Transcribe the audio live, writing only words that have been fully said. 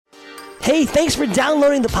Hey, thanks for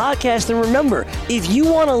downloading the podcast. And remember, if you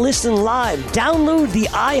want to listen live, download the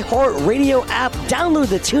iHeartRadio app, download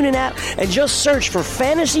the TuneIn app, and just search for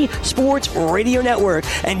Fantasy Sports Radio Network,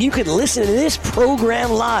 and you can listen to this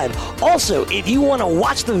program live. Also, if you want to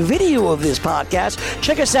watch the video of this podcast,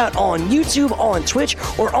 check us out on YouTube, on Twitch,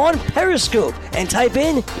 or on Periscope, and type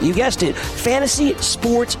in, you guessed it, Fantasy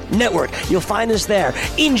Sports Network. You'll find us there.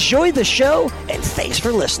 Enjoy the show, and thanks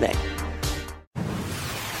for listening.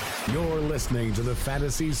 You're listening to the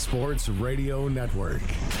Fantasy Sports Radio Network.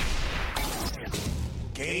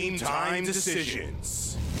 Game Time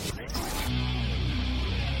Decisions.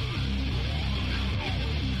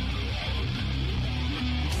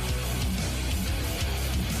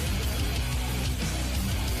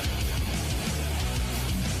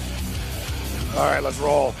 All right, let's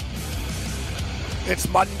roll. It's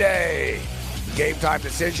Monday. Game Time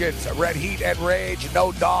Decisions. Red Heat and Rage.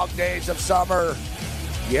 No dog days of summer.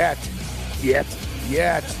 Yet.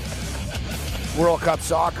 World Cup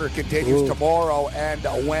soccer continues tomorrow and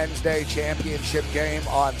a Wednesday. Championship game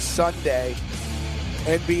on Sunday.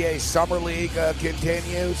 NBA Summer League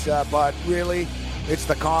continues, but really it's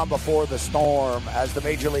the calm before the storm as the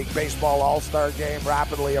Major League Baseball All-Star Game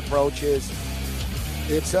rapidly approaches.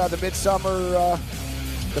 It's the midsummer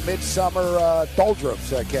doldrums,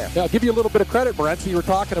 Cam. Yeah, I'll give you a little bit of credit, Morency. You were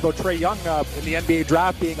talking about Trae Young in the NBA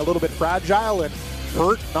draft being a little bit fragile and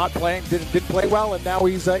hurt, not playing, didn't play well, and now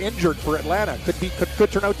he's injured for Atlanta. Could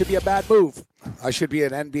turn out to be a bad move. I should be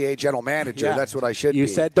an NBA general manager. Yeah. That's what I should be. You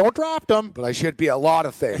said don't draft him. But I should be a lot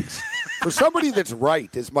of things. For somebody that's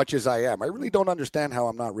right as much as I am, I really don't understand how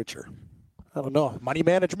I'm not richer. I don't know. Money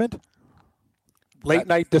management? Late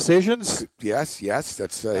night decisions? Yes.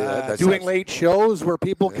 That's doing late shows where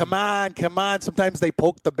people, come on. Sometimes they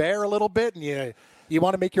poke the bear a little bit, and you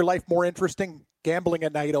want to make your life more interesting. Gambling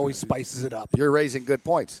at night always spices it up. You're raising good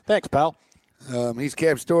points. Thanks, pal. He's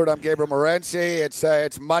Cam Stewart. I'm Gabriel Morency.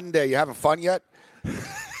 It's Monday. You having fun yet?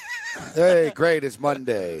 Hey, great. It's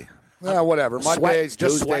Monday. Well, whatever. Mondays,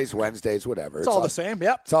 Tuesdays, Wednesdays, whatever. It's all the same.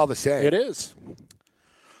 Yep. It's all the same. It is.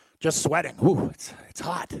 Just sweating. Ooh, it's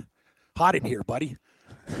hot. Hot in here, buddy.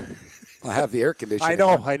 I have the air conditioning.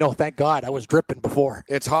 I know. Thank God. I was dripping before.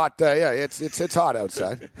 It's hot. It's hot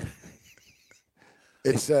outside.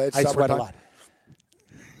 I sweat a lot.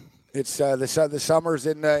 It's the summer's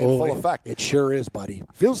in full effect. It sure is, buddy.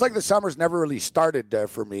 Feels like the summer's never really started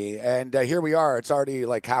for me, and here we are. It's already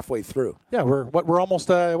like halfway through. Yeah, we're almost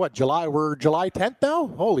July. We're July 10th now.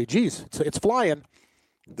 Holy jeez, it's flying.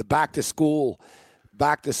 The back to school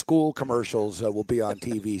commercials will be on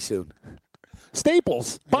TV soon.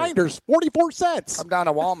 Staples, binders, 44 cents. Come down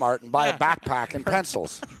to Walmart and buy a backpack and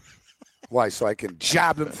pencils. Why? So I can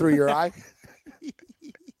jab them through your eye.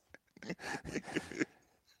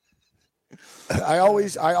 I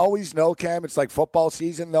always know, Cam, it's like football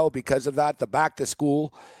season, though, because of that. The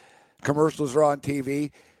back-to-school commercials are on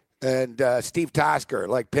TV, and Steve Tasker,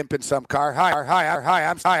 like, pimping some car. Hi,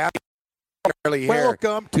 I'm early here.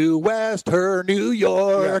 Welcome to Western, New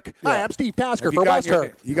York. Yeah. Hi, I'm Steve Tasker for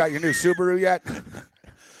Western. You got your new Subaru yet?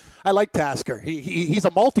 I like Tasker. He's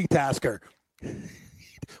a multitasker.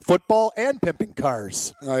 Football and pimping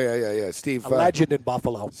cars. Oh, yeah. Steve. A legend in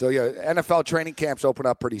Buffalo. So, NFL training camps open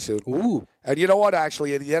up pretty soon. Ooh. And you know what,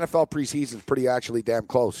 actually? The NFL preseason is pretty actually damn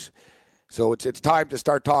close. So it's time to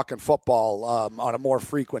start talking football on a more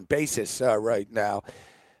frequent basis right now.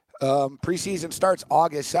 Preseason starts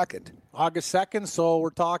August 2nd. August 2nd, so we're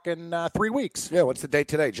talking 3 weeks. Yeah, what's the date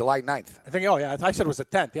today? July 9th. I think, I said it was the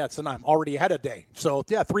 10th. Yeah, so I'm already ahead of day. So,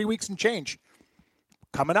 3 weeks and change.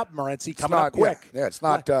 Coming up, Morency. Coming up quick. Yeah, it's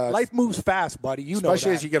not. Life moves fast, buddy. You know that.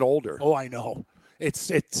 Especially as you get older. Oh, I know.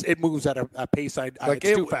 It moves at a pace. It's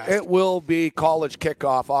too fast. It will be college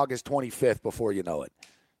kickoff August 25th before you know it.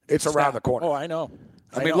 It's around the corner. Oh, I know.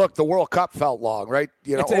 I mean, look, the World Cup felt long, right?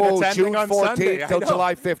 June 14th till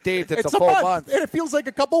July 15th. It's a full month. And it feels like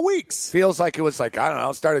a couple weeks. Feels like it was I don't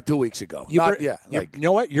know, started 2 weeks ago. You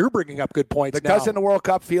know what? You're bringing up good points now. Doesn't the World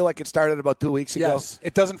Cup feel like it started about 2 weeks ago? Yes.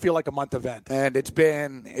 It doesn't feel like a month event. And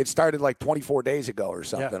it started like 24 days ago or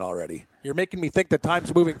something already. You're making me think that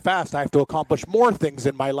time's moving fast. I have to accomplish more things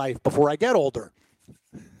in my life before I get older.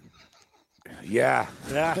 Yeah.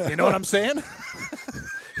 Yeah. You know what I'm saying?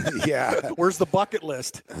 Yeah. Where's the bucket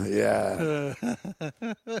list? Yeah.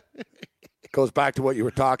 Goes back to what you were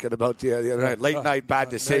talking about the other night. Late night bad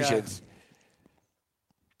decisions.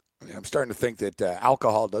 Yeah. I'm starting to think that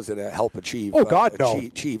alcohol doesn't help achieve. Oh, God, no.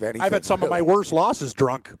 Achieve anything. I've had some of my worst losses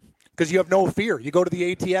drunk because you have no fear. You go to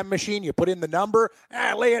the ATM machine, you put in the number,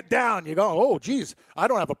 lay it down. You go, oh, geez, I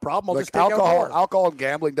don't have a problem. I'll just take alcohol and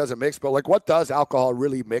gambling doesn't mix, but what does alcohol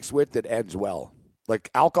really mix with that ends well? Like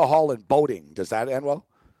alcohol and boating. Does that end well?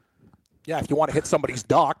 Yeah, if you want to hit somebody's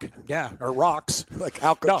dock, or rocks. Like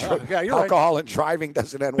alcohol and driving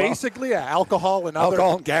doesn't end well. Basically, alcohol and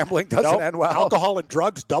and gambling doesn't end well. Alcohol and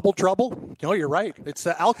drugs, double trouble. No, you're right. It's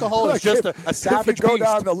alcohol is just a savage if you go beast.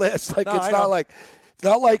 down the list, it's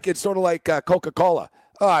not like it's sort of like Coca-Cola.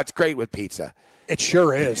 Oh, it's great with pizza. It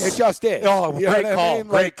sure is. It just is. Oh, great call.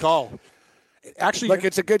 Great call. Actually,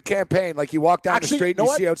 it's a good campaign. Like you walk down the street and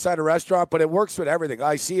you see outside a restaurant, but it works with everything.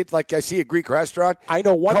 I see it like I see a Greek restaurant. I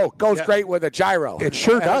know what Coke goes great with a gyro. It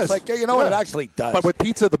sure does. It's like you know what it actually does. But with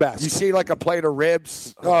pizza, the best. You see like a plate of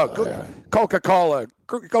ribs. Coca-Cola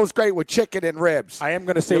goes great with chicken and ribs. I am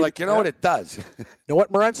going to say, what it does. You know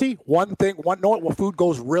what, Morency? What food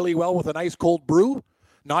goes really well with a nice cold brew,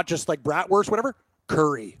 not just like bratwurst, whatever.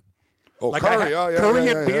 Curry. Oh, curry. Curry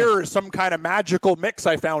and beer is some kind of magical mix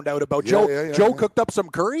I found out about. Joe cooked up some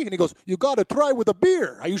curry, and he goes, you got to try with a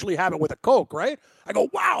beer. I usually have it with a Coke, right? I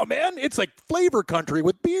go, wow, man, it's like flavor country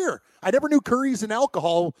with beer. I never knew curries and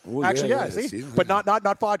alcohol. See? But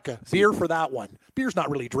not vodka. Beer for that one. Beer's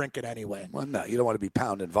not really drinking anyway. Well, no, you don't want to be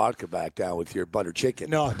pounding vodka back down with your butter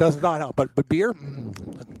chicken. No, it does not. No. But beer,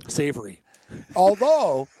 savory.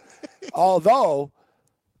 Although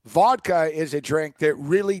vodka is a drink that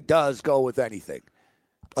really does go with anything.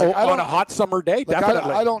 On a hot summer day,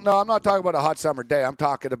 definitely. I don't know. I'm not talking about a hot summer day. I'm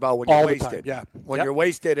talking about when you're wasted. When you're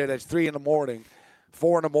wasted and it's 3 a.m,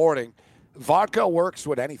 4 a.m, vodka works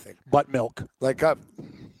with anything. Butt milk. I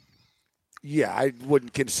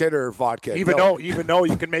wouldn't consider vodka. Even though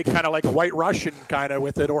you can make kind of like a White Russian kind of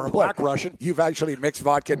with it or a Black Russian. You've actually mixed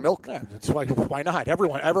vodka and milk. Yeah, that's why not?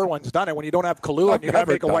 Everyone's done it. When you don't have Kahlua and you got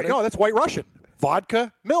to make a white. No, that's White Russian.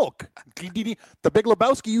 Vodka, milk. The Big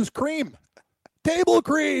Lebowski used cream. Table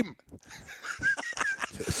cream.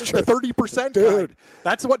 The 30%, dude.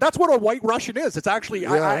 That's what a White Russian is. It's actually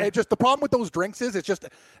just the problem with those drinks is it's just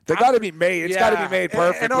they got to be made. It's got to be made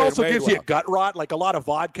perfectly. And it also gives you gut rot, like a lot of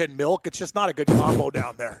vodka and milk. It's just not a good combo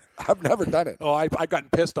down there. I've never done it. Oh, I've gotten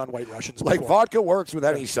pissed on White Russians before. Like vodka works with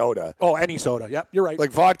any soda. Oh, any soda. Yep, you're right.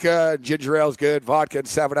 Like vodka and ginger ale is good. Vodka and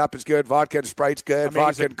 7-Up is good. Vodka and Sprite's good. Amazing.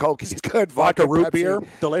 Vodka and Coke is good. Vodka root Pepsi, beer,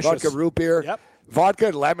 delicious. Vodka root beer. Yep. Vodka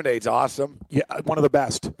and lemonade's awesome. Yeah, one of the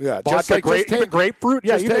best. Yeah, vodka, even grapefruit.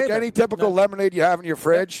 Yeah, just take any typical lemonade you have in your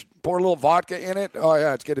fridge, pour a little vodka in it. Oh,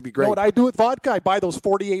 yeah, it's going to be great. You know what I do with vodka? I buy those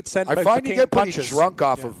 48-cent I find you get pretty punches. drunk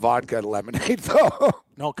off of vodka and lemonade, though.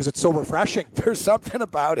 No, because it's so refreshing. There's something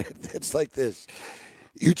about it. It's like this.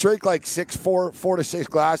 You drink like 4 to 6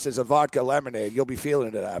 glasses of vodka lemonade, you'll be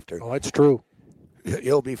feeling it after. Oh, it's true.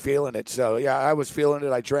 You'll be feeling it. So, yeah, I was feeling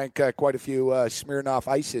it. I drank quite a few Smirnoff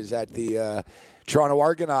Ices at the Toronto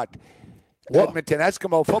Argonaut Edmonton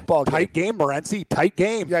Eskimo football game. Tight game, Morency. Tight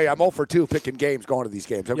game. Yeah, I'm 0 for 2 picking games, going to these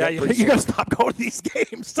games. You got to stop going to these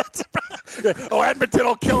games. Edmonton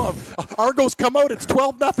will kill them. Argos come out. It's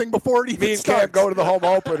 12-0 before it even starts. Me and Cam go to the home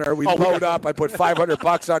opener. We load up. I put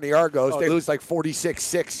 $500 on the Argos. They lose like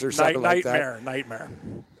 46-6 or something like that. Nightmare.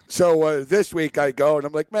 So this week I go, and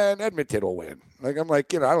I'm like, man, Edmonton will win. I don't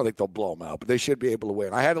think they'll blow them out, but they should be able to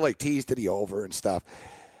win. I had to tease to the over and stuff.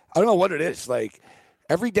 I don't know what it is.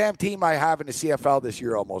 Every damn team I have in the CFL this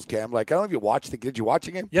year almost, Cam. I don't know if you watched the – did you watch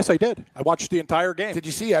the game? Yes, I did. I watched the entire game. Did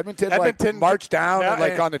you see Edmonton march down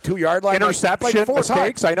on the 2-yard line? Interception,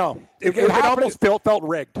 mistakes, I know. It almost felt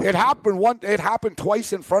rigged. It happened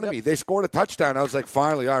twice in front of me. They scored a touchdown. I was like,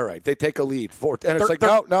 finally, all right. They take a lead. And it's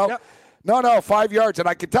no, 5 yards. And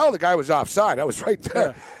I could tell the guy was offside. I was right there.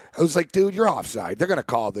 Yeah. I was like, dude, you're offside. They're going to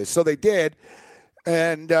call this. So they did.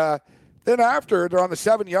 And then after, they're on the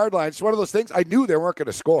 7-yard line. It's one of those things. I knew they weren't going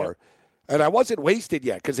to score. Yeah. And I wasn't wasted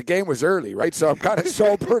yet because the game was early, right? So I'm kind of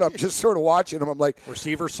sober. I'm just sort of watching them. I'm like.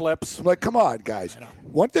 Receiver slips. I'm like, come on, guys.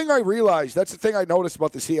 One thing I realized, that's the thing I noticed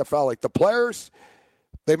about the CFL. The players,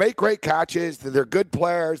 they make great catches. They're good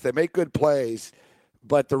players. They make good plays.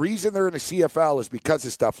 But the reason they're in the CFL is because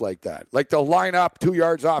of stuff like that. They'll line up 2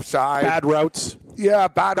 yards offside. Bad routes. Yeah,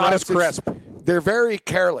 bad routes. Not as crisp. They're very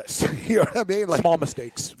careless. You know what I mean? Small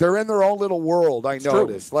mistakes. They're in their own little world, I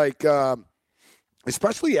noticed.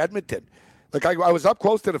 Especially Edmonton. I was up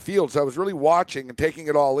close to the field, so I was really watching and taking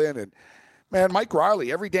it all in. And, man, Mike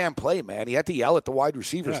Riley, every damn play, man, he had to yell at the wide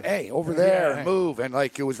receivers, hey, over there, and move. And,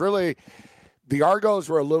 it was really – the Argos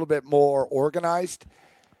were a little bit more organized.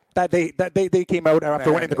 That they came out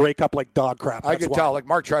after winning the Grey Cup like dog crap. I could tell.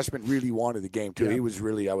 Mark Trestman really wanted the game too. Yeah. He was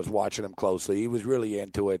really. I was watching him closely. He was really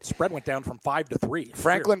into it. Spread went down from 5 to 3.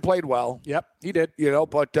 Franklin played well. Yep, he did.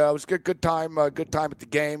 But it was good time. Good time at the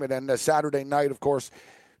game. And then Saturday night, of course,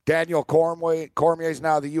 Daniel Cormier is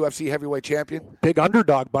now the UFC heavyweight champion. Big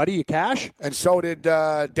underdog, buddy. You cash. And so did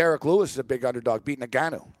Derek Lewis, is a big underdog, beating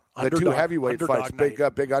Ngannou. The two heavyweight fights,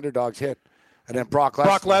 big underdogs hit. And then Brock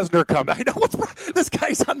Lesnar comes. I know this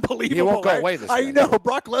guy's unbelievable. He won't go away this I know.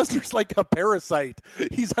 Brock Lesnar's like a parasite.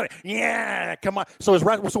 He's like, yeah, come on. So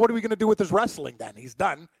what are we going to do with his wrestling then? He's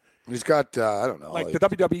done. He's got, I don't know. Like the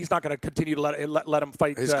WWE's not going to continue to let him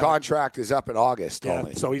fight. His contract is up in August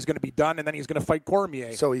only. So he's going to be done, and then he's going to fight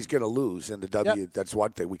Cormier. So he's going to lose in the W. Yep. That's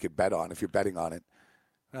one thing we could bet on if you're betting on it.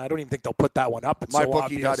 I don't even think they'll put that one up. It's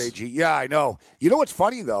MyBookie.ag. Yeah, I know. You know what's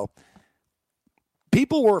funny, though?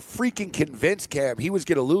 People were freaking convinced, Cam, he was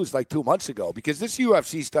going to lose like 2 months ago because this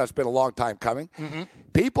UFC stuff's been a long time coming. Mm-hmm.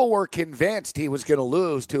 People were convinced he was going to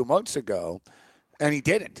lose 2 months ago, and he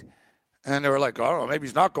didn't. And they were like, oh, maybe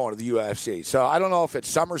he's not going to the UFC. So I don't know if it's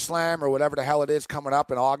SummerSlam or whatever the hell it is coming up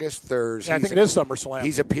in August. I think it is SummerSlam.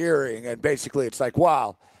 He's appearing, and basically it's like,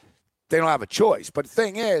 wow, they don't have a choice. But the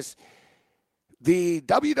thing is, the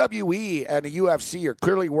WWE and the UFC are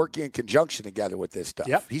clearly working in conjunction together with this stuff.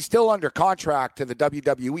 Yep. He's still under contract to the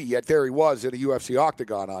WWE, yet there he was in a UFC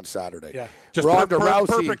octagon on Saturday. Yeah, just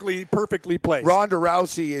Rousey, perfectly placed. Ronda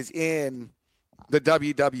Rousey is in the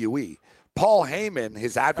WWE. Paul Heyman,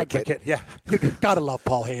 his advocate. Yeah, you gotta love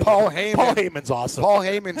Paul Heyman. Paul Heyman's awesome. Paul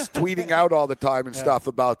Heyman's tweeting out all the time and stuff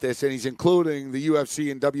about this, and he's including the UFC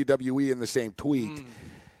and WWE in the same tweet.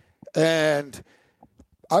 And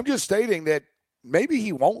I'm just stating that maybe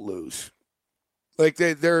he won't lose. Like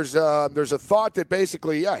there's a thought that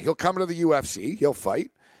basically, he'll come into the UFC, he'll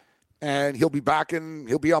fight, and he'll be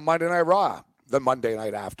on Monday Night Raw the Monday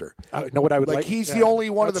night after. I know what I would like. He's the only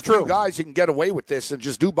one of the few guys who can get away with this and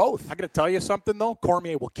just do both. I'm going to tell you something though.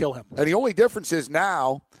 Cormier will kill him. And the only difference is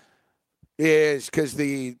now is because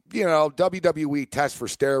the WWE tests for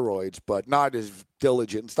steroids, but not as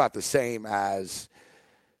diligent. It's not the same as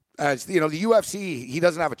the UFC. He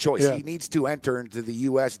doesn't have a choice. Yeah. He needs to enter into the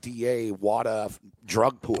USDA WADA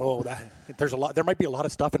drug pool. Oh, there's a lot. There might be a lot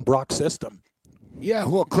of stuff in Brock's system. Yeah.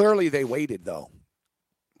 Well, clearly they waited though.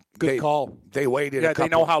 Good call. They waited. Yeah, they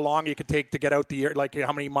know how long you could take to get out the year, like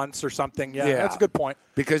how many months or something. Yeah, that's a good point.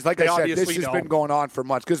 Because, like I said, this has been going on for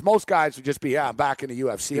months. Because most guys would just be, I'm back in the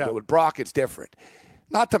UFC. Yeah. But with Brock, it's different.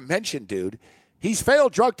 Not to mention, dude, he's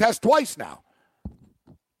failed drug tests twice now.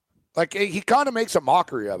 Like, he kind of makes a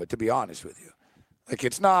mockery of it, to be honest with you. Like,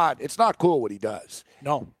 it's not cool what he does.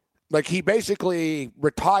 No. Like, he basically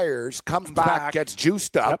retires, comes back, gets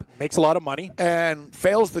juiced up. Makes a lot of money. And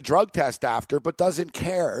fails the drug test after, but doesn't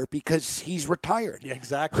care because he's retired. Yeah,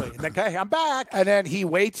 exactly. And then, okay, I'm back. And then he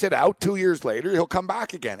waits it out 2 years later. He'll come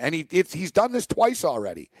back again. And he's done this twice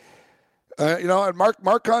already. And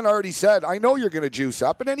Mark Hunt already said, I know you're going to juice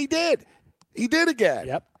up. And then he did. He did again.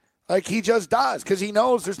 Yep. Like, he just does because he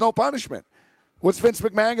knows there's no punishment. What's Vince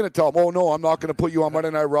McMahon going to tell him? Oh, no, I'm not going to put you on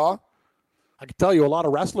Monday Night Raw. I can tell you a lot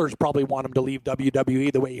of wrestlers probably want him to leave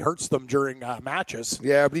WWE the way he hurts them during matches.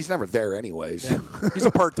 Yeah, but he's never there anyways. Yeah. He's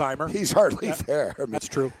a part-timer. He's hardly there. I mean, that's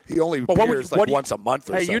true. He only appears once a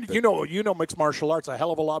month or something. You know mixed martial arts a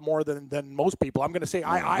hell of a lot more than most people. I'm going to say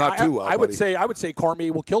I would say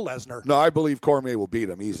Cormier will kill Lesnar. No, I believe Cormier will beat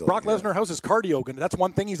him easily. Brock Lesnar, how's his cardio? That's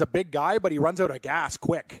one thing. He's a big guy, but he runs out of gas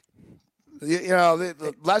quick.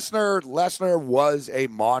 Lesnar was a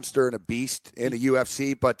monster and a beast in the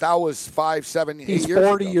UFC, but that was 5, 7, 8 years ago. He's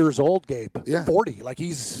 40 years old, Gabe. Yeah. 40. Like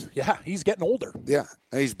he's getting older. Yeah.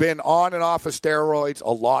 And he's been on and off of steroids a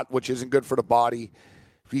lot, which isn't good for the body.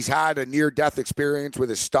 He's had a near-death experience with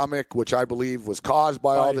his stomach, which I believe was caused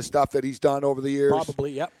by all the stuff that he's done over the years.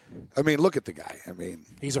 Probably, yep. I mean, look at the guy. I mean,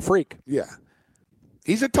 he's a freak. Yeah.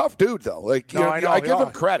 He's a tough dude, though. Like, I give him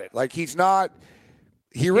credit. Like, he's not...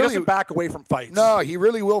 He doesn't back away from fights. No, he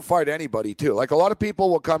really will fight anybody, too. Like, a lot of people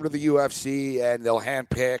will come to the UFC and they'll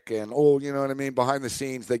handpick and, you know what I mean, behind the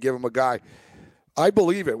scenes, they give him a guy. I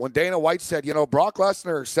believe it. When Dana White said, Brock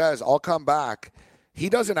Lesnar says, I'll come back, he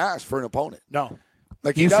doesn't ask for an opponent. No.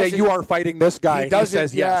 Like you say you are fighting this guy. He says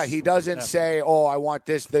yes. Yeah, he doesn't say, I want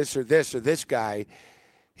this or this or this guy.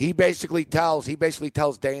 He basically tells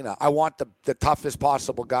Dana, I want the toughest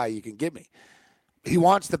possible guy you can give me. He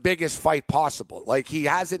wants the biggest fight possible. Like, he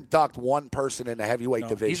hasn't ducked one person in the heavyweight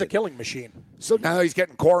division. He's a killing machine. So now he's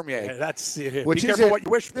getting Cormier. Yeah, that's which isn't what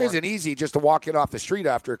you wish for. It isn't easy just to walk in off the street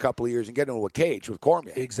after a couple of years and get into a cage with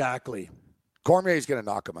Cormier. Exactly. Cormier's going to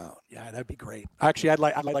knock him out. Yeah, that'd be great. Actually,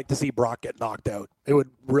 I'd like to see Brock get knocked out. It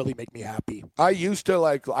would really make me happy. I used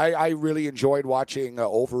to I really enjoyed watching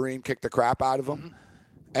Overeem kick the crap out of him,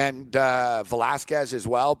 and Velasquez as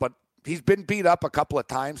well. But he's been beat up a couple of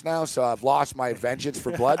times now, so I've lost my vengeance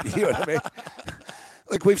for blood. You know what I mean?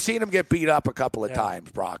 Like, we've seen him get beat up a couple of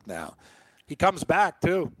times, Brock, now. He comes back,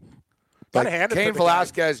 too. Cain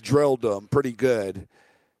Velasquez drilled him pretty good.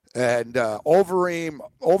 And Overeem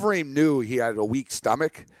knew he had a weak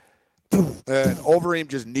stomach. And Overeem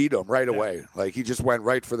just kneed him right away. Like, he just went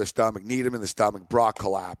right for the stomach, kneed him in the stomach. Brock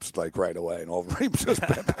collapsed, like, right away. And Overeem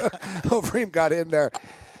got in there.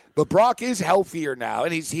 But Brock is healthier now,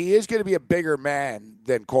 and he is going to be a bigger man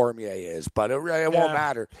than Cormier is. But it won't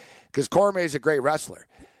matter because Cormier is a great wrestler.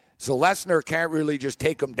 So Lesnar can't really just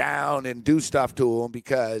take him down and do stuff to him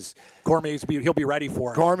because he'll be ready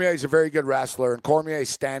for him. Cormier is a very good wrestler, and Cormier's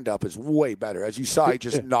stand-up is way better. As you saw, he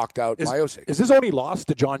just knocked out Miocic. Is his only loss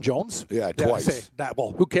to John Jones? Yeah, twice.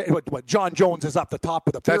 Who cares? What John Jones is up the top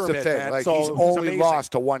of the pyramid. That's the thing. Man. Like, so he's only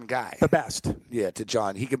lost to one guy. The best. Yeah, to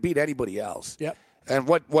John. He can beat anybody else. Yep. And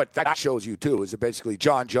what that shows you, too, is that basically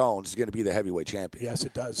John Jones is going to be the heavyweight champion. Yes,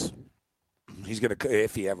 it does. He's going to,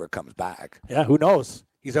 if he ever comes back. Yeah, who knows?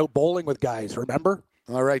 He's out bowling with guys, remember?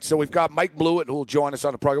 All right, so we've got Mike Blewett who will join us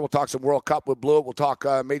on the program. We'll talk some World Cup with Blewett. We'll talk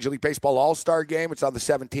Major League Baseball All-Star Game. It's on the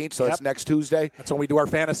 17th, so it's next Tuesday. That's when we do our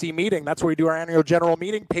fantasy meeting. That's where we do our annual general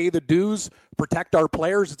meeting, pay the dues, protect our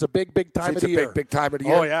players. It's a big time of the year. It's a big time of the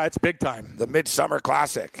year. Oh, yeah, it's big time. The Midsummer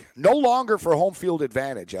Classic. No longer for home field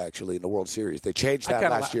advantage, actually, in the World Series. They changed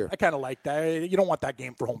that last year. I kind of like that. You don't want that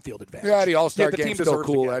game for home field advantage. Yeah, the All-Star game's still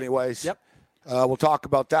cool anyways. Yep. We'll talk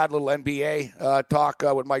about that, little NBA talk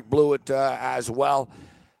with Mike Blewett as well.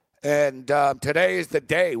 And today is the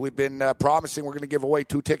day. We've been promising we're going to give away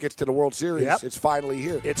 2 tickets to the World Series. Yep. It's finally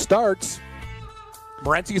here. It starts.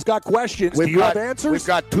 Morency's got questions. Do you have answers? We've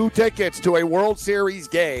got 2 tickets to a World Series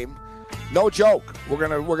game. No joke. We're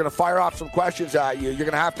gonna fire off some questions at you. You're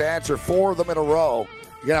going to have to answer 4 of them in a row.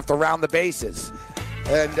 You're going to have to round the bases.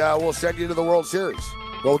 And we'll send you to the World Series.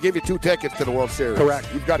 Well, we'll give you 2 tickets to the World Series. Correct.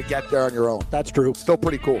 You've got to get there on your own. That's true. Still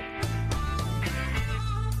pretty cool.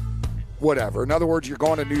 Whatever. In other words, you're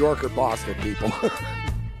going to New York or Boston, people.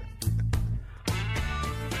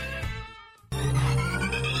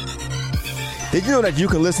 Did you know that you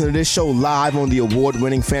can listen to this show live on the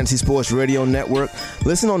award-winning Fantasy Sports Radio Network?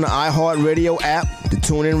 Listen on the iHeartRadio app, the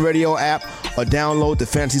TuneIn Radio app, or download the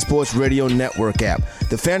Fantasy Sports Radio Network app.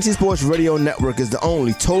 The Fantasy Sports Radio Network is the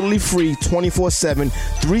only totally free 24/7,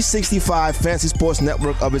 365 fantasy sports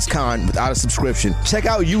network of its kind without a subscription. Check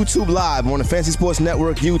out YouTube Live on the Fantasy Sports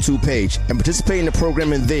Network YouTube page and participate in the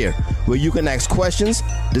programming there, where you can ask questions,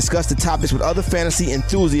 discuss the topics with other fantasy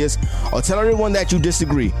enthusiasts, or tell everyone that you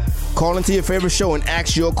disagree. Call into your favorite show and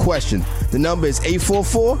ask your question. The number is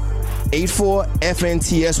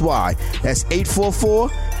 844-84-FNTSY. That's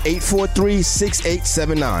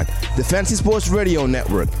 844-843-6879. The Fantasy Sports Radio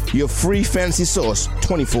Network, your free fantasy source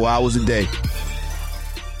 24 hours a day.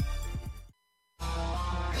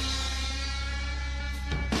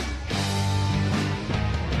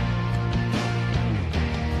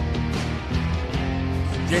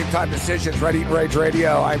 Game Time Decisions, Red Eat Rage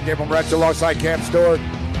Radio. I'm Gabriel Morency alongside Cam Stewart.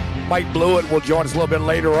 Mike Blewett will join us a little bit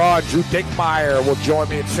later on. Drew Dinkmeyer will join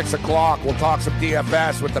me at 6 o'clock. We'll talk some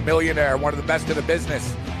DFS with the millionaire, one of the best in the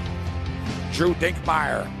business, Drew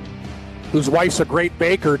Dinkmeyer. Whose wife's a great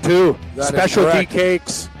baker, too. Specialty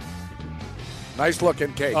cakes. Nice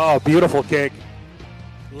looking cake. Oh, beautiful cake.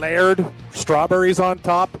 Layered, strawberries on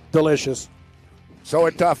top, delicious. So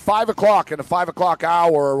at 5 o'clock, in the 5 o'clock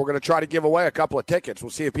hour, we're going to try to give away a couple of tickets.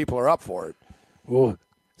 We'll see if people are up for it. Ooh.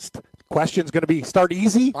 Question's going to start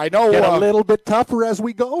easy. I know. Get a little bit tougher as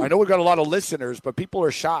we go. I know we've got a lot of listeners, but people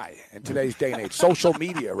are shy in today's day and age. Social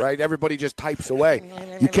media, right? Everybody just types away.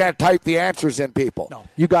 You can't type the answers in, people. No,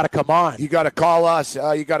 you got to come on. You got to call us.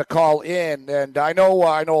 You got to call in. And I know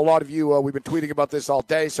a lot of you, we've been tweeting about this all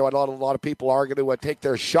day, so I know a lot of people are going to take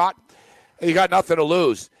their shot. You got nothing to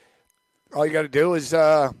lose. All you got to do is,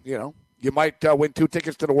 you might win 2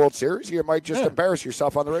 tickets to the World Series. You might just embarrass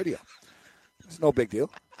yourself on the radio. It's no big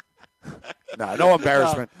deal. No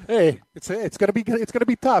embarrassment. Hey, it's gonna be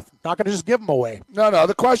tough. Not gonna just give them away. No.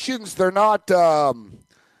 The questions they're not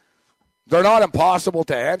impossible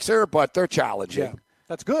to answer, but they're challenging. Yeah,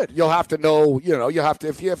 that's good. You'll have to know. You have to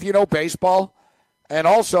if you know baseball, and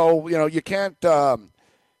also you can't look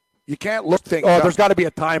things. Oh, up. there's got to be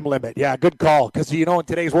a time limit. Yeah, good call. Because in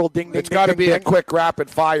today's world, it's got to be a quick, rapid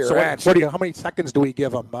fire so answer. How many seconds do we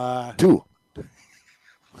give them? 2.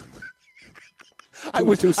 I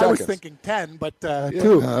was thinking 10, but 2.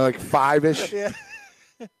 Like 5-ish. Yeah.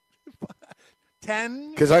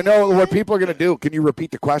 10? Because I know what people are going to do. Can you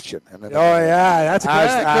repeat the question? And then that's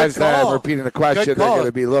as good call. they're repeating the question, they're going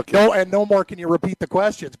to be looking. No more can you repeat the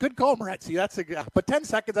questions. Good call, Morency. But 10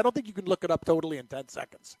 seconds, I don't think you can look it up totally in 10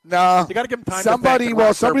 seconds. No. You got to give them time somebody's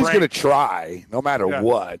going to try, no matter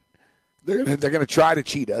what. They're going to try to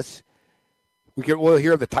cheat us. We'll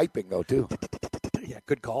hear the typing, though, too. Yeah,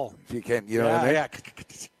 good call. If you can, know what I mean? Yeah.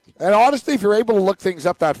 And honestly, if you're able to look things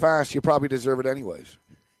up that fast, you probably deserve it anyways.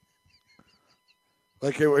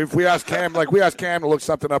 Like if we ask Cam, to look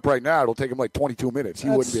something up right now, it'll take him like 22 minutes. He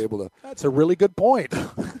wouldn't be able to. That's a really good point.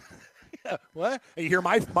 Yeah, what? You hear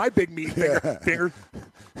my big meat finger?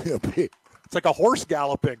 It's like a horse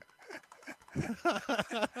galloping.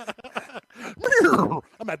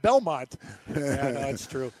 I'm at Belmont. Yeah, no, it's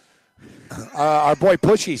true. Our boy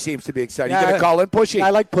Pushy seems to be excited. You going to call in Pushy? I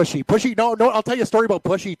like Pushy. Pushy, no, I'll tell you a story about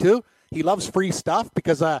Pushy, too. He loves free stuff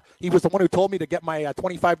because he was the one who told me to get my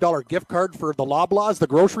 $25 gift card for the Loblaws, the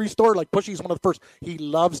grocery store. Like, Pushy's one of the first. He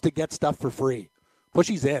loves to get stuff for free.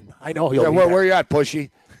 Pushy's in. I know he'll be where are you at, Pushy?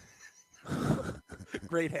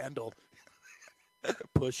 Great handle.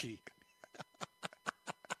 Pushy.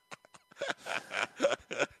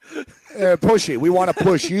 Pushy, we want to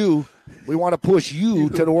push you. We want to push you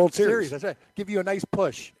to the World Series. That's right. Give you a nice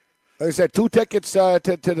push. Like I said, 2 tickets to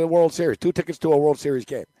the World Series. 2 tickets to a World Series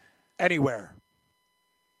game. Anywhere.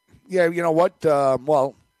 Yeah, you know what?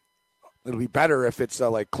 Well, it'll be better if it's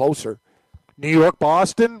like closer. New York,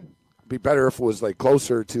 Boston. It'd be better if it was like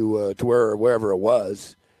closer to wherever it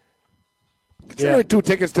was. Considering 2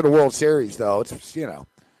 tickets to the World Series, though, it's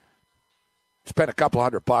spend a couple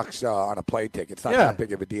 $100 on a plane ticket. It's not that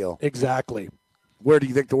big of a deal. Exactly. Where do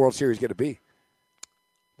you think the World Series is going to be?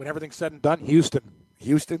 When everything's said and done, Houston.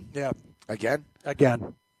 Houston? Yeah. Again?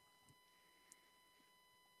 Again.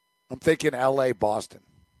 I'm thinking L.A., Boston.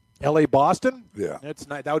 L.A., Boston? Yeah.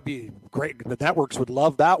 That would be great. The networks would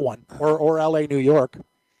love that one. Or L.A., New York.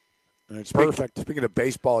 It's perfect. Speaking of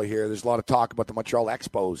baseball here, there's a lot of talk about the Montreal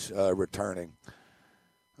Expos returning.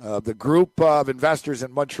 The group of investors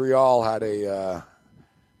in Montreal had they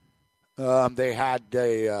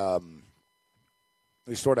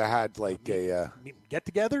sort of had like a get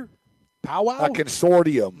together, powwow, a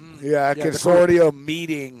consortium, consortium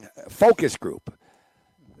meeting, focus group.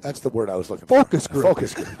 That's the word I was looking for. Focus group.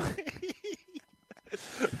 Focus group.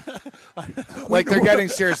 Like they're getting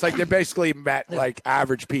serious. Like they basically met like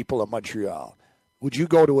average people in Montreal. Would you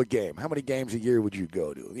go to a game? How many games a year would you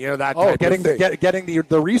go to? You know that. Getting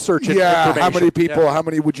the research. Yeah. Information. How many people? Yeah. How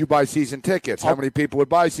many would you buy season tickets? How many people would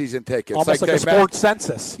buy season tickets? Almost like a sports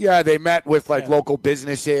census. Yeah, they met with local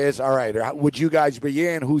businesses. All right, would you guys be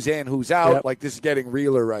in? Who's out? Yep. Like this is getting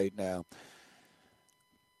realer right now.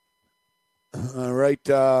 All right.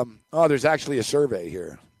 There's actually a survey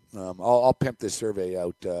here. I'll pimp this survey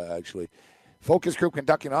out. Actually, focus group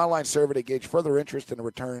conducting an online survey to gauge further interest in a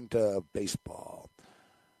return to baseball.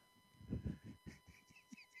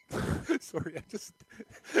 Sorry,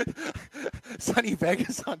 Sonny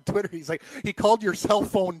Vegas on Twitter. He's like, he called your cell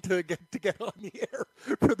phone to get on the air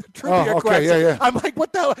for the trivia question. Yeah. I'm like,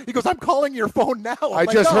 what the hell? He goes, I'm calling your phone now. I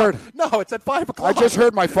just heard. No, it's at 5 o'clock. I just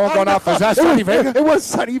heard my phone going off. Is that Sonny Vegas? It was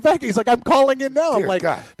Sonny Vegas. He's like, I'm calling in now. Dear I'm like,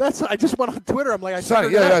 God. I just went on Twitter. I'm like,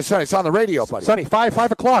 Sonny, Sonny, it's on the radio, buddy. Sonny, 5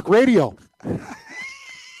 o'clock radio.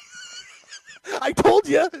 I told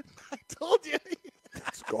you.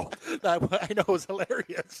 Let's go. I know it was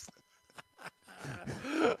hilarious.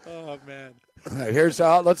 Oh man! All right, here's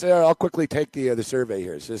I'll quickly take the survey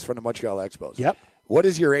here. This is from the Montreal Expos. Yep. What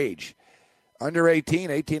is your age? Under 18,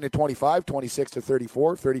 18 to 25, 26 to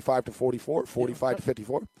 34, 35 to 44, 45 to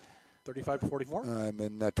 54. 35 to 44. I'm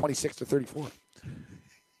in 26 to 34.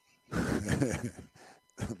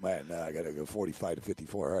 Man, I got to go 45 to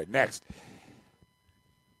 54. All right, next.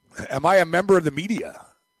 Am I a member of the media?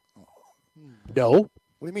 No.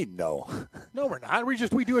 What do you mean, no? No, we're not.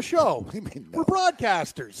 We do a show. What do you mean, no? We're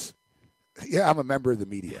broadcasters. Yeah, I'm a member of the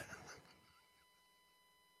media.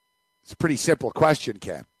 It's a pretty simple question,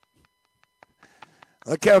 Cam.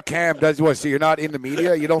 Look how Cam does what. So you're not in the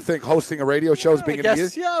media? You don't think hosting a radio show is being in the media?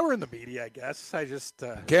 Yeah, we're in the media, I guess.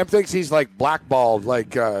 Cam thinks he's like blackballed,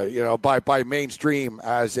 by mainstream.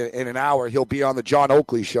 As in an hour, he'll be on the John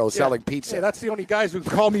Oakley show selling pizza. Yeah, that's the only guys who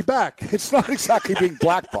call me back. It's not exactly being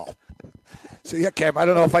blackballed. So, yeah, Cam, I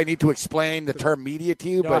don't know if I need to explain the term media to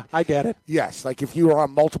you, but I get it. Yes, like if you were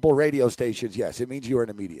on multiple radio stations, yes, it means you are in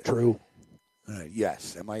the media. True.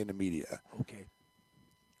 Yes, am I in the media? Okay.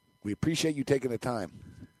 We appreciate you taking the time.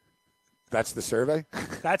 That's the survey?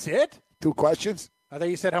 That's it? 2 questions? I thought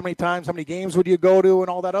you said how many games would you go to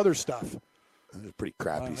and all that other stuff. That was a pretty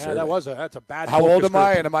crappy survey. That's a bad How old am group.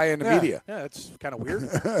 I and am I in the media? Yeah, it's kind of weird.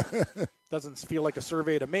 Doesn't feel like a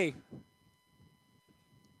survey to me.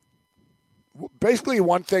 Basically,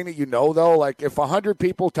 one thing that you know, though, like if 100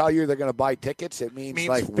 people tell you they're going to buy tickets, it means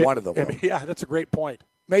like one of them will. Yeah, that's a great point.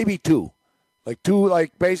 Maybe 2. Like 2,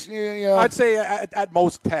 like basically, I'd say at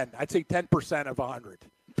most 10. I'd say 10% of 100.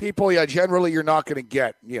 People, generally you're not going to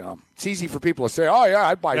get, it's easy for people to say, oh, yeah,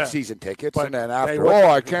 I'd buy season tickets. But and then after,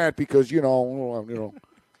 I can't because, my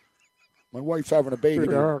wife's having a baby.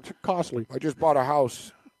 They're costly. I just bought a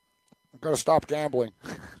house. I've got to stop gambling.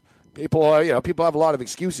 People have a lot of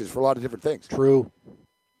excuses for a lot of different things. True.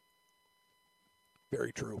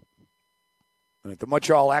 Very true. And if the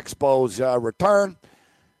Montreal Expos return,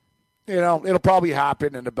 it'll probably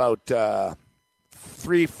happen in about 3-4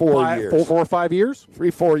 years. 4 or 5 years?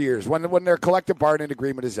 3-4 years. When their collective bargaining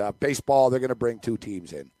agreement is up, baseball, they're going to bring 2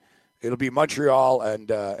 teams in. It'll be Montreal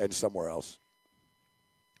and somewhere else.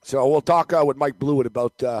 So we'll talk with Mike Blewett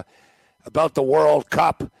about the World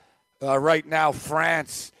Cup. Right now,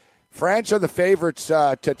 France are the favorites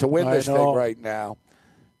to win this thing right now.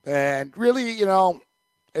 And really,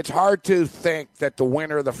 it's hard to think that the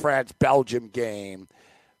winner of the France-Belgium game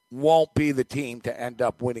won't be the team to end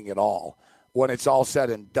up winning it all when it's all said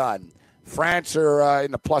and done. France are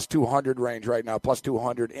in the plus 200 range right now, plus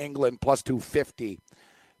 200. England, plus 250.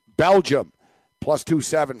 Belgium, plus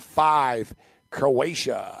 275.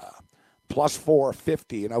 Croatia, plus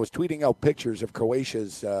 450. And I was tweeting out pictures of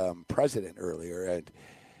Croatia's president earlier. And,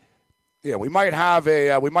 we might have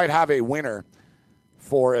a winner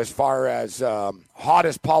for as far as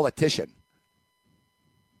hottest politician,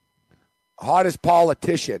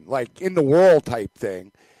 like in the world type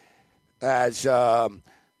thing, as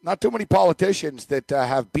not too many politicians that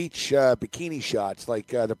have beach bikini shots like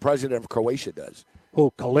the president of Croatia does. Oh,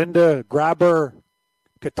 Kolinda Grabar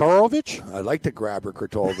Kitarovic? I like the Grabar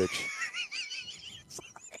Kitarovic.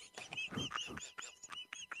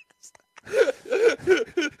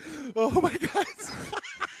 Oh, my God.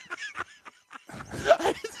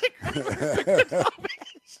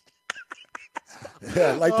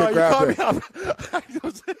 Yeah, I like the Grabar.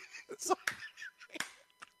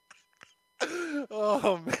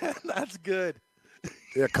 Oh, man, that's good.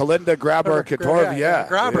 Yeah, Kolinda Grabar Kitarovic. Yeah,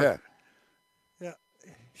 Grabar. Yeah.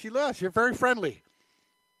 She loves. You're very friendly.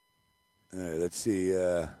 Let's see.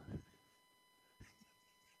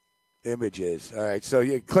 Images. All right, so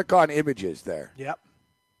you click on images there. Yep.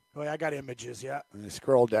 Oh, yeah, I got images, yeah. And you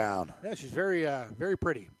scroll down. Yeah, she's very, very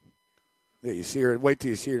pretty. Yeah, you see her. Wait till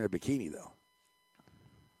you see her in a bikini, though.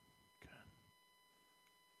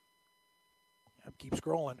 Keep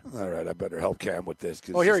scrolling. All right, I better help Cam with this.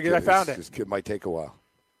 Oh, here we go. I found it. This kid might take a while.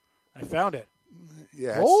 I found it.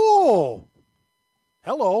 Yeah. Oh,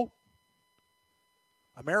 hello.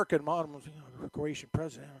 American model, Croatian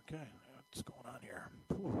president. Okay, what's going on here?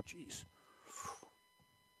 Oh, jeez.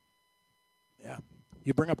 Yeah,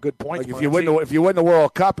 you bring up good points. Like if you win the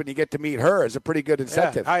World Cup and you get to meet her, it's a pretty good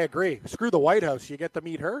incentive. Yeah, I agree. Screw the White House. You get to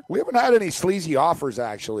meet her. We haven't had any sleazy offers,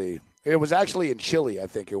 actually. It was actually in Chile, I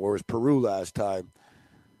think, or it was Peru last time.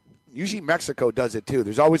 Usually Mexico does it, too.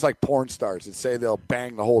 There's always, like, porn stars that say they'll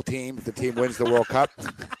bang the whole team if the team wins the World Cup.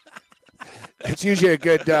 It's usually a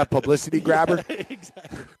good publicity grabber.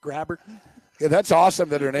 Exactly. Grabber. Yeah, that's awesome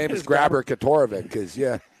that her name is Grabar Kitarovic, because,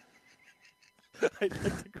 yeah. I like the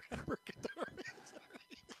Grabar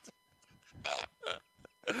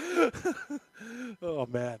Kitarovic. Oh,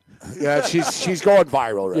 man. Yeah, she's going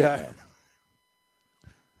viral right now.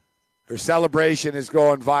 Her celebration is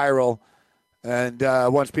going viral. And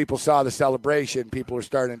once people saw the celebration, people are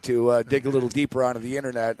starting to dig a little deeper onto the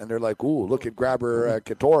internet, and they're like, ooh, look at Grabar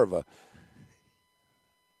Kitarovic.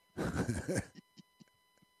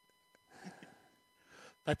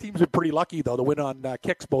 That team's been pretty lucky, though, to win on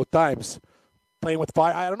kicks both times. Playing with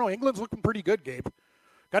 5. I don't know. England's looking pretty good, Gabe.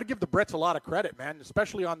 Got to give the Brits a lot of credit, man,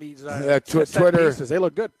 especially on these set pieces. They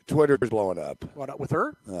look good. Twitter's blowing up. What, with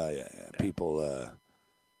her? Yeah. People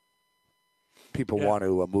want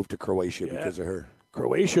to move to Croatia because of her.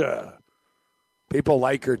 Croatia. People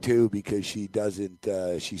like her, too, because she doesn't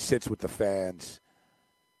she sits with the fans.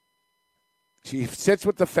 She sits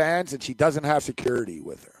with the fans, and she doesn't have security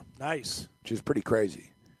with her. Nice. Which is pretty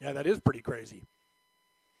crazy. Yeah, that is pretty crazy.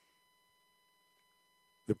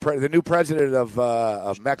 The new president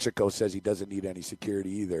of Mexico says he doesn't need any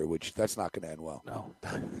security either, which that's not going to end well. No.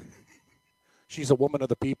 She's a woman of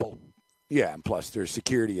the people. Yeah, and plus there's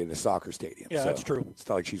security in the soccer stadium. Yeah, so that's true. It's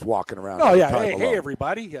not like she's walking around. Oh, yeah. Hey,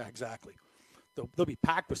 everybody. Yeah, exactly. They'll be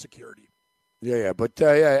packed with security. Yeah, but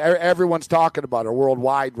everyone's talking about her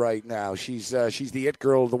worldwide right now. She's the it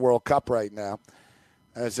girl of the World Cup right now.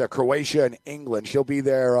 As Croatia and England, she'll be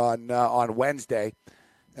there on Wednesday.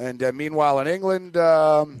 And meanwhile, in England,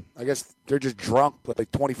 I guess they're just drunk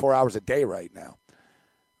like 24 hours a day right now.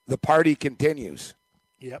 The party continues.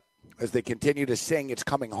 Yep. As they continue to sing, "It's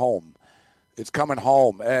Coming Home." It's coming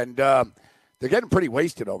home. And they're getting pretty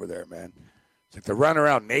wasted over there, man. It's like they're running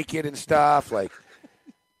around naked and stuff. Like,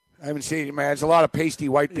 I haven't seen it, man. There's a lot of pasty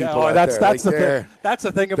white people out that's there. That's the thing. That's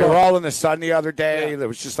the thing about. They were all in the sun the other day. It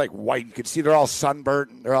was just like white. You could see they're all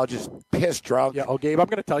sunburnt. And they're all just pissed drunk. Yeah. Oh, Gabe, I'm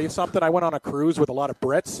going to tell you something. I went on a cruise with a lot of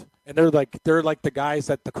Brits, and they're like the guys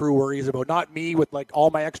that the crew worries about. Not me with like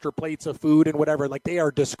all my extra plates of food and whatever. Like they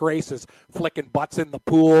are disgraces, flicking butts in the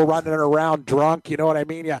pool, running around drunk. You know what I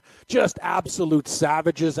mean? Yeah. Just absolute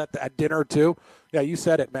savages at dinner too. Yeah, you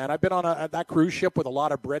said it, man. I've been on that cruise ship with a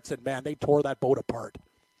lot of Brits, and man, they tore that boat apart.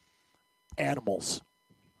 Animals.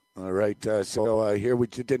 All right, so here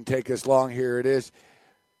it didn't take us long. Here it is.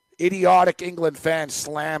 Idiotic England fan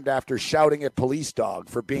slammed after shouting at police dog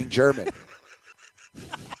for being German.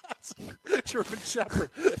 German Shepherd.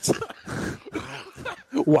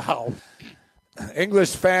 Wow.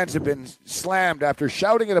 English fans have been slammed after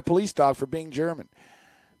shouting at a police dog for being German.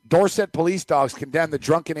 Dorset police dogs condemned the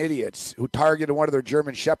drunken idiots who targeted one of their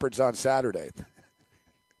German shepherds on Saturday.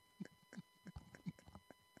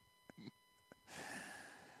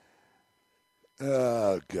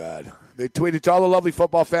 Oh, God. They tweeted to all the lovely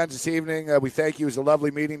football fans this evening, we thank you. It was a lovely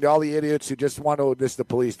meeting. To all the idiots who just want to, the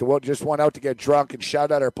police, just want out to get drunk and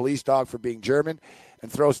shout at our police dog for being German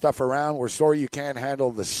and throw stuff around. We're sorry you can't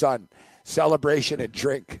handle the sun, celebration, and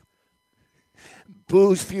drink.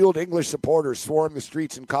 Booze-fueled English supporters swarmed the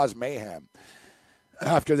streets and caused mayhem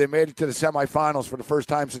after they made it to the semifinals for the first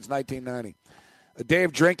time since 1990. A day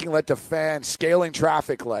of drinking led to fans scaling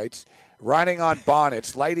traffic lights, riding on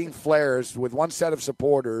bonnets, lighting flares with one set of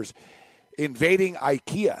supporters, invading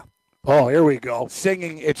IKEA. Oh, here we go.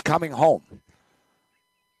 Singing It's Coming Home.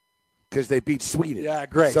 Because they beat Sweden. Yeah,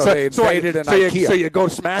 great. So they invaded an IKEA. So you go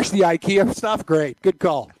smash the IKEA stuff? Great. Good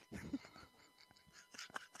call.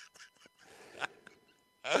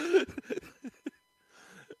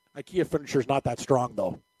 IKEA furniture's not that strong,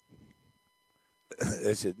 though.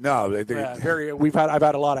 No. I've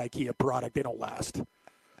had a lot of IKEA product. They don't last.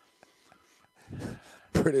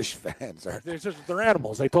 British fans are. They're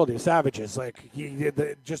animals. They told you, savages. Like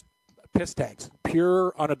just piss tanks,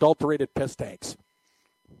 pure unadulterated piss tanks.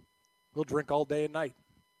 We'll drink all day and night.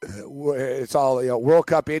 It's all World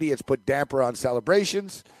Cup idiots put damper on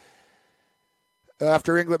celebrations.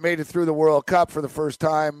 After England made it through the World Cup for the first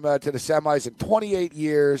time to the semis in 28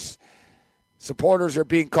 years, supporters are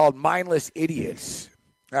being called mindless idiots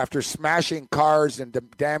after smashing cars and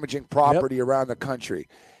damaging property around the country.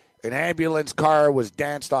 An ambulance car was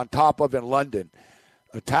danced on top of in London.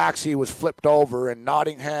 A taxi was flipped over in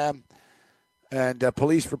Nottingham, and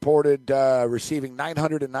police reported receiving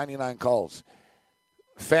 999 calls.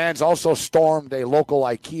 Fans also stormed a local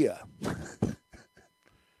IKEA.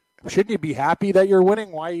 Shouldn't you be happy that you're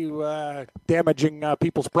winning? Why are you damaging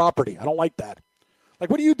people's property? I don't like that.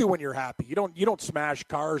 Like, what do you do when you're happy? You don't smash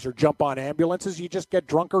cars or jump on ambulances. You just get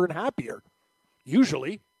drunker and happier,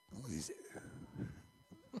 usually.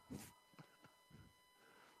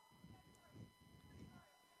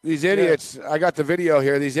 These idiots, I got the video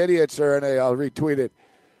here. These idiots are I'll retweet it.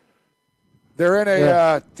 They're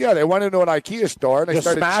in they went into an IKEA store and they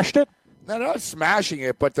started smashed it? No, they're not smashing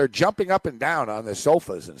it, but they're jumping up and down on the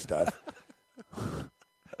sofas and stuff.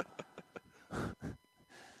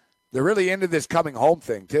 They're really into this coming home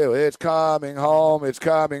thing, too. It's coming home. It's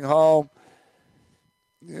coming home.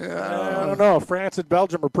 Yeah, I don't know. France and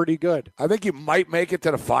Belgium are pretty good. I think you might make it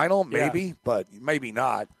to the final, maybe, but maybe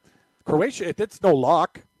not. Croatia, it's no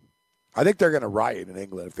luck. I think they're going to riot in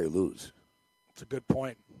England if they lose. That's a good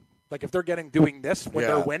point. Like, if they're doing this when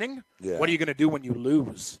they're winning, what are you going to do when you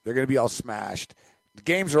lose? They're going to be all smashed. The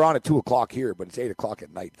games are on at 2 o'clock here, but it's 8 o'clock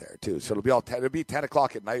at night there, too. So it'll be 10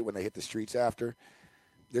 o'clock at night when they hit the streets after.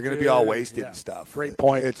 They're going to be all wasted and stuff. Great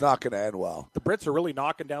point. It's not going to end well. The Brits are really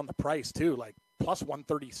knocking down the price, too. Like, plus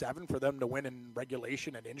 137 for them to win in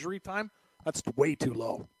regulation and injury time. That's way too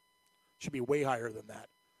low. Should be way higher than that.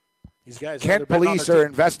 These guys. Kent police are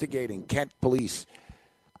investigating. Kent police.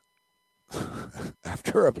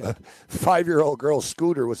 After a 5-year-old girl's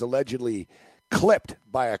scooter was allegedly clipped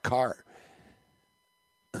by a car.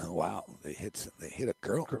 Oh, wow. They hit a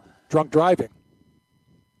girl. Drunk driving.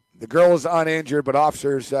 The girl is uninjured, but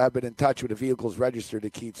officers have been in touch with the vehicle's register to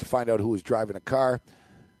find out who was driving the car.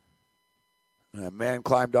 A man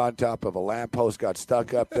climbed on top of a lamppost, got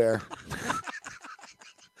stuck up there.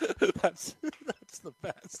 That's the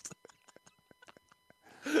best.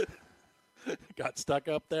 Got stuck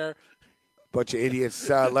up there. Bunch of idiots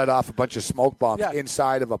let off a bunch of smoke bombs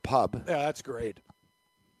inside of a pub. Yeah, that's great.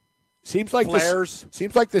 Seems like flares.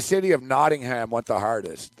 Seems like the city of Nottingham went the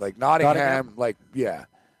hardest. Like Nottingham.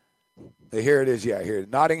 Here it is. Yeah, here.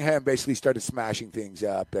 Nottingham basically started smashing things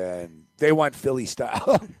up, and they went Philly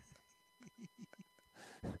style.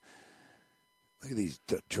 Look at these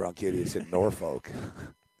drunk idiots in Norfolk.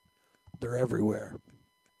 They're everywhere.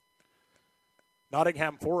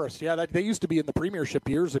 Nottingham Forest, yeah, they used to be in the Premiership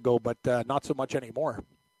years ago, but not so much anymore.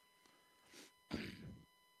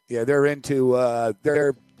 Yeah, they're into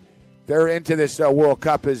they're into this World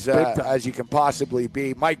Cup as you can possibly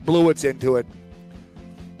be. Mike Blewett's into it.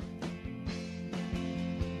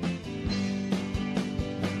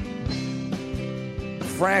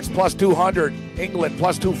 France plus 200, England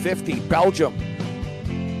plus 250, Belgium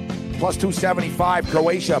plus 275,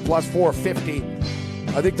 Croatia plus 450.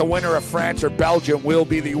 I think the winner of France or Belgium will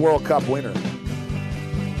be the World Cup winner.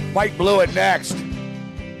 Mike Blewett next.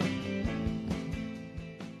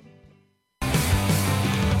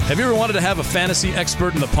 Have you ever wanted to have a fantasy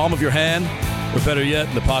expert in the palm of your hand? Or better yet,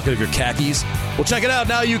 in the pocket of your khakis? Well, check it out.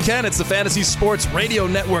 Now you can. It's the Fantasy Sports Radio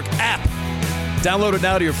Network app. Download it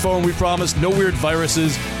now to your phone, we promise. No weird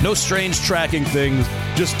viruses, no strange tracking things.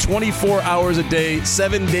 Just 24 hours a day,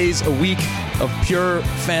 7 days a week of pure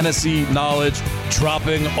fantasy knowledge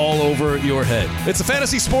dropping all over your head. It's the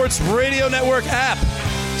Fantasy Sports Radio Network app.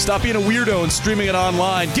 Stop being a weirdo and streaming it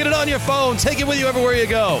online. Get it on your phone. Take it with you everywhere you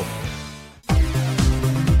go.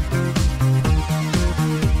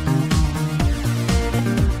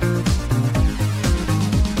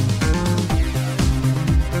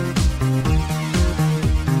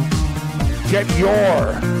 Get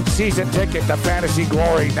your season ticket to Fantasy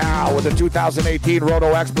Glory now with the 2018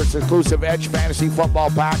 Roto Experts exclusive Edge Fantasy Football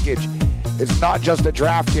Package. It's not just a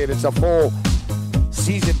draft kit, it's a full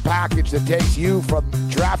season package that takes you from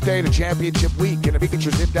draft day to championship week, and it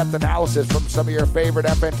features in-depth analysis from some of your favorite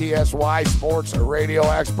FNTSY sports radio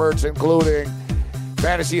experts, including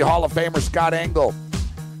Fantasy Hall of Famer Scott Engel,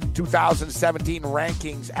 2017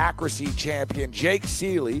 rankings accuracy champion Jake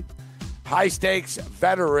Seeley, high-stakes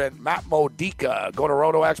veteran Matt Modica. Go to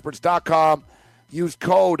rotoexperts.com. Use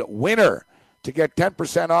code WINNER to get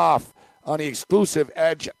 10% off on the exclusive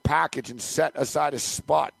Edge package and set aside a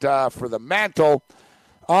spot for the mantle,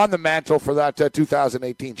 on the mantle for that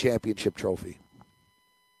 2018 championship trophy.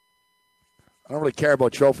 I don't really care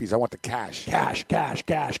about trophies. I want the cash. Cash, cash,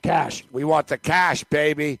 cash, cash. We want the cash,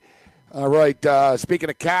 baby. All right, speaking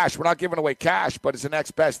of cash, we're not giving away cash, but it's the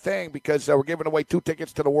next best thing because we're giving away 2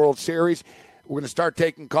 tickets to the World Series. We're going to start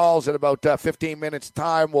taking calls in about 15 minutes'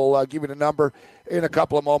 time. We'll give you the number in a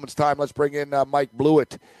couple of moments' time. Let's bring in Mike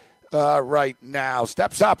Blewett right now.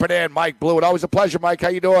 Steps up and in, Mike Blewett. Always a pleasure, Mike. How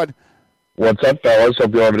you doing? What's up, fellas?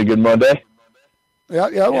 Hope you're having a good Monday.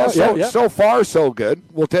 So far, so good.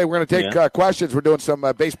 We're going to take questions. We're doing some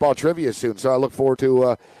baseball trivia soon, so I look forward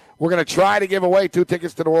to we're going to try to give away 2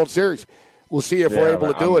 tickets to the World Series. We'll see if we're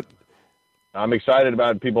able to do it. I'm excited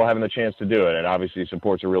about people having the chance to do it. It obviously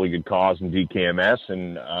supports a really good cause in DKMS,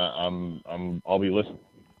 and I'll be listening.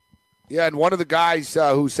 Yeah, and one of the guys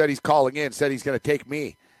who said he's calling in said he's going to take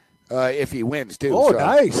me if he wins too. Oh, so,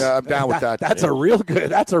 nice! I'm down with that. That's a real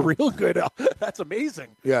good. That's a real good. That's amazing.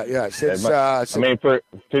 Yeah. To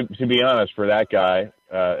be honest, for that guy,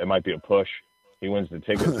 it might be a push. He wins the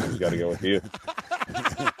tickets. He's got to go with you.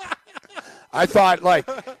 I thought,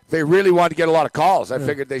 they really wanted to get a lot of calls. I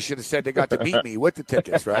figured they should have said they got to meet me with the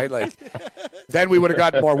tickets, right? Then we would have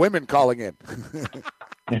gotten more women calling in.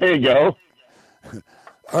 There you go.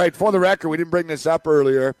 All right, for the record, we didn't bring this up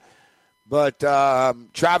earlier, but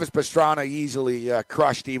Travis Pastrana easily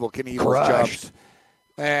crushed Evil Knievel's jumps.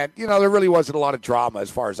 And, there really wasn't a lot of drama as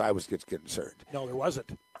far as I was concerned. No, there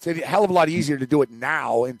wasn't. It's a hell of a lot easier to do it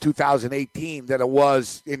now in 2018 than it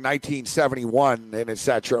was in 1971 and et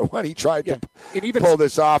cetera when he tried to pull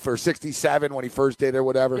this off, or 67 when he first did it or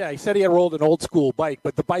whatever. Yeah, he said he had rolled an old school bike,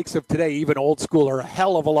 but the bikes of today, even old school, are a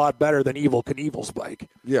hell of a lot better than Evil Knievel's bike.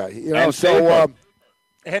 Yeah, and much safer.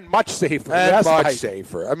 And much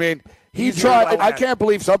safer. I mean, he tried. I can't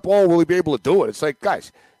believe some Paul will be able to do it. It's like,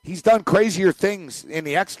 guys, he's done crazier things in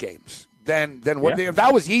the X Games than what if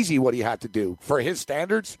that was easy what he had to do for his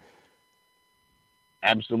standards.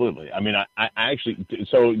 Absolutely. I mean, I actually.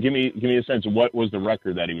 So give me a sense of what was the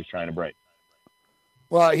record that he was trying to break.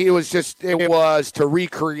 Well, it was to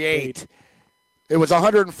recreate. It was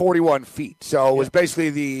 141 feet. So it was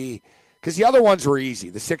basically because the other ones were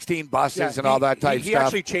easy, the 16 buses and all that type stuff. He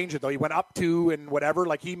actually changed it, though. He went up to and whatever.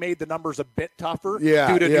 He made the numbers a bit tougher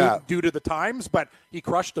due to the times, but he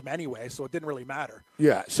crushed them anyway, so it didn't really matter.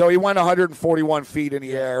 Yeah, so he went 141 feet in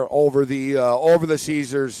the air over the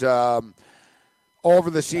Caesars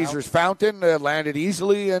fountain, landed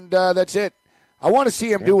easily, and that's it. I want to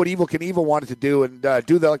see him do what Evil Knievel wanted to do and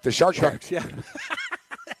do the shark tank. Yeah.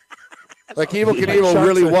 Evil Knievel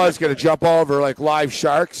really was going to jump over live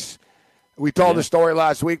sharks. We told the story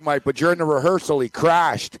last week, Mike, but during the rehearsal, he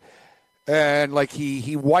crashed. And,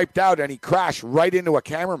 he wiped out and he crashed right into a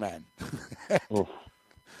cameraman.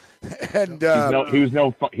 And he was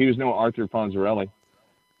no Arthur Fonzarelli.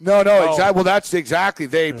 No, exactly. Well, that's exactly.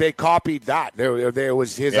 They copied that. There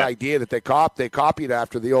was his idea that they copied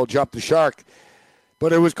after the old jump the shark.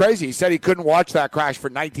 But it was crazy. He said he couldn't watch that crash for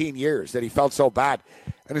 19 years, that he felt so bad.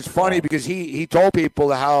 And it's funny because he told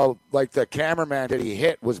people how, like, the cameraman that he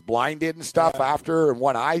hit was blinded and stuff after in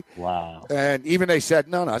one eye. Wow. And even they said,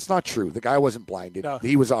 no, it's not true. The guy wasn't blinded. No.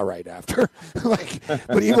 He was all right after. But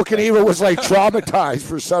Evel Knievel was, like, traumatized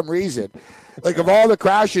for some reason. Like, of all the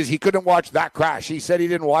crashes, he couldn't watch that crash. He said he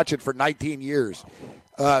didn't watch it for 19 years,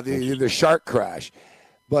 the shark crash.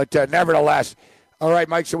 But nevertheless, all right,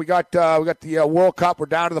 Mike, so we got the World Cup. We're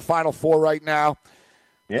down to the Final Four right now.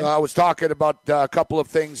 Yeah. I was talking about a couple of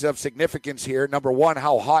things of significance here. Number one,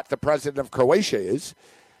 how hot the president of Croatia is.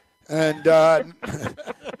 And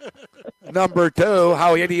number two,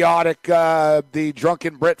 how idiotic the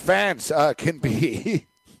drunken Brit fans can be.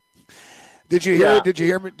 Did you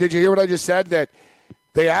hear what I just said? That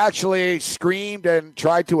they actually screamed and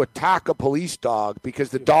tried to attack a police dog because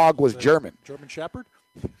the dog was German. German Shepherd?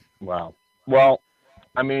 Wow. Well,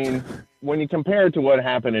 I mean, when you compare it to what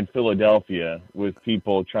happened in Philadelphia with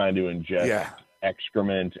people trying to ingest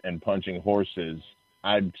excrement and punching horses,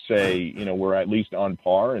 I'd say, we're at least on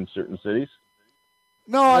par in certain cities.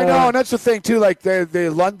 No, I know, and that's the thing, too. Like,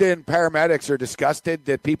 the London paramedics are disgusted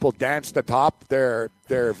that people danced atop their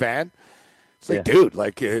van. It's like, dude,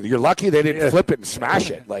 like, you're lucky they didn't flip it and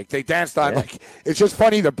smash it. Like, they danced on, like, it's just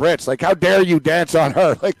funny, the Brits. Like, how dare you dance on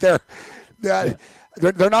her? Like, they're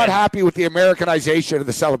not happy with the Americanization of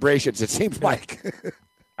the celebrations, it seems like.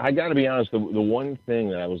 I got to be honest, the one thing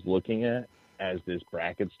that I was looking at as this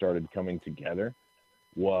bracket started coming together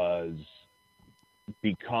was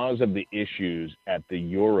because of the issues at the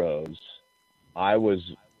Euros, I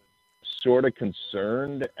was sort of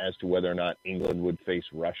concerned as to whether or not England would face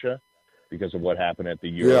Russia because of what happened at the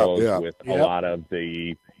Euros with a lot of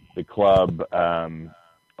the club,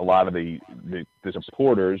 a lot of the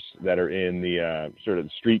supporters that are in the sort of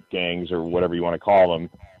street gangs or whatever you want to call them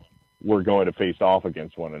were going to face off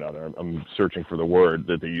against one another. I'm searching for the word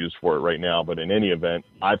that they use for it right now, but in any event,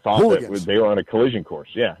 I thought that they were on a collision course.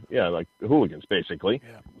 Yeah, like hooligans, basically,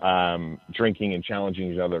 drinking and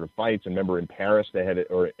challenging each other to fights. And remember, in Paris, they had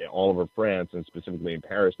or all over France, and specifically in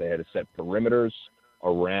Paris, they had to set perimeters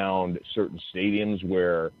around certain stadiums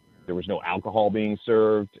where there was no alcohol being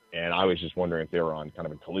served, and I was just wondering if they were on kind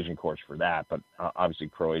of a collision course for that. But obviously,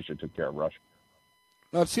 Croatia took care of Russia.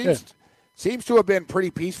 No, it seems to have been pretty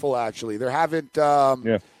peaceful. Actually, there hasn't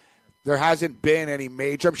been any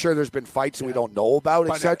major. I'm sure there's been fights that we don't know about,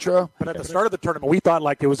 etc. But at the start of the tournament, we thought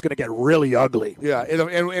like it was going to get really ugly. Yeah,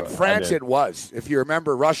 in France it was. If you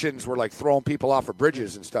remember, Russians were like throwing people off of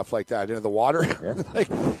bridges and stuff like that into the water.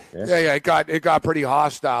 It got pretty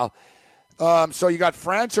hostile. So you got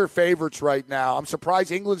France are favorites right now. I'm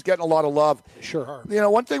surprised England's getting a lot of love. Sure are.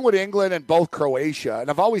 One thing with England and both Croatia, and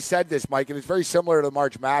I've always said this, Mike, and it's very similar to the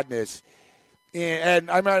March Madness. And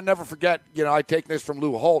I might never forget, I take this from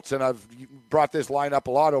Lou Holtz, and I've brought this line up a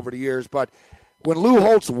lot over the years. But when Lou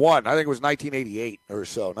Holtz won, I think it was 1988 or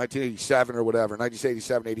so, 1987 or whatever,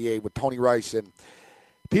 1987, 88 with Tony Rice. And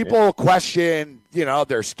people question,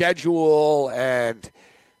 their schedule and,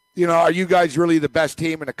 are you guys really the best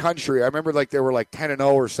team in the country? I remember they were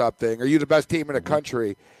 10-0 or something. Are you the best team in the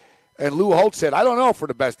country? And Lou Holtz said, I don't know if we're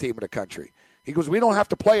the best team in the country. He goes, we don't have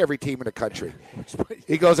to play every team in the country.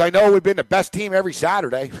 He goes, I know we've been the best team every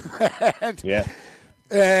Saturday. and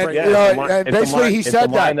basically he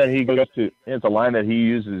said that. It's a line that he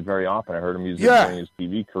uses very often. I heard him use it during his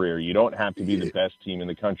TV career. You don't have to be the best team in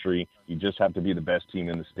the country. You just have to be the best team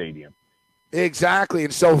in the stadium. Exactly.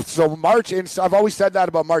 And so March, and I've always said that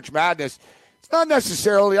about March Madness. It's not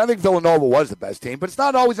necessarily, I think Villanova was the best team, but it's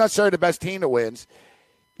not always necessarily the best team that wins.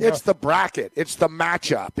 It's the bracket. It's the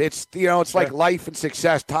matchup. It's, it's like life and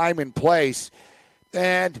success, time and place.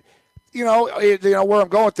 And, where I'm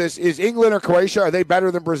going with this is England or Croatia, are they better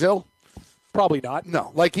than Brazil? Probably not.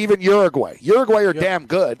 No. Like even Uruguay. Uruguay are damn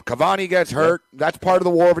good. Cavani gets hurt. That's part of the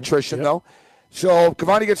war of attrition, though. So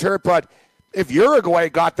Cavani gets hurt, but if Uruguay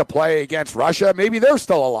got to play against Russia, maybe they're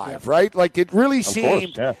still alive, right? Like it really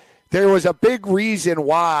seemed there was a big reason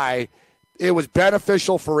why it was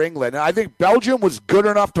beneficial for England. And I think Belgium was good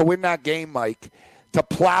enough to win that game, Mike, to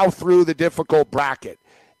plow through the difficult bracket.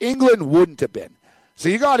 England wouldn't have been. So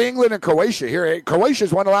you got England and Croatia here.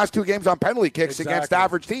 Croatia's won the last two games on penalty kicks against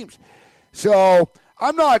average teams. So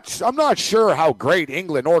I'm not sure how great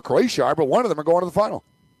England or Croatia are, but one of them are going to the final.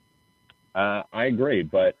 I agree,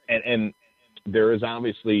 but and there is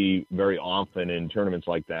obviously very often in tournaments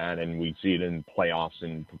like that, and we see it in playoffs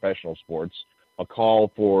in professional sports, a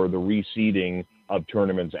call for the reseeding of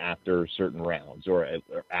tournaments after certain rounds or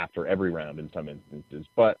after every round in some instances.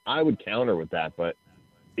 But I would counter with that. But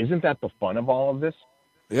isn't that the fun of all of this?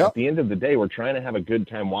 Yep. At the end of the day, we're trying to have a good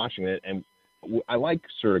time watching it, and I like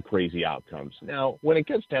sort of crazy outcomes. Now, when it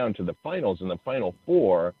gets down to the finals and the Final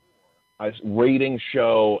Four, ratings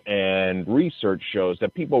show and research shows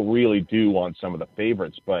that people really do want some of the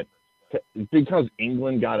favorites. But because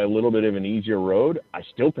England got a little bit of an easier road, I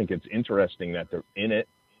still think it's interesting that they're in it.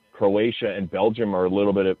 Croatia and Belgium are a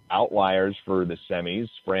little bit of outliers for the semis.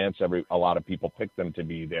 France, a lot of people picked them to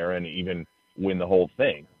be there and even win the whole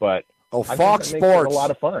thing. But Fox Sports, makes it a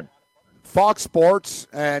lot of fun. Fox Sports,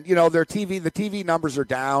 and the TV numbers are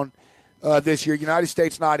down this year. United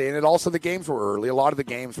States not in it. Also, the games were early. A lot of the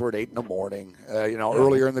games were at 8 in the morning.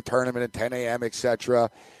 Earlier in the tournament at 10 a.m.,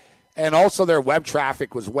 etc. And also their web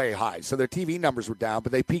traffic was way high, so their TV numbers were down.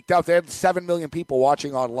 But they peaked out. They had 7 million people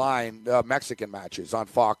watching online Mexican matches on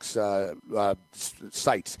Fox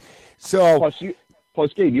sites. So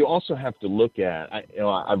plus, Gabe, you also have to look at.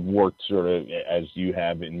 I've worked sort of as you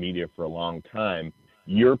have in media for a long time.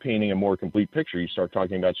 You're painting a more complete picture. You start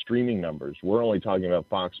talking about streaming numbers. We're only talking about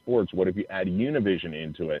Fox Sports. What if you add Univision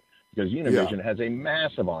into it? Because Univision has a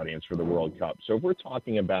massive audience for the World Cup. So if we're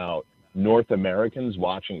talking about North Americans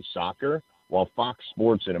watching soccer, while Fox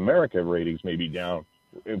Sports in America ratings may be down,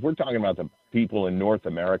 if we're talking about the people in North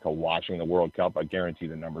America watching the World Cup, I guarantee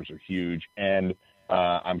the numbers are huge. And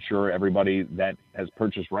I'm sure everybody that has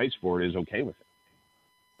purchased rights for it is okay with it.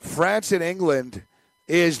 France and England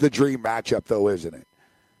is the dream matchup, though, isn't it?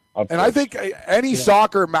 And I think any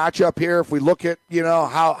soccer matchup here, if we look at,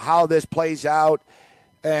 how this plays out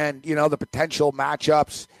and, the potential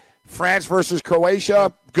matchups, France versus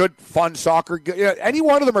Croatia, good, fun soccer. Any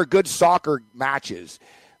one of them are good soccer matches.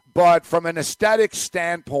 But from an aesthetic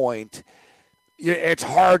standpoint, it's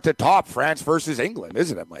hard to top France versus England,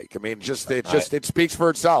 isn't it, Mike? I mean, it speaks for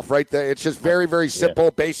itself, right? It's just very, very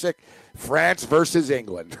simple, basic. France versus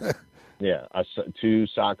England. Yeah, two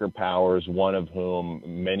soccer powers, one of whom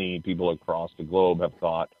many people across the globe have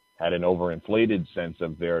thought had an overinflated sense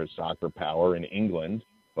of their soccer power in England.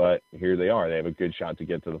 But here they are. They have a good shot to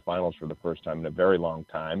get to the finals for the first time in a very long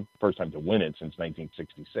time. First time to win it since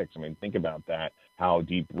 1966. I mean, think about that, how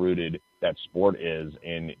deep-rooted that sport is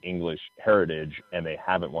in English heritage, and they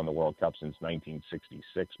haven't won the World Cup since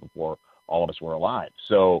 1966 before all of us were alive.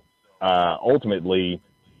 So ultimately,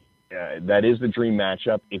 that is the dream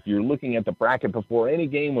matchup. If you're looking at the bracket before any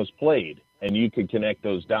game was played and you could connect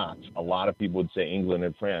those dots, a lot of people would say England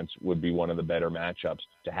and France would be one of the better matchups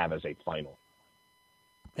to have as a final.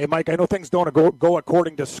 Hey, Mike, I know things don't go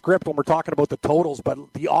according to script when we're talking about the totals, but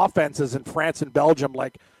the offenses in France and Belgium,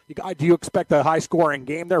 do you expect a high-scoring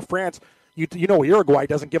game there? France, Uruguay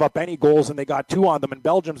doesn't give up any goals, and they got 2 on them, and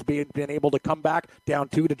Belgium's been able to come back down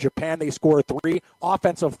 2 to Japan. They score 3.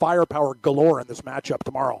 Offensive firepower galore in this matchup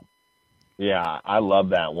tomorrow. Yeah, I love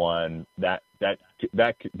that one. That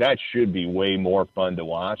should be way more fun to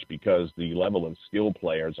watch because the level of skill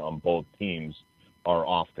players on both teams are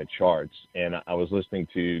off the charts. And I was listening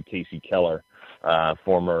to Casey Keller,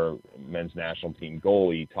 former men's national team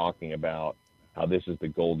goalie, talking about how this is the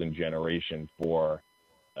golden generation for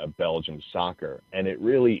Belgium soccer. And it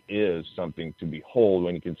really is something to behold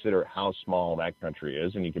when you consider how small that country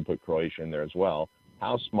is, and you can put Croatia in there as well,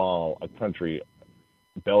 how small a country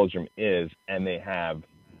Belgium is, and they have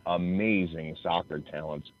amazing soccer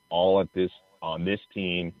talents all on this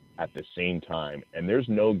team at the same time. And there's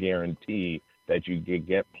no guarantee that you could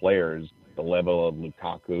get players the level of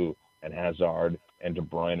Lukaku and Hazard and De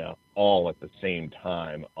Bruyne all at the same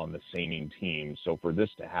time on the same team. So for this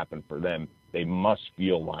to happen for them, they must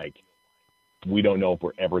feel like we don't know if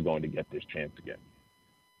we're ever going to get this chance again.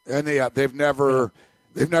 And they've never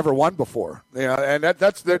won before. And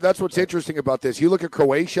that's what's interesting about this. You look at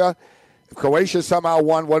Croatia. If Croatia somehow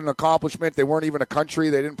won, what an accomplishment. They weren't even a country.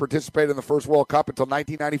 They didn't participate in the first World Cup until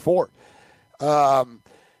 1994.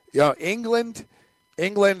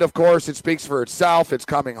 England, of course, it speaks for itself. It's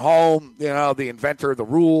coming home. The inventor of the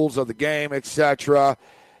rules of the game, etc.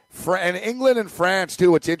 And England and France,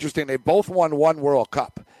 too, it's interesting. They both won one World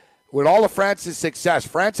Cup. With all of France's success,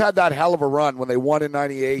 France had that hell of a run when they won in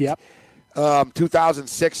 98. Yep.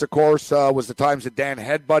 2006, of course, was the times that Dan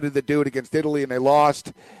headbutted the dude against Italy and they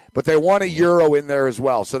lost. But they won a Euro in there as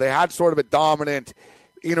well. So they had sort of a dominant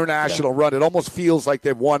international run. It almost feels like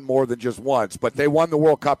they've won more than just once. But they won the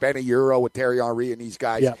World Cup and a Euro with Thierry Henry and these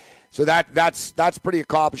guys. Yep. So that's pretty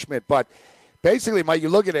accomplishment. But basically, Mike, you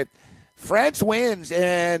look at it, France wins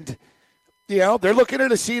and they're looking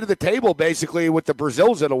at a seat at the table basically with the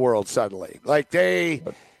Brazils of the world suddenly. Like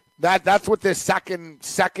that's what this second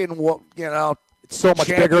It's so much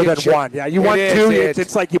bigger than one. Yeah, you won two.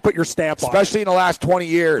 It's like you put your stamp on it. Especially in the last 20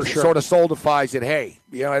 years, it sort of solidifies it. Hey,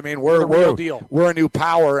 you know what I mean? We're real deal. We're a new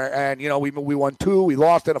power, and, you know, we won 2. We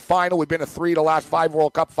lost in a final. We've been to 3 the last 5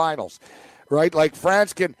 World Cup finals, right? Like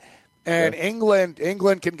France can, and England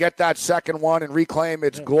can get that second one and reclaim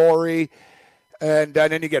its glory. And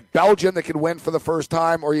then you get Belgium that can win for the first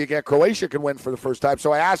time, or you get Croatia can win for the first time.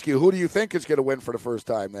 So I ask you, who do you think is going to win for the first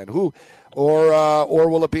time then? Who, or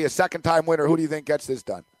will it be a second-time winner? Who do you think gets this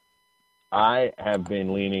done? I have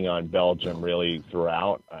been leaning on Belgium really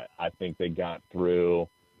throughout. I think they got through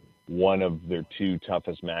one of their 2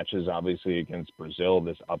 toughest matches, obviously against Brazil.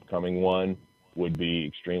 This upcoming one would be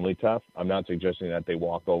extremely tough. I'm not suggesting that they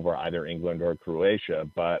walk over either England or Croatia,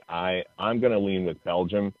 but I'm going to lean with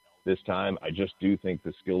Belgium this time. I just do think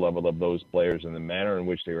the skill level of those players and the manner in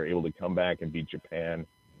which they were able to come back and beat Japan,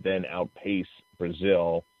 then outpace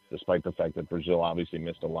Brazil, despite the fact that Brazil obviously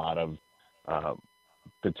missed a lot of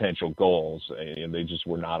potential goals. And they just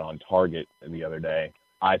were not on target the other day.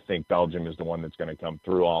 I think Belgium is the one that's going to come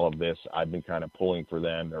through all of this. I've been kind of pulling for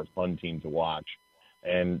them. They're a fun team to watch.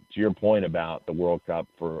 And to your point about the World Cup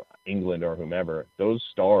for England or whomever, those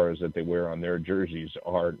stars that they wear on their jerseys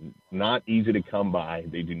are not easy to come by.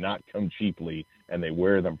 They do not come cheaply, and they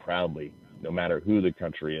wear them proudly, no matter who the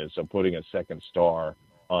country is. So putting a second star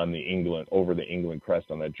on over the England crest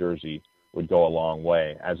on that jersey would go a long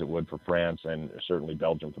way, as it would for France and certainly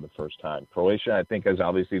Belgium for the first time. Croatia, I think, is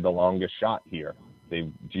obviously the longest shot here. To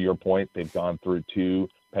your point, they've gone through 2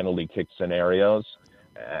 penalty kick scenarios.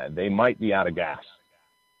 They might be out of gas.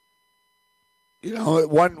 You know,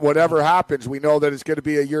 whatever happens, we know that it's going to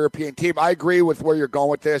be a European team. I agree with where you're going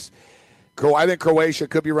with this. I think Croatia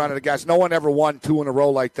could be running a gas. No one ever won 2 in a row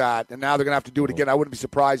like that, and now they're going to have to do it again. I wouldn't be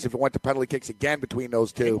surprised if it went to penalty kicks again between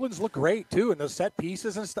those 2. England's look great too, and those set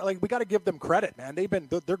pieces and stuff. Like, we got to give them credit, man.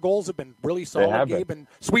 Their goals have been really solid.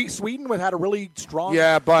 Sweden had a really strong.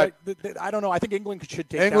 Yeah, but I don't know. I think England should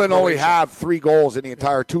take. England only have 3 goals in the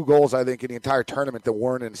entire 2 goals, I think, in the entire tournament that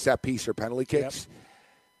weren't in set piece or penalty kicks. Yep.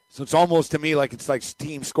 So it's almost to me like it's like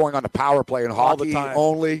teams scoring on the power play in hockey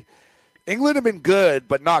only. England have been good,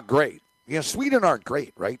 but not great. You know, Sweden aren't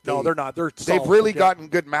great, right? No, they're not. They've really gotten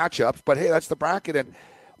good matchups, but hey, that's the bracket. And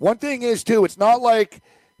one thing is, too, it's not like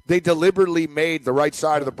they deliberately made the right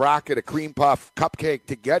side of the bracket a cream puff cupcake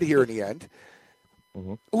to get here in the end.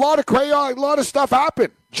 Mm-hmm. A lot of stuff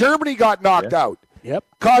happened. Germany got knocked out. Yep.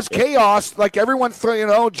 Caused chaos. Like everyone,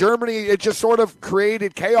 Germany, it just sort of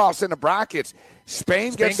created chaos in the brackets.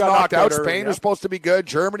 Spain gets knocked out. Spain was supposed to be good.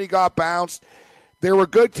 Germany got bounced. There were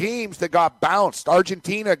good teams that got bounced.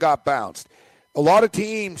 Argentina got bounced. A lot of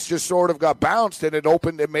teams just sort of got bounced, and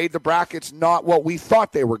it made the brackets not what we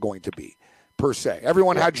thought they were going to be, per se.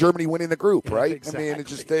 Everyone had Germany winning the group, right? Exactly. I mean,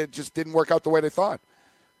 it just didn't work out the way they thought.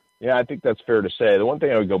 Yeah, I think that's fair to say. The one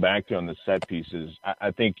thing I would go back to on the set pieces,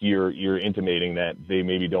 I think you're intimating that they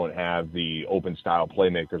maybe don't have the open style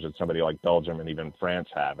playmakers that somebody like Belgium and even France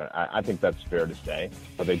have. And I think that's fair to say.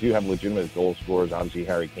 But they do have legitimate goal scorers, obviously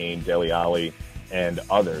Harry Kane, Dele Alli, and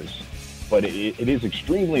others. But it is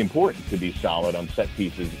extremely important to be solid on set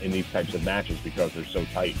pieces in these types of matches because they're so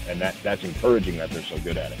tight. And that's encouraging that they're so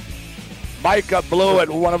good at it. Mike Blewett,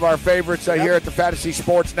 one of our favorites here at the Fantasy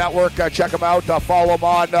Sports Network. Check him out. Follow him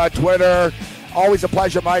on Twitter. Always a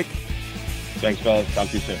pleasure, Mike. Thanks, fellas. Talk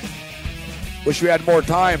to you soon. Wish we had more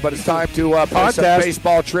time, but it's time to play some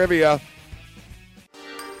baseball trivia.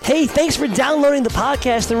 Hey, thanks for downloading the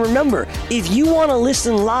podcast. And remember, if you want to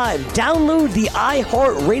listen live, download the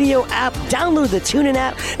iHeartRadio app, download the TuneIn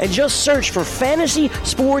app, and just search for Fantasy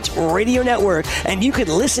Sports Radio Network, and you can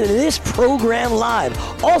listen to this program live.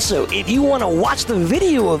 Also, if you want to watch the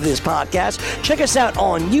video of this podcast, check us out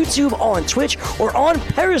on YouTube, on Twitch, or on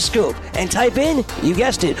Periscope, and type in, you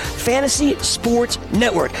guessed it, Fantasy Sports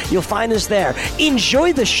Network. You'll find us there.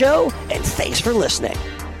 Enjoy the show, and thanks for listening.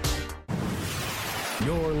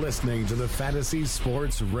 You're listening to the Fantasy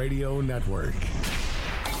Sports Radio Network.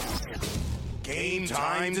 Game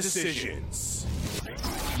time decisions.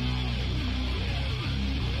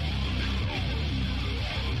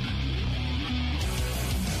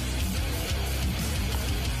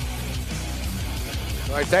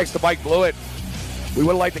 All right, thanks to Mike Blewett. We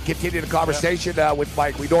would like to continue the conversation with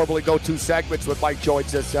Mike. We normally go 2 segments when Mike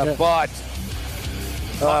joins us, but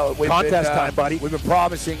contest time, buddy. We've been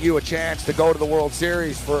promising you a chance to go to the World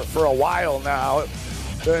Series for a while now,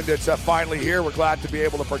 and it's finally here. We're glad to be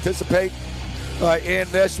able to participate in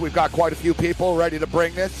this. We've got quite a few people ready to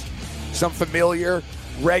bring this. Some familiar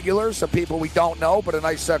regulars, some people we don't know, but a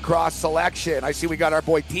nice cross selection. I see we got our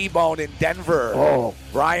boy T-Bone in Denver. Oh,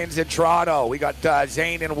 Ryan's in Toronto. We got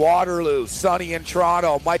Zane in Waterloo, Sonny in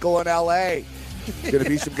Toronto, Michael in L.A., Going to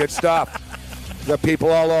be some good stuff. Got people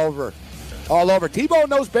all over. T-Bone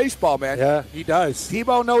knows baseball, man. Yeah, he does.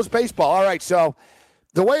 T-Bone knows baseball. All right, so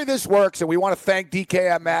the way this works, and we want to thank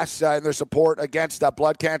DKMS and their support against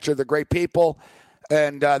blood cancer. They're great people,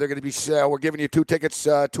 and they're going to be. We're giving you 2 tickets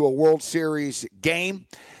to a World Series game.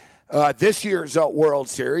 This year's World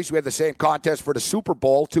Series, we had the same contest for the Super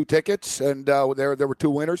Bowl, 2 tickets, and there were 2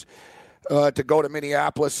 winners to go to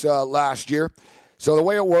Minneapolis last year. So the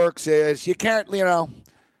way it works is you can't,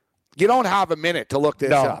 you don't have a minute to look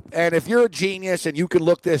this up. And if you're a genius and you can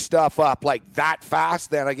look this stuff up like that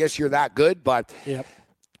fast, then I guess you're that good. But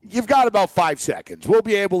you've got about 5 seconds. We'll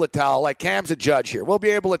be able to tell. Like Cam's a judge here. We'll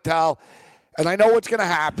be able to tell. And I know what's going to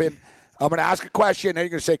happen. I'm going to ask a question, and you're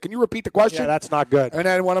going to say, can you repeat the question? Yeah, that's not good. And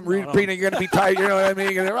then when I'm repeating, you're going to be tight. You know what I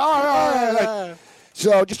mean? You're gonna,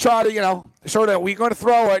 so just try to, sort of, we're going to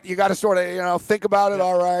throw it. You got to sort of, think about it,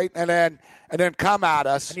 all right, and then come at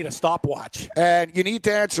us. I need a stopwatch. And you need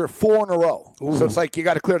to answer 4 in a row. Ooh. So it's like you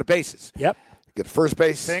got to clear the bases. Yep. Get first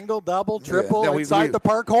base. Single, double, triple, inside the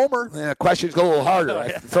park, homer. Yeah, questions go a little harder. I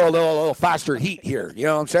throw a little faster heat here. You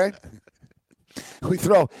know what I'm saying? We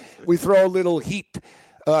throw a little heat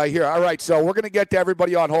here. All right, so we're going to get to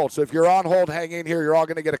everybody on hold. So if you're on hold, hang in here. You're all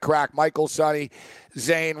going to get a crack. Michael, Sonny,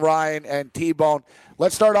 Zane, Ryan, and T-Bone.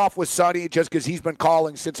 Let's start off with Sonny just because he's been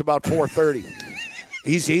calling since about 4:30.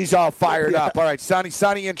 He's all fired up. All right,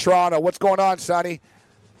 Sonny in Toronto. What's going on, Sonny?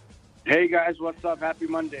 Hey, guys. What's up? Happy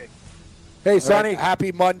Monday. Hey, Sonny. Right,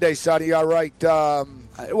 happy Monday, Sonny. All right. How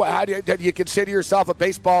do you consider yourself a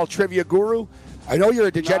baseball trivia guru? I know you're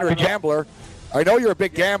a degenerate gambler. I know you're a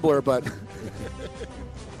big gambler, but...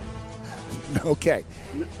 Okay.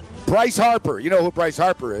 Bryce Harper. You know who Bryce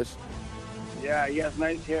Harper is? Yeah, he has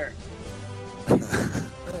nice hair.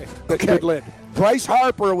 Okay. Good lid. Bryce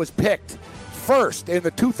Harper was picked first in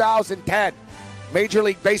the 2010 Major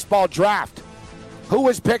League Baseball draft. Who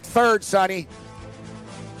was picked third, Sonny?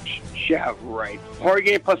 Yeah, right.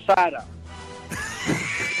 Jorge Posada.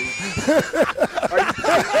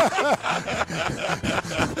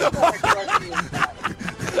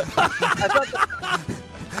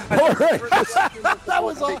 All right. That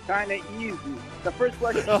was kind of easy. The first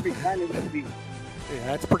question would be kind of easy. Yeah,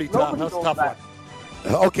 that's pretty tough. That's a tough one.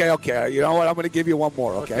 Okay. You know what? I'm going to give you one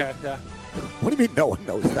more, okay? Yeah. What do you mean no one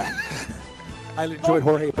knows that? I enjoyed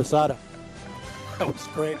Jorge Posada. That was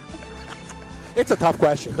great. It's a tough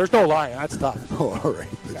question. There's no lying. That's tough. Oh, all right.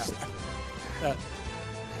 Yeah.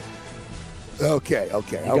 Okay.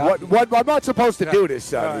 I'm not supposed to do this,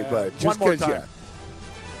 Sonny, but just because, yeah.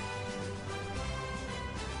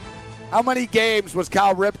 How many games was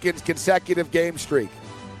Cal Ripken's consecutive game streak?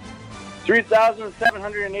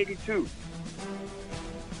 3,782.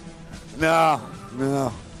 No.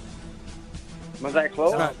 Was that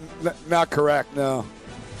close? Not correct, no.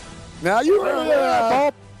 Now you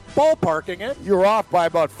were ballparking it. You were off by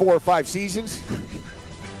about 4 or 5 seasons.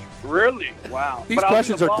 Really? Wow. These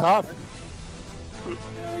questions are tough.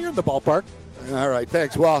 Yeah, you're in the ballpark. All right,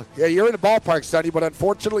 thanks. Well, yeah, you're in the ballpark, Sonny, but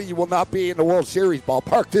unfortunately you will not be in the World Series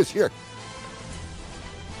ballpark this year.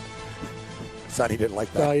 Sonny didn't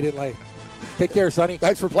like that. No, he didn't like it. Take care, Sonny.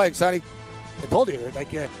 Thanks for playing, Sonny. I told you,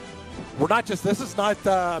 we're not just, this is not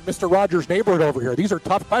Mr. Rogers' neighborhood over here. These are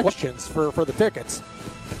tough questions for the tickets.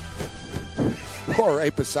 Poor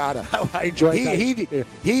Ray Posada. I enjoyed that.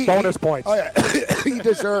 He bonus points. Oh, yeah. He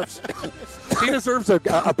deserves. He deserves a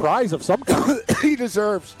prize of some kind. He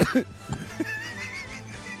deserves.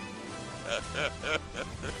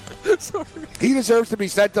 Sorry. He deserves to be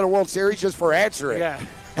sent to the World Series just for answering. Yeah.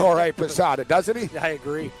 All right, Posada, doesn't he? I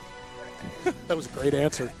agree. That was a great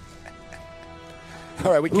answer.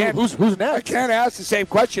 All right, we can't. Who's next? I can't ask the same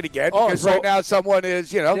question again because right now someone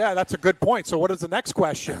is, Yeah, that's a good point. So what is the next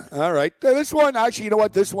question? All right. This one, actually, you know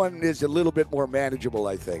what? This one is a little bit more manageable,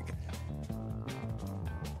 I think.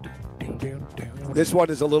 This one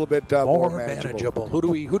is a little bit more manageable. Who do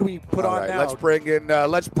we put on now?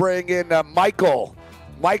 Let's bring in Michael.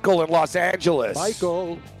 Michael in Los Angeles.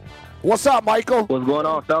 Michael. What's up, Michael? What's going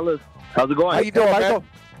on, fellas? How's it going? How you doing, Michael?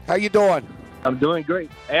 How you doing? I'm doing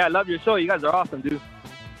great. Hey, I love your show. You guys are awesome, dude.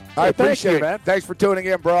 I appreciate it, man. Thanks for tuning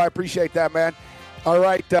in, bro. I appreciate that, man. All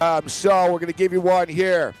right, so we're going to give you one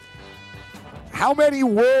here. How many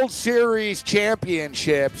World Series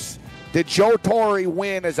championships did Joe Torre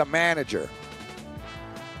win as a manager?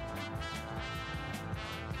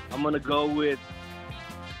 I'm going to go with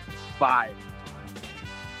 5.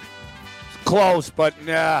 Close, but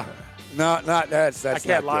nah. No, not that's. I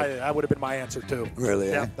can't not lie. good. That would have been my answer too. Really?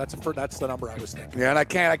 Yeah, eh? that's the number I was thinking. Yeah, and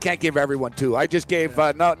I can't give everyone 2. I just gave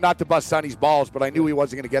not to bust Sonny's balls, but I knew he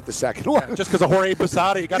wasn't going to get the second one. Yeah, just because of Jorge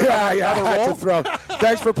Posada, you got to had to throw.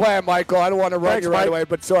 Thanks for playing, Michael. I don't want to run you right away,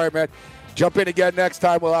 but sorry, man. Jump in again next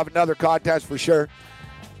time. We'll have another contest for sure.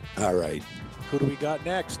 All right. Who do we got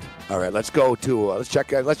next? All right, let's go to let's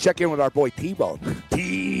check in with our boy T-Bone.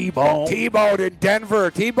 T-Bone in Denver.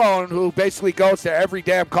 T-Bone, who basically goes to every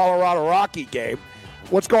damn Colorado Rocky game.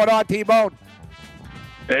 What's going on, T-Bone?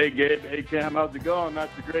 Hey, Gabe. Hey, Cam. How's it going?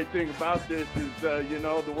 That's the great thing about this is,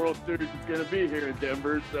 the World Series is going to be here in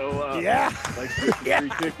Denver. So, like, free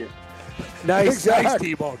tickets. Nice, nice,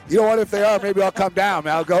 T-Bone. You know what? If they are, maybe I'll come down.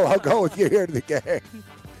 Man. I'll go with you here to the game.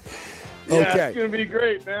 Yeah, Okay. It's going to be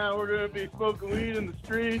great, man. We're going to be smoking weed in the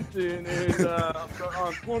streets and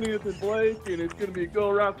on 20th and Blake, and it's going to be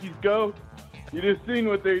Go Rockies Go. You just seen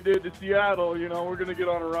what they did to Seattle. We're going to get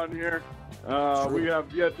on a run here. We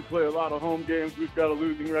have yet to play a lot of home games. We've got a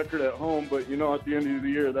losing record at home, but, at the end of the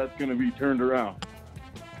year, that's going to be turned around.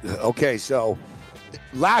 Okay, so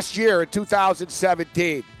last year in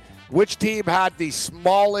 2017, which team had the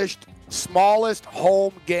smallest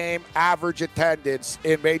home game average attendance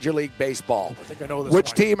in Major League Baseball? I think I know this Which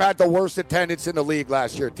one. team had the worst attendance in the league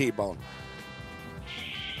last year, T-Bone?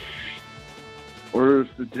 Worst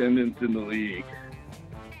attendance in the league.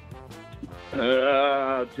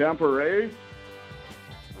 Tampa Rays?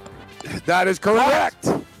 That is correct.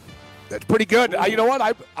 That's pretty good. You know what?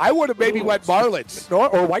 I would have maybe went Marlins.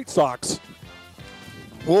 Or White Sox.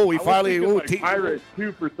 Oh, we I finally... was thinking Pirates,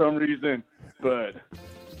 too, for some reason, but...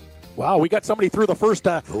 Wow, we got somebody through the first.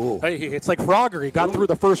 Hey, it's like Frogger. He got through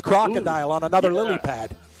the first crocodile on another lily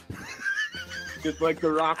pad. Just like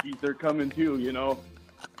the Rockies, they're coming too,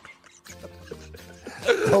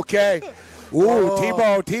 Okay.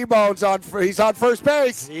 Ooh, T-Bone's on. He's on first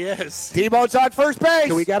base. Yes. T-Bone's on first base.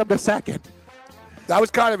 So we got him to second. That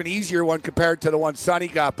was kind of an easier one compared to the one Sonny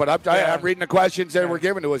got, but I'm reading the questions that were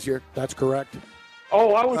given to us here. That's correct.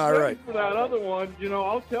 Oh, I was All waiting right. for that other one.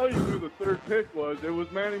 I'll tell you who the third pick was. It was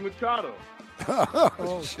Manny Machado.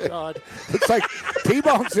 Oh, God. It's like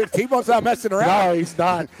T-Bone's not messing around. No, he's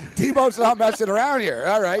not. T-Bone's not messing around here.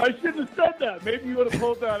 All right. I shouldn't have said that. Maybe you would have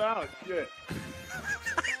pulled that out. Shit.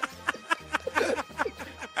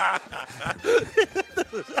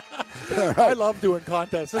 All right. I love doing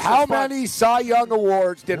contests. This How is fun. many Cy Young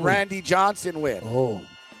Awards did Randy Johnson win? Oh.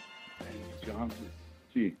 Johnson.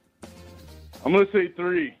 Gee. I'm going to say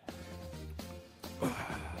 3.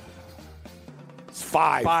 It's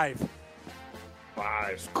 5. 5.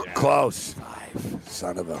 5. Yeah. Close. 5.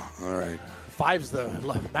 Son of a. All right. 5's the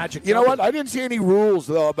magic You know number. what? I didn't see any rules,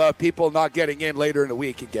 though, about people not getting in later in the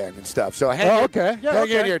week again and stuff. So hang okay. Yeah, hang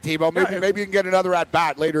okay. in here, T-Bone. Maybe you can get another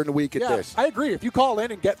at-bat later in the week at Yeah, this. I agree. If you call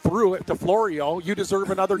in and get through it to Florio, you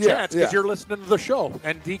deserve another chance because you're listening to the show.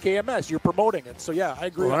 And DKMS, you're promoting it. So, yeah, I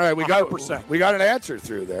agree. All right, we 100%. got an answer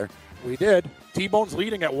through there. We did. T-Bone's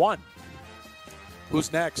leading at 1.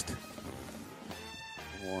 Who's next?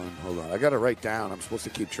 1. Hold on. I got to write down. I'm supposed to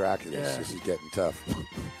keep track of this. Yeah. This is getting tough.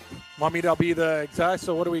 Want me to be the exact?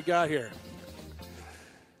 So what do we got here?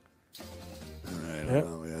 All right. All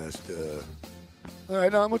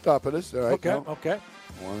right, no, I'm on top of this. All right. Okay, no. okay.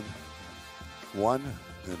 1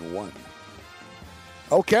 and 1.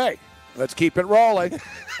 Okay. Let's keep it rolling.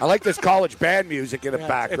 I like this college band music in the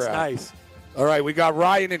background. It's nice. All right, we got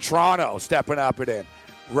Ryan in Toronto stepping up and in.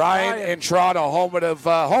 Ryan in Toronto, home of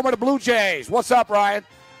the Blue Jays. What's up, Ryan?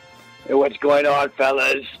 Hey, what's going on,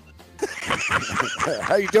 fellas?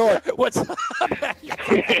 How you doing? What's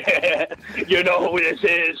You know who this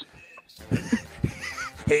is?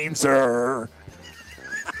 Hainzer.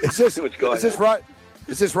 Is this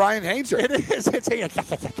Ryan Hainzer? It is. It's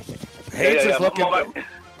Hainzer's looking.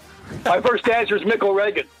 My first answer is Michael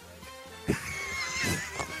Reagan.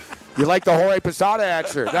 You like the Jorge Posada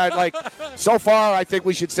answer? So far, I think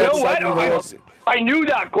we should send I knew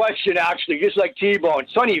that question, actually, just like T-Bone.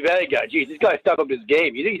 Sonny Vega, geez, he's got to step up his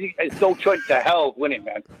game. He's so trent to hell winning,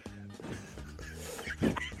 man.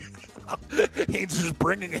 Hainzer's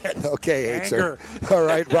bringing it. Okay, Hainzer. All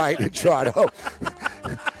right, Ryan in Toronto.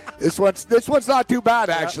 This one's not too bad,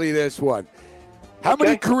 actually. This one. How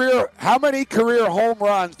many career home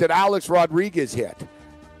runs did Alex Rodriguez hit?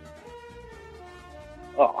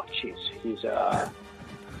 Oh, jeez, he's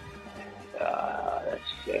let's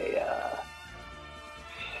say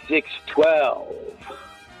 612.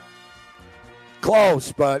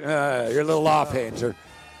 Close, but you're a little off, Hainzer.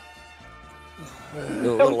 That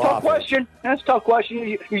was a tough question. That's a tough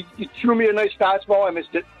question. You threw me a nice fastball. I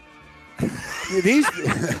missed it.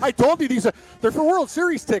 I told you they're for World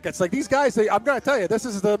Series tickets. Like these guys, I'm going to tell you, this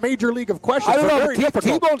is the major league of questions. I don't know. Very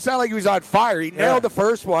difficult. T-Bone sounded like he was on fire. He nailed the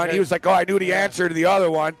first one. He was like, "Oh, I knew the answer to the other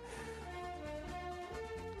one."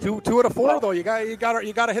 Two out of four, though. You got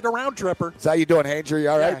to hit a round tripper. So how you doing, Hanger? You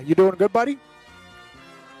all right? Yeah, you doing good, buddy?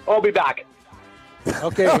 I'll be back.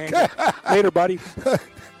 Okay, Hanger. Later, buddy.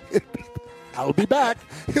 I'll be back.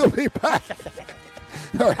 He'll be back.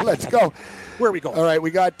 All right, let's go. Where are we going? All right, we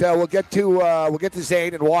got. We'll get to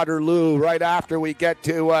Zane in Waterloo right after we get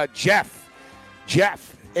to Jeff.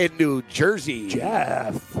 Jeff in New Jersey.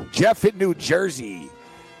 Jeff in New Jersey.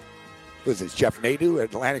 Was this Jeff Nadu at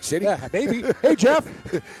Atlantic City? Yeah, maybe. Hey, Jeff.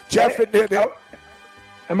 Jeff in New.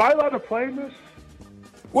 Am I allowed to play in this?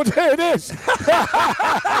 Well, there it is.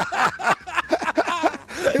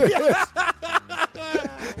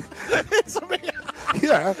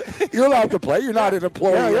 Yeah, you're allowed to play. You're not an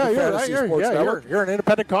employee. You're an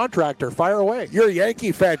independent contractor. Fire away. You're a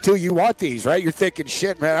Yankee fan too. You want these, right? You're thinking,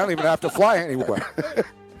 shit, man. I don't even have to fly anywhere.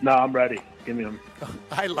 No, I'm ready. Give me them.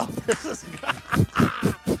 I love this.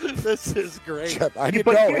 This is great. Jeff, I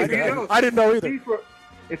didn't know either.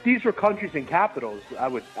 If these were countries and capitals, I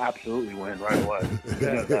would absolutely win right away.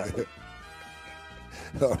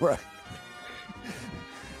 All right.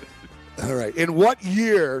 All right. In what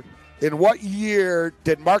year did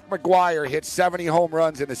Mark McGwire hit 70 home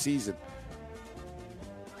runs in a season?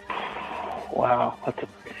 Wow.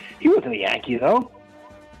 He wasn't a Yankee, though.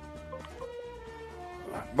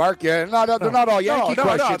 Mark, they're not all Yankee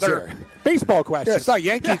questions here. Baseball questions. Yeah, it's not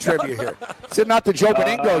Yankee trivia here. It's not the Joe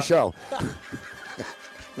Beningo show.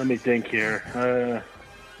 Let me think here.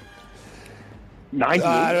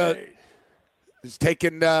 98. He's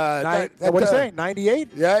taken. What do you say? 98?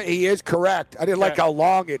 Yeah, he is correct. I didn't like how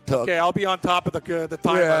long it took. Okay, I'll be on top of the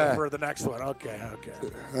timer for the next one. Okay.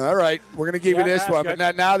 All right, we're gonna give you this one, good.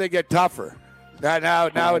 but now they get tougher.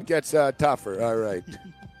 Now it gets tougher. All right.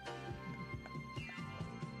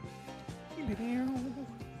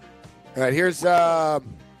 All right, here's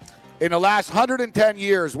in the last 110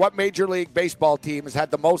 years, what Major League Baseball team has had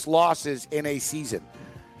the most losses in a season?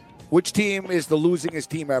 Which team is the losingest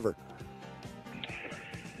team ever?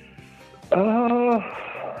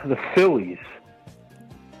 The Phillies.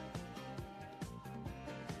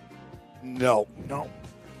 No.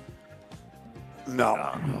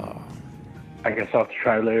 I guess I'll have to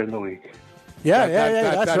try later in the week. Yeah,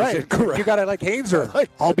 that's right. Incorrect. You got it like Hainzer.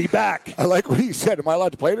 I'll be back. I like what he said. Am I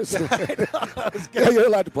allowed to play this? Yeah, you're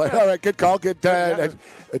allowed to play. All right, good call, good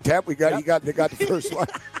attempt. They got the first one.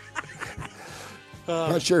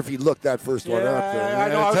 Not sure if he looked that first one up. I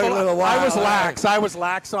know. I was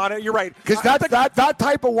lax on it. You're right. Because that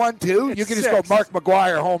type of one too, you can just go Mark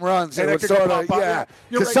McGwire home runs. And it sort of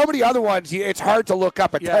Because some of the other ones, it's hard to look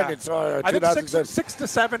up attendance. I think 6 to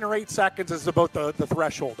 7 or 8 seconds is about the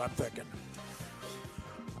threshold. I'm thinking.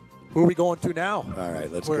 Who are we going to now? All right,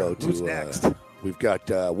 let's go to. Who's next? We've got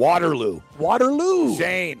Waterloo.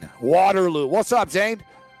 Zane. Waterloo. What's up, Zane?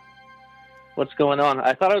 What's going on?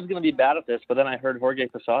 I thought I was going to be bad at this, but then I heard Jorge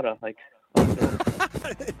Posada. That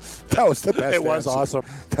was the best. It was awesome.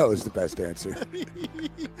 That was the best answer.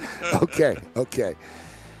 Okay.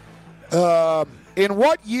 In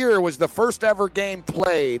what year was the first ever game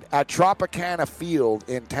played at Tropicana Field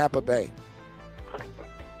in Tampa Bay?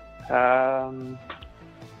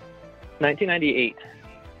 1998.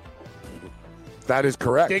 That is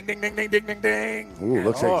correct. Ding, ding, ding, ding, ding, ding, ding. Ooh,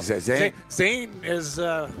 looks like Zane. Zane is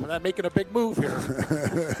making a big move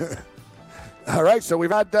here. All right, so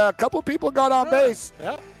we've had a couple people got on base.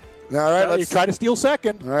 Yeah. All right, let's try to steal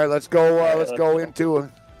second. All right, let's go. Let's go into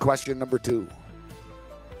question number 2.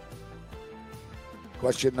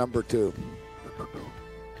 Question number 2.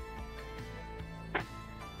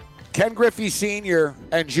 Ken Griffey Sr.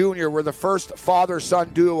 and Jr. were the first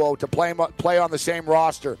father-son duo to play on the same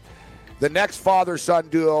roster. The next father-son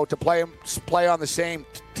duo to play on the same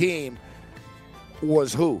team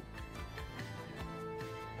was who?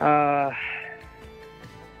 Yeah,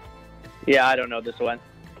 I don't know this one.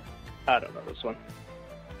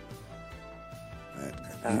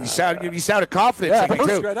 You sounded confident.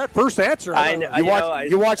 Yeah, that first answer.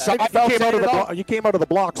 You watched Seinfeld? You came out of the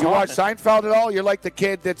blocks. You watched Seinfeld at all? You're like the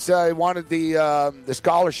kid that's wanted the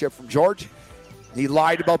scholarship from George. He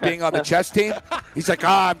lied about being on the chess team. He's like,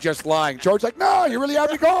 I'm just lying. George's like, no, you really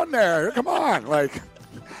have me going there. Come on, all right,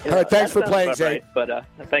 thanks for playing, Zane. Right,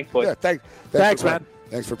 but thanks, boys. Yeah, thanks, man.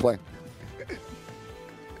 Thanks for playing.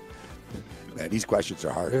 Man, these questions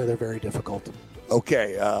are hard. Yeah, they're very difficult.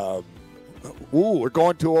 Okay. We're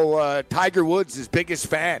going to Tiger Woods' biggest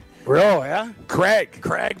fan. Oh, yeah? Craig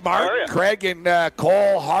Martin. Oh, yeah. Craig in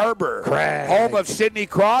Cole Harbor. Craig. Home of Sidney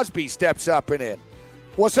Crosby steps up and in.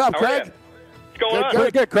 What's up, Craig? Yeah. What's going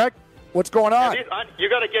on? Good, Craig. What's going on? You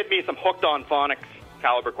got to get me some hooked on phonics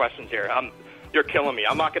caliber questions here. You're killing me.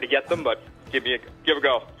 I'm not going to get them, but give a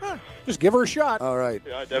go. Just give her a shot. All right.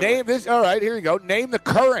 Yeah, Name this. All right, here you go. Name the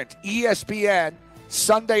current ESPN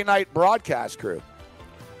Sunday night broadcast crew.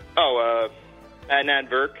 Oh, Adnan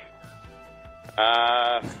Virk.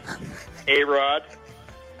 A-Rod.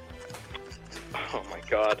 Oh, my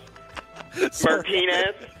God.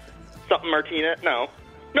 Martinez. Something Martinez. No,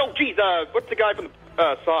 geez. What's the guy from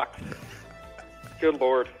the Sox? Good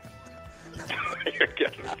Lord. You're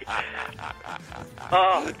kidding me.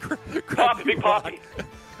 Poppy, Big Poppy.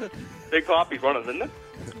 Big Poppy's one of them, isn't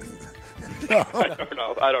it?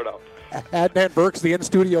 I don't know. Adnan Virk's the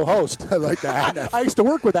in-studio host. I like that. I used to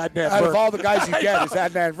work with Adnan Virk. Out of all the guys you get, is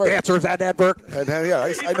Adnan Virk. The answer is Adnan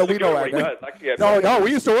Virk. I know we know Adnan. No,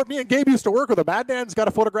 we used to work. Me and Gabe used to work with him. Adnan's got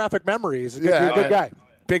a photographic memory. He's a good guy.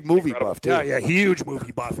 Big movie buff, too. Yeah, huge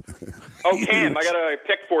movie buff. Oh, Cam, I got a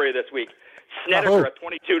pick for you this week. Snedeker at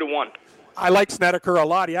 22-1. I like Snedeker a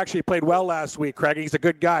lot. He actually played well last week, Craig. He's a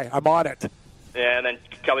good guy. I'm on it. Yeah, and then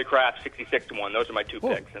Kelly Craft, 66-1. Those are my two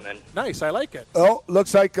picks. And then nice. I like it. Oh,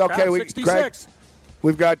 looks like Craft, 66. Craig,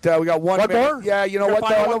 we've got 1 minute. More? Yeah, you know what?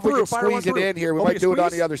 I don't know if we can squeeze it in here. We might do it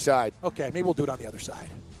on the other side. Okay, maybe we'll do it on the other side.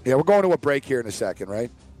 Yeah, we're going to a break here in a second, right?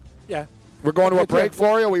 Yeah. We're going to a break,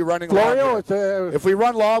 Florio. Are we running long? Florio, if we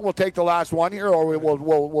run long, we'll take the last one here, or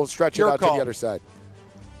we'll stretch it out to the other side.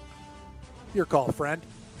 Your call, friend.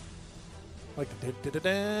 We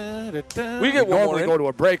get one more. Go to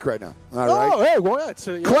a break right now. All right. Oh, hey, what?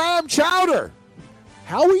 So, Clam chowder.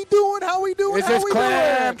 How we doing? Is this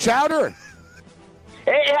clam chowder?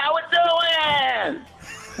 Hey, how we doing?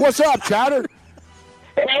 What's up, chowder?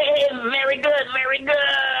 Hey, very good.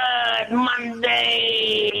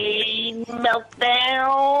 Monday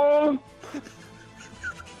meltdown.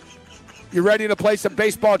 You ready to play some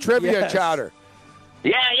baseball trivia, Yes. chowder?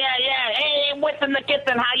 Yeah. Hey, within the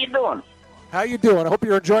kitten, how you doing? How you doing? I hope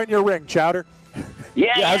you're enjoying your ring, Chowder.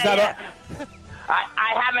 Yeah. I have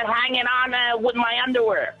it hanging on with my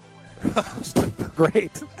underwear.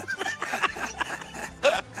 Great.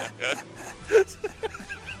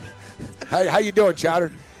 How you doing,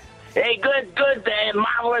 Chowder? Hey, good.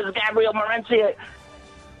 Marvelous Gabriel Morency.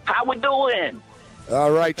 How we doing?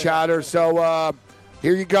 All right, Chowder. So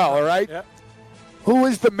here you go, all right? Yep. Who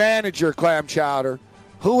is the manager, Clam Chowder?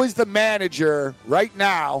 Who is the manager right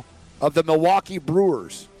now of the Milwaukee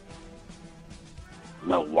Brewers?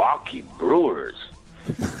 Milwaukee Brewers?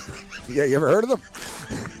 Yeah, you ever heard of them?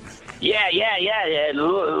 Yeah. A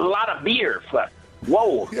lot of beer.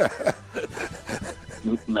 Whoa. Yeah.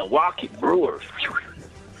 Milwaukee Brewers.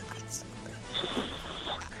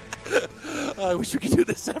 I wish we could do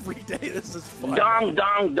this every day. This is fun.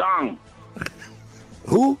 Dong.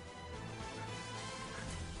 Who?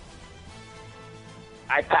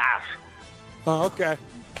 I pass. Oh, okay.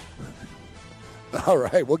 All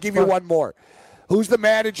right, we'll give you one more. Who's the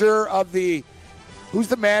manager of the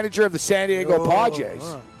San Diego Padres?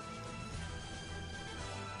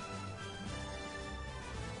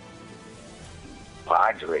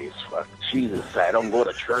 Padres, fuck. Jesus, I don't go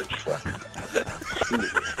to church, fuck.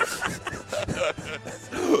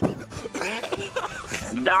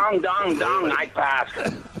 Dong, I pass.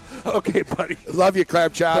 Okay, buddy. Love you,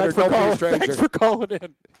 Clam Chowder. Don't be a stranger. Thanks for calling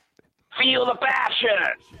in. Feel the passion.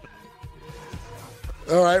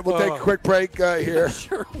 All right, we'll take a quick break here.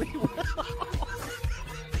 Sure we will.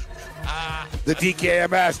 The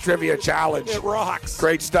DKMS Trivia Challenge. It rocks.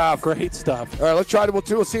 Great stuff. All right, let's try to.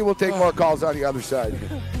 We'll see. We'll take more calls on the other side.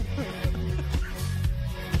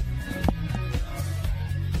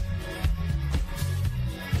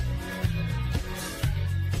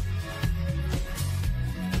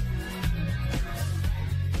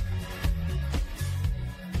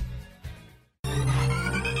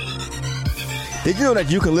 Did you know that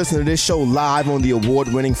you can listen to this show live on the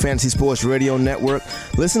award-winning Fantasy Sports Radio Network?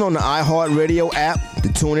 Listen on the iHeartRadio app, the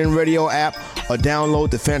TuneIn Radio app, or download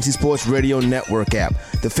the Fantasy Sports Radio Network app.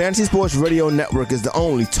 The Fantasy Sports Radio Network is the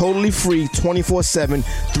only totally free 24/7,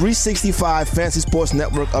 365 fantasy sports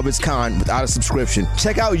network of its kind without a subscription.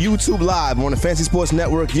 Check out YouTube Live on the Fantasy Sports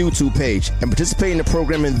Network YouTube page and participate in the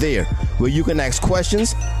programming there, where you can ask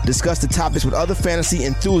questions, discuss the topics with other fantasy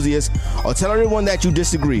enthusiasts, or tell everyone that you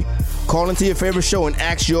disagree. Call into your favorite show and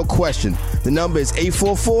ask your question. The number is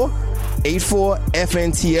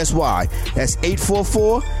 844-84-FNTSY. That's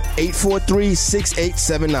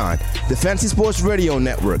 844-843-6879. The Fantasy Sports Radio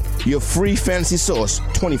Network, your free fantasy source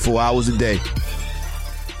 24 hours a day.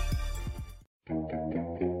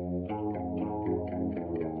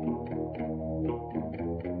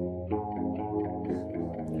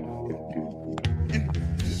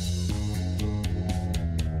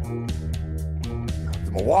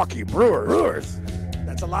 Milwaukee Brewers.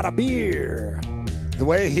 That's a lot of beer. The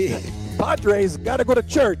way he... Padres got to go to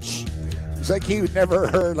church. It's like he never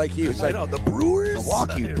heard, like he was like... I know, the Brewers?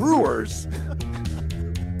 Milwaukee Brewers.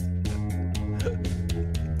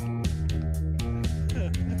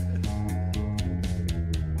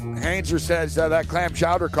 Hainzer says that clam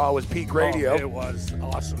chowder call was peak radio. Oh, it was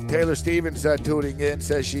awesome. Taylor Stevens tuning in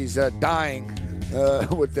says she's dying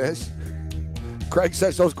with this. Craig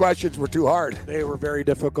says those questions were too hard. They were very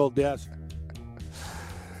difficult, yes.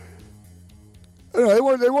 They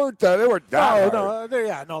weren't that hard.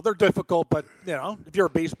 They're difficult, but, if you're a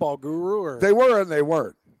baseball guru or... They were and they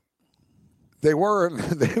weren't. They were and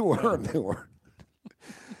they were and they weren't.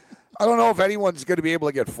 I don't know if anyone's going to be able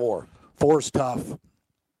to get 4. 4's tough.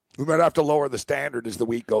 We might have to lower the standard as the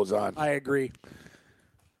week goes on. I agree.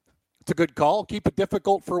 It's a good call. Keep it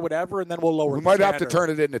difficult for whatever, and then we'll lower We the might standard. have to turn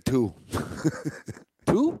it into 2.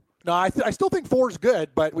 2? No, I still think 4's good,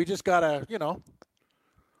 but we just got to,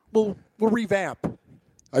 we'll revamp.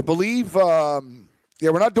 I believe, we're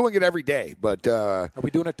not doing it every day, but... Are we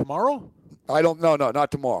doing it tomorrow? I don't know. No,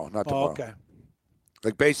 not tomorrow. Not tomorrow. Oh, okay.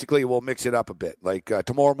 Like, basically, we'll mix it up a bit. Like,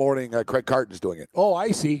 tomorrow morning, Craig Carton's doing it. Oh, I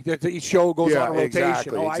see. Each show goes on a rotation.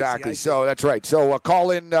 Exactly, oh, exactly. I see. So, that's right. So, call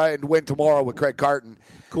in and win tomorrow with Craig Carton.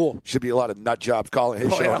 Cool. Should be a lot of nut jobs calling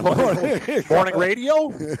his show. Yeah. Morning radio?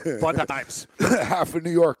 Fun times. Half of New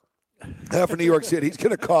York City. He's going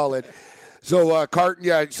to call it. So,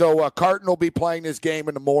 Carton will be playing this game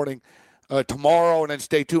in the morning tomorrow, and then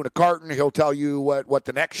stay tuned to Carton. He'll tell you what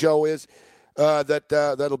the next show is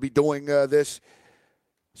that'll be doing this.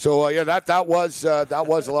 So that was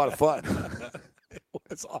a lot of fun. It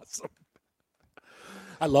was awesome.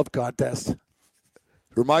 I love contests.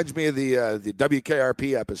 Reminds me of the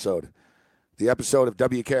WKRP episode. The episode of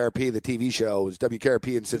WKRP, the TV show, was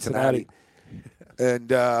WKRP in Cincinnati. And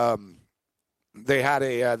they had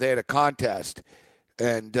a contest,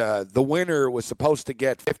 and the winner was supposed to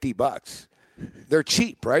get $50. They're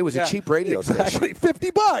cheap, right? It was a cheap radio station.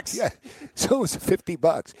 $50. Yeah, so it was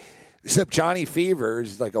 $50. Except Johnny Fever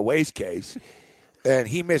is like a waste case, and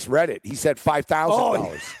he misread it. He said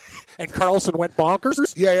 $5,000. And Carlson went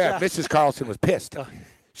bonkers? Yeah. Mrs. Carlson was pissed.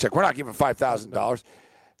 She's like, we're not giving $5,000.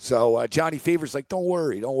 So Johnny Fever's like, don't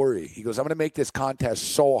worry. He goes, I'm going to make this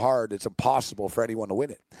contest so hard it's impossible for anyone to win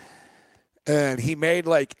it. And he made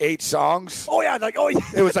like 8 songs. Oh yeah,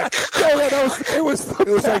 It was like, it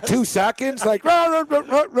was like 2 seconds, like, you know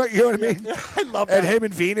what I mean? I love that. And him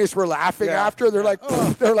and Venus were laughing after. They're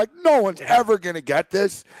like, no one's ever gonna get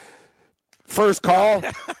this. First call,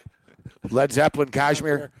 Led Zeppelin,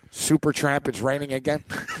 Kashmir, Supertramp, It's Raining Again.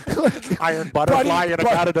 Iron Butterfly and a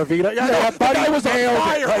Canada Vita. Yeah, Buddy I was on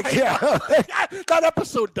fire. like, That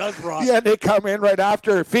episode does rock. Yeah, they come in right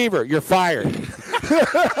after. Fever, you're fired.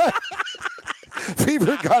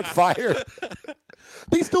 Fever got fired.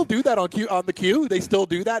 They still do that on the queue. They still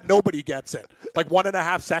do that. Nobody gets it. Like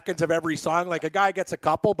 1.5 seconds of every song. Like a guy gets a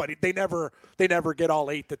couple, but they never get all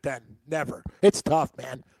 8 to 10. Never. It's tough,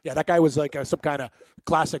 man. Yeah, that guy was like some kind of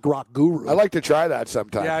classic rock guru. I like to try that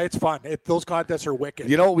sometime. Yeah, it's fun. Those contests are wicked.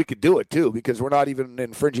 You know, we could do it too because we're not even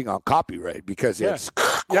infringing on copyright because it's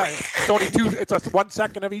it's only 2. It's 1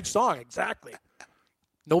 second of each song. Exactly.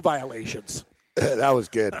 No violations. That was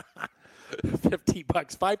good. $50,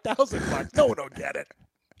 $5,000. No one will get it.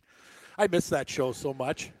 I miss that show so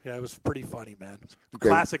much. Yeah, it was pretty funny, man.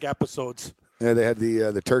 Classic episodes. Yeah, they had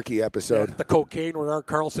the turkey episode. Yeah, the cocaine where Art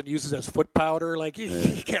Carlson uses as foot powder. Like,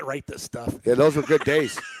 you can't write this stuff. Yeah, those were good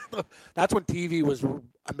days. That's when TV was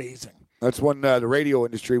amazing. That's when the radio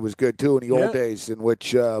industry was good, too, in the old days, in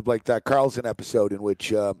which, like that Carlson episode, in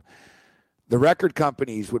which the record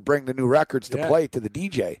companies would bring the new records to play to the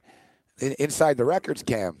DJ. Inside the records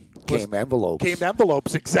came envelopes. Came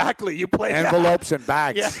envelopes, exactly. You play envelopes and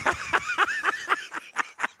bags. Yeah.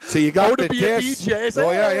 So you got the be disc. A DJ,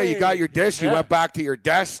 Oh yeah. You got your disc. You went back to your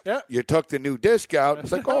desk. Yeah. You took the new disc out.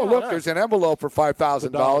 It's like, oh look, there's an envelope for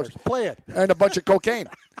 $5,000. Play it. And a bunch of cocaine.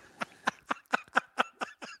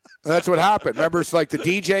 That's what happened. Remember, it's like the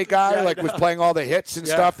DJ guy was playing all the hits and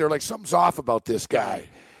stuff. They're like, something's off about this guy.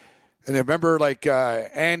 And I remember like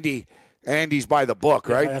Andy's by the book,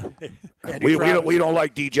 right? We don't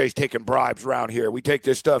like DJs taking bribes around here. We take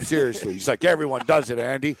this stuff seriously. He's like, everyone does it,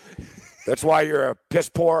 Andy. That's why you're a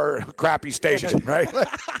piss-poor, crappy station, right?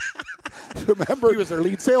 Remember? He was their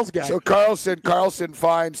lead sales guy. So Carlson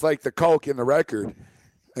finds, like, the coke in the record,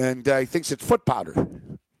 and he thinks it's foot powder.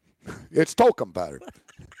 It's talcum powder.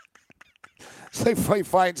 So he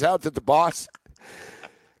finds out that the boss,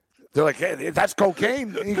 they're like, hey, that's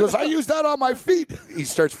cocaine. And he goes, I use that on my feet. He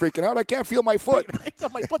starts freaking out. I can't feel my foot.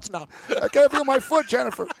 My foot's numb. I can't feel my foot,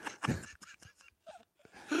 Jennifer.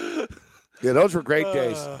 Yeah, those were great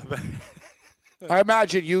days. I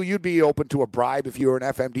imagine you'd be open to a bribe if you were an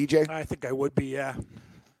FM DJ. I think I would be, yeah.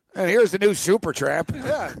 And here's the new Supertramp.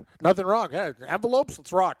 Yeah, nothing wrong. Yeah, envelopes,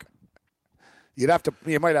 let's rock. You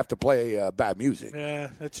might have to play bad music. Yeah,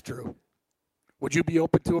 that's true. Would you be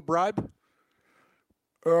open to a bribe?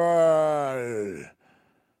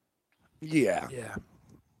 Yeah. Yeah.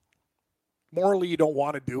 Morally, you don't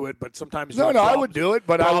want to do it, but sometimes No, I would do it,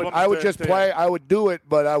 but I would just play. I would do it,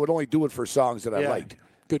 but I would only do it for songs that I liked.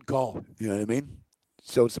 Good call. You know what I mean?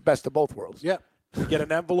 So it's the best of both worlds. Yeah. You get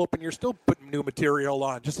an envelope and you're still putting new material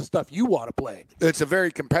on, just the stuff you want to play. It's a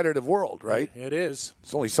very competitive world, right? It is.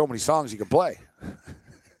 There's only so many songs you can play.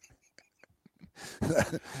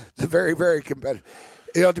 It's a very, very competitive.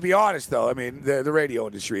 To be honest, though, I mean, the radio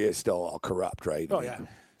industry is still all corrupt, right? Oh, yeah.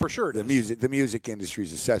 For sure. The music industry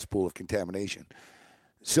is a cesspool of contamination.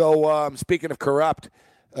 So, speaking of corrupt,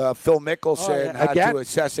 Phil Mickelson had to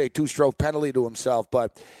assess a 2-stroke penalty to himself.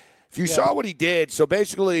 But if you saw what he did, so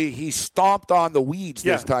basically he stomped on the weeds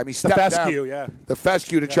this time. He stepped fescue, down the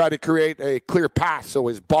fescue to try to create a clear path so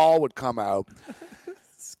his ball would come out.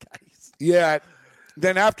 Yeah.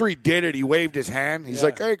 Then after he did it, he waved his hand. He's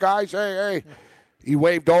like, "Hey guys, hey." He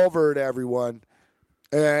waved over to everyone.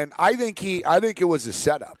 And I think it was a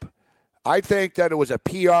setup. I think that it was a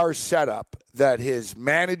PR setup that his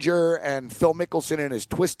manager and Phil Mickelson in his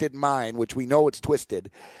twisted mind, which we know it's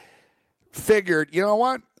twisted, figured, you know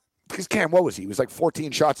what? Because Cam, what was he? He was like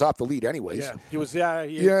 14 shots off the lead anyways. Yeah, he was, I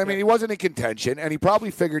mean, he wasn't in contention, and he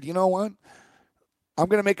probably figured, you know what? I'm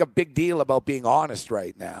going to make a big deal about being honest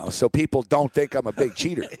right now so people don't think I'm a big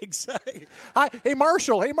cheater. Exactly. Hey,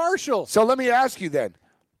 Marshall. So let me ask you then.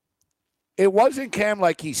 It wasn't, Cam,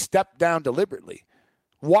 like he stepped down deliberately.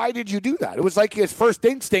 Why did you do that? It was like his first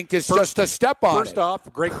instinct is just to step on it. First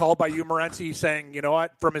off, great call by you, Morency, saying, you know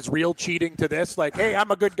what, from his real cheating to this, like, hey,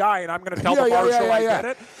 I'm a good guy, and I'm going to tell the Marshall I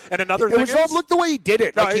did it. And another thing is... Look the way he did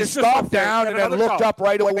it. Like he stomped down and then looked up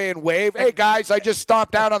right away and waved. Hey, guys, I just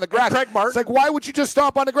stomped down on the grass. Craig Martin. It's like, why would you just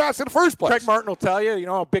stomp on the grass in the first place? Craig Martin will tell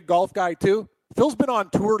you, a big golf guy, too. Phil's been on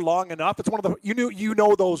tour long enough. It's one of the you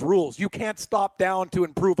know those rules. You can't stop down to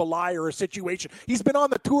improve a lie or a situation. He's been on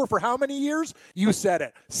the tour for how many years? You said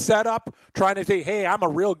it. Set up, trying to say, "Hey, I'm a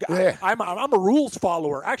real guy. Yeah. I'm a rules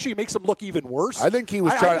follower." Actually, it makes him look even worse. I think he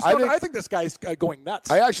was trying. I think this guy's going nuts.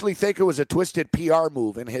 I actually think it was a twisted PR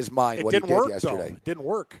move in his mind. What he did yesterday. Though. It didn't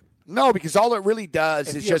work. No, because all it really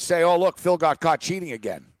does is just say, "Oh, look, Phil got caught cheating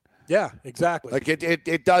again." Yeah, exactly. Like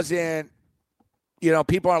it doesn't.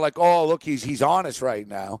 People are like, "Oh, look, he's honest right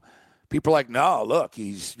now." People are like, "No, look,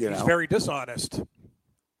 he's very dishonest."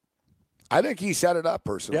 I think he set it up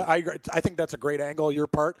personally. Yeah, I agree. I think that's a great angle on your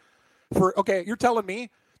part. You're telling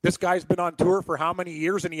me this guy's been on tour for how many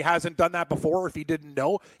years and he hasn't done that before? If he didn't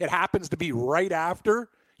know, it happens to be right after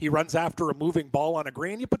he runs after a moving ball on a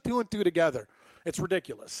green. You put 2 and 2 together. It's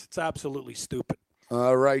ridiculous. It's absolutely stupid.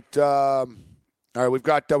 All right. All right, we're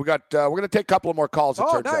going to take a couple of more calls.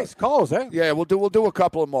 Nice calls, eh? Yeah, we'll do a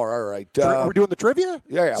couple of more. All right. We're doing the trivia?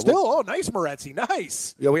 Yeah. Still, nice, Morency,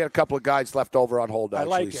 nice. Yeah, we had a couple of guys left over on hold,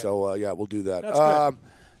 actually. I like it. So, we'll do that. That's good.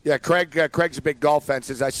 Yeah, Craig's a big golf fan.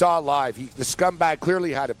 Says, I saw it live. The scumbag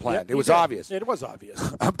clearly had it planned. Yeah, it was obvious. It was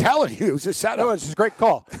obvious. I'm telling you, it was a setup. No, it's a great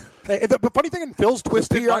call. The funny thing in Phil's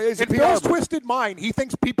twisted mind, he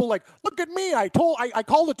thinks people like, look at me. I called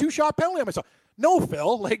a 2-shot penalty on myself. No,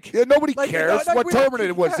 Phil. Nobody cares. What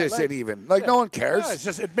tournament was this in even? No one cares. Yeah, it's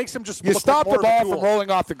just it makes him just. You stop the ball from rolling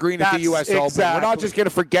off the green at the U.S. Open. We're not just going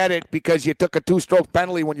to forget it because you took a 2-stroke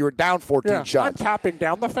penalty when you were down 14 shots. I'm tapping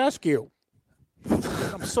down the fescue.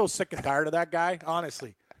 I'm so sick and tired of that guy.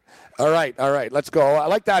 Honestly. All right. Let's go. I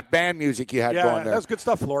like that band music you had going there. That was good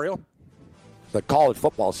stuff, Florio. The college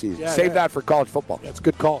football season. Save that for college football. Yeah, it's a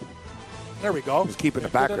good call. There we go. Just keep it in the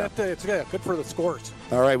background. It's good for the scores.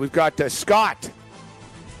 All right, we've got Scott.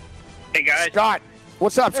 Hey, guys. Scott.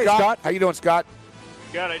 What's up, Hey, Scott? Scott. How you doing, Scott?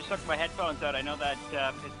 Good. I just took my headphones out. I know that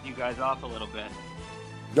pissed you guys off a little bit.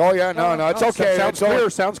 Oh, yeah. No. It's okay.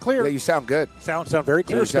 Sounds clear. Yeah, you sound good. Sound very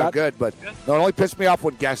clear, you Scott. sound good, but no, it only pissed me off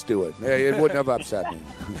when guests do it. It wouldn't have upset me.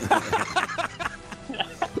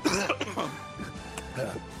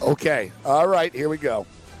 Okay. All right. Here we go.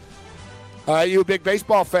 You a big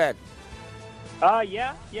baseball fan?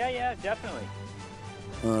 Yeah, definitely.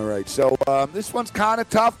 All right. So this one's kind of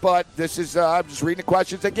tough, but this is I'm just reading the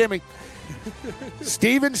questions they give me.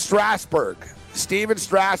 Steven Strasburg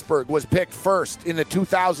was picked first in the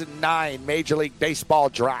 2009 Major League Baseball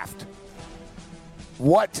draft.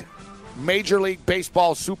 What Major League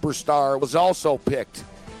Baseball superstar was also picked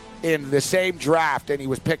in the same draft, and he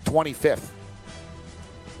was picked 25th?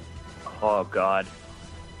 Oh, God.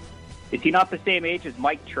 Is he not the same age as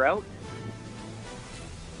Mike Trout?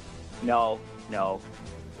 No.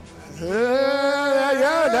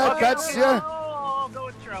 That's. I'll go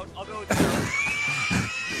with Trout.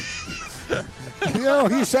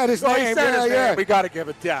 He said his name. He said his name. We got to give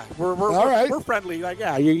it. Yeah, we're all right. We're friendly. Like,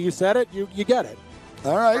 yeah, you said it. You get it.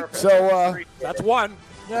 All right. So that's one.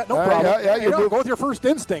 Yeah, no problem. Yeah, you go with your first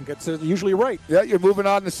instinct. It's usually right. Yeah, you're moving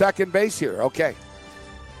on to second base here. Okay.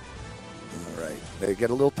 All right. They get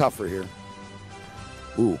a little tougher here.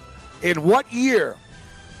 Ooh. In what year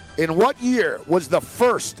was the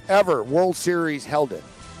first ever World Series held in?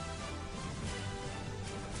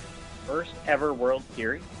 First ever World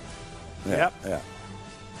Series? Yep. Yeah.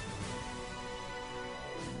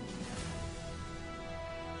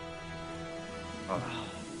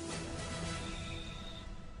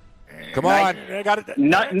 Come on. I got it.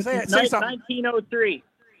 Say something. 1903.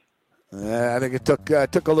 I think it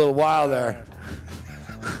took a little while there.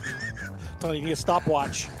 You need a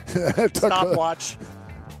stopwatch. It took Stopwatch.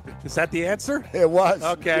 Is that the answer? It was.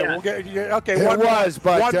 Okay, Yeah. we'll get. Okay, It one was,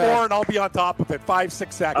 more, but, one more, and I'll be on top of it.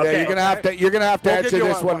 5-6 seconds. Yeah, you're gonna have to We'll answer give you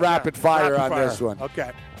this one rapid fire on fire. this one.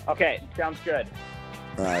 Okay. Okay, sounds good.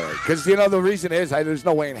 All right, because the reason is there's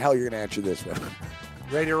no way in hell you're gonna answer this one.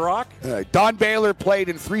 Ready to rock? All right. Don Baylor played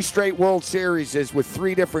in 3 straight World Series with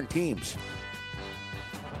 3 different teams.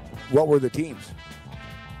 What were the teams?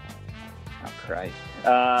 Oh, Christ.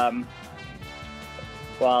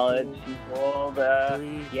 Well, it's old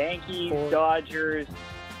Yankees, 4. Dodgers,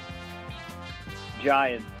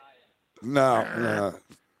 Giants. No.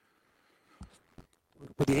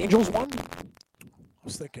 Were the Angels won? I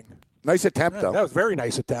was thinking. Nice attempt, though. That was a very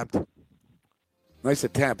nice attempt. Nice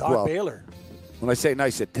attempt. Don Baylor. When I say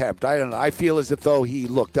nice attempt, I don't know. I feel as if though he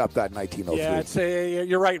looked up that 1903. Yeah,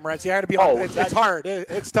 you're right, Morency. I had to be on. It's hard.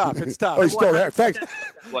 It's tough. It's tough. Oh, he's still there. Thanks.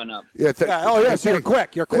 One up. Yeah. So you're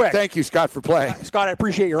quick. You're quick. Thank you, Scott, for playing. Scott, I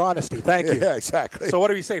appreciate your honesty. Thank you. Yeah, exactly. So what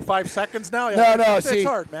do we say? 5 seconds now? Yeah, No. It's See,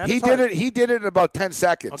 hard, man. He It's did hard. it. He did it in about 10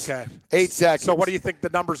 seconds. Okay. 8 seconds. So what do you think the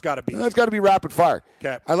number's got to be? It's got to be rapid fire.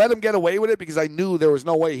 Okay. I let him get away with it because I knew there was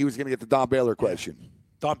no way he was going to get the Don Baylor question.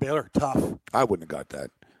 Don Baylor, tough. I wouldn't have got that.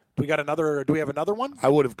 Do we have another one? I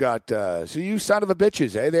would have got. So you son of a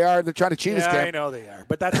bitches, eh? They're trying to cheat us. Yeah, I know they are.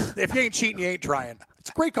 But that's if you ain't cheating, you ain't trying. It's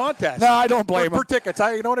a great contest. No, I don't blame him. For tickets,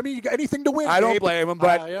 you know what I mean? You got anything to win. I don't Gabe. blame him,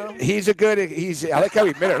 but he's a good. I like how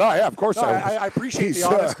he admitted it. Oh yeah, of course I appreciate the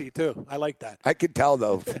honesty too. I like that. I can tell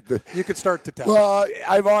though. You can start to tell. Well,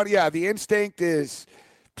 the instinct is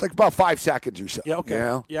like about 5 seconds or so. Yeah. Okay. You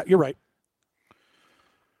know? Yeah, you're right.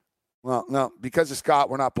 Well, no, because of Scott,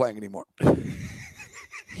 we're not playing anymore.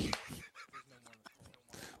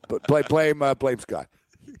 But blame Scott.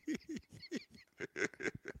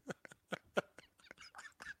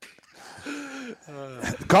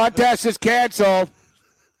 Contest is canceled.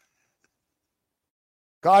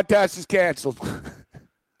 Contest is canceled.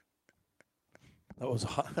 That was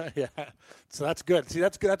yeah. So that's good. See,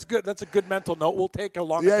 that's good. That's a good mental note. We'll take a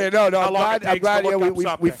long. I'm glad.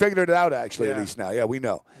 Yeah, we figured it out actually. At least now, yeah, we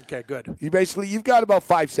know. Okay, good. You've got about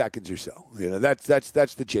 5 seconds or so. That's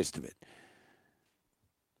the gist of it.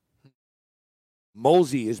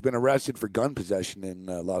 Mosey has been arrested for gun possession in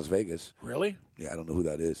Las Vegas. Really? Yeah, I don't know who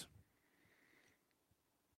that is.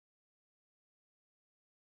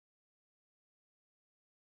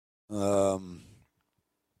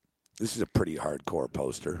 This is a pretty hardcore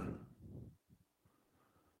poster.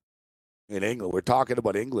 In England, we're talking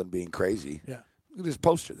about England being crazy. Yeah. Look at this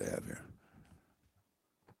poster they have here.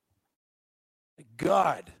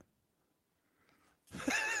 God.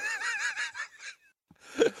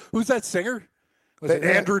 Who's that singer? Was it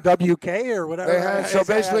Andrew W.K. or whatever? So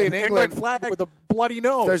basically in England, flag with a bloody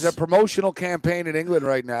nose. There's a promotional campaign in England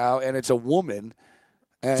right now, and it's a woman.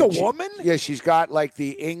 And it's a woman? Yeah, she's got like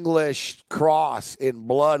the English cross in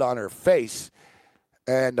blood on her face.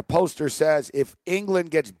 And the poster says, if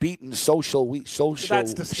England gets beaten, so shall we.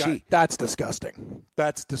 That's disgusting. That's disgusting.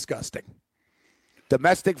 That's disgusting.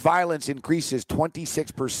 Domestic violence increases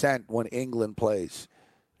 26% when England plays.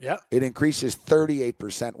 Yeah. It increases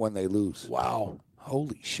 38% when they lose. Wow.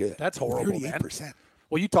 Holy shit. That's horrible, 38%. Man.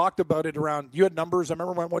 Well, you talked about it around. You had numbers. I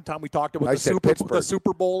remember one time we talked about the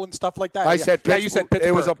Super Bowl and stuff like that. I said Pittsburgh. Yeah, you said Pittsburgh.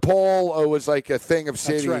 It was a poll. It was like a thing of That's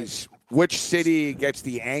cities. right. Which city gets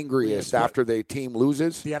the angriest after the team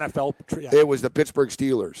loses? The NFL. Yeah. It was the Pittsburgh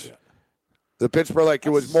Steelers. Yeah. The Pittsburgh, it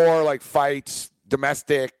was more like fights,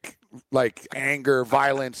 domestic, like anger,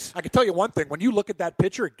 violence. I can tell you one thing. When you look at that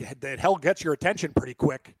picture, it hell gets your attention pretty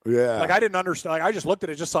quick. Yeah. Like I didn't understand. Like I just looked at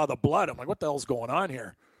it, just saw the blood. I'm like, what the hell's going on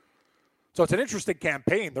here? So it's an interesting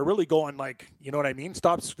campaign. They're really going like, you know what I mean?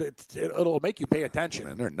 It'll make you pay attention.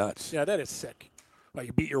 Man, they're nuts. Yeah, that is sick. Well,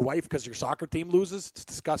 you beat your wife because your soccer team loses? It's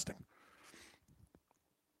disgusting.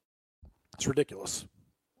 It's ridiculous.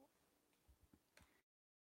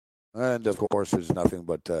 And, of course, there's nothing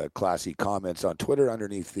but classy comments on Twitter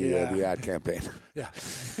underneath the ad campaign. Yeah.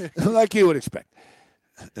 Like you would expect.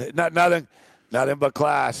 Nothing but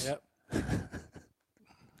class. Yep.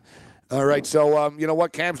 All right, so you know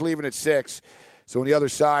what? Cam's leaving at 6. So on the other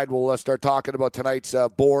side, we'll start talking about tonight's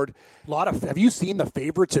board. Have you seen the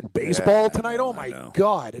favorites in baseball tonight? Oh, my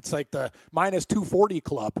God. It's like the minus 240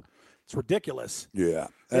 club. It's ridiculous. Yeah.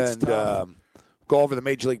 It's and go over the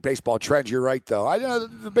Major League Baseball trends. You're right, though.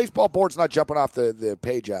 The baseball board's not jumping off the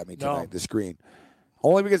page at me tonight, the screen.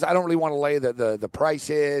 Only because I don't really want to lay the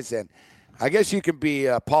prices, and I guess you can be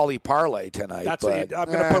a poly parlay tonight. That's it. I'm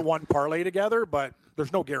going to put one parlay together, but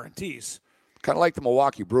there's no guarantees. Kind of like the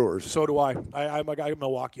Milwaukee Brewers. So do I. I'm a guy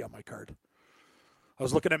Milwaukee on my card. I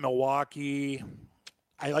was looking at Milwaukee.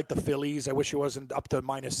 I like the Phillies. I wish it wasn't up to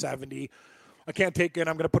minus 70. I can't take it.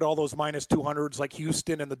 I'm going to put all those minus 200s like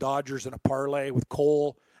Houston and the Dodgers in a parlay with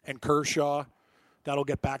Cole and Kershaw. That'll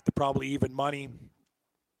get back to probably even money.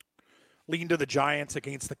 Lean to the Giants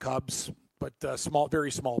against the Cubs, but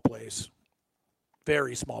very small plays.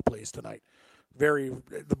 Very small plays tonight.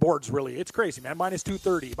 The board's really, it's crazy, man. Minus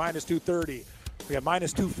 230, minus 230. We have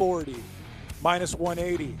minus 240, minus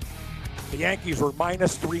 180. The Yankees were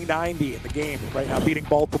minus 390 in the game right now, beating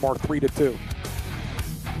Baltimore 3-2.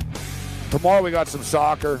 Tomorrow we got some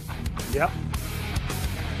soccer. Yep.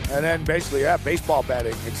 And then basically, baseball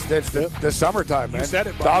betting. It's the summertime, man. You said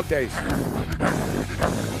it, buddy. Dog days.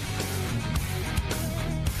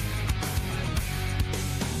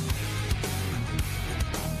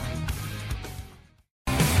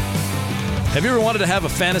 Have you ever wanted to have a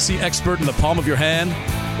fantasy expert in the palm of your hand?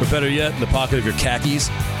 Or better yet, in the pocket of your khakis?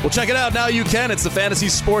 Well, check it out. Now you can. It's the Fantasy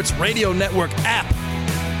Sports Radio Network app.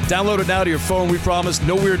 Download it now to your phone. We promise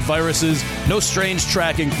no weird viruses, no strange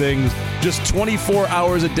tracking things. Just 24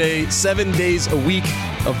 hours a day, 7 days a week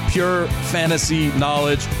of pure fantasy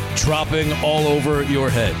knowledge dropping all over your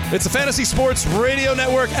head. It's the Fantasy Sports Radio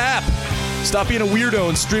Network app. Stop being a weirdo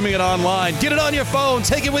and streaming it online. Get it on your phone.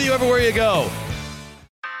 Take it with you everywhere you go.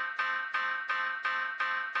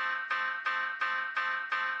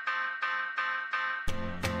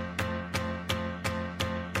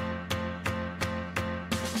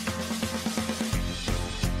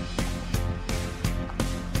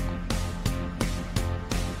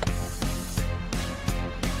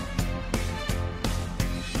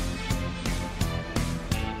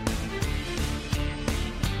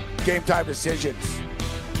 Game time decisions.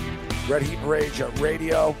 Red Heat and Rage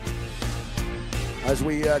Radio. As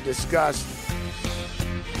we discussed,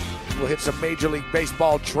 we'll hit some Major League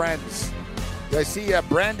Baseball trends. I see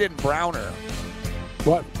Brandon Browner.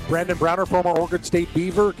 What? Brandon Browner, former Oregon State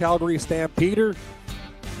Beaver, Calgary Stampeder.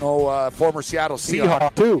 Former Seattle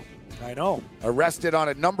Seahawk, too. I know. Arrested on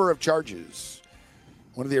a number of charges.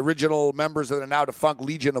 One of the original members of the now defunct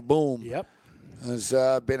Legion of Boom. Yep. Has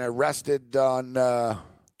been arrested on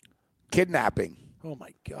kidnapping. Oh,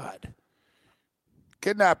 my God.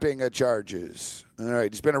 Kidnapping charges. All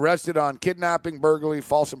right. He's been arrested on kidnapping, burglary,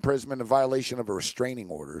 false imprisonment, and violation of a restraining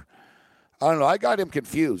order. I don't know. I got him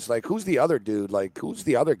confused. Like, who's the other dude? Like, who's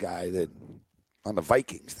the other guy that on the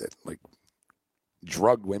Vikings that, like,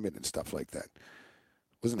 drugged women and stuff like that?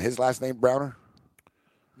 Wasn't his last name Browner?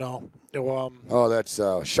 No. That's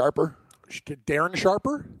Sharper? Darren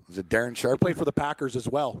Sharper? Was it Darren Sharper? He played for the Packers as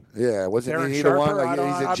well. Yeah, wasn't Darren he Sharper, the one?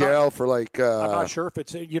 Like, he's in jail for like. I'm not sure if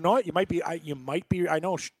it's. You know what? You might be. I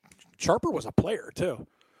know Sharper was a player too.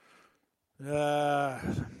 Let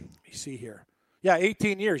me see here. Yeah,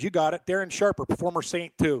 18 years. You got it. Darren Sharper, former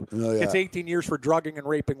Saint too. Oh, yeah. It's 18 years for drugging and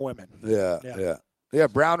raping women. Yeah.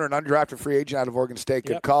 Browner, an undrafted free agent out of Oregon State.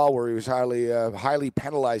 Good call. Where he was highly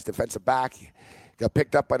penalized defensive back. He got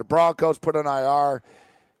picked up by the Broncos, put on IR.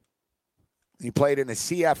 He played in the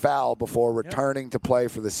CFL before returning to play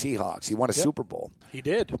for the Seahawks. He won a Super Bowl. He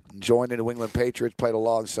did. Joined the New England Patriots, played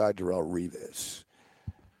alongside Darrelle Revis.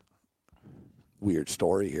 Weird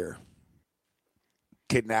story here.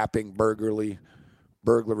 Kidnapping, burglary,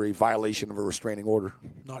 violation of a restraining order.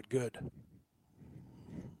 Not good.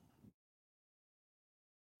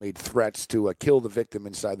 Made threats to kill the victim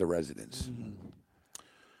inside the residence.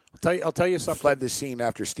 I'll tell you something. Fled the scene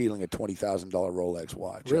after stealing a $20,000 Rolex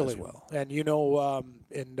watch really? as well. And you know,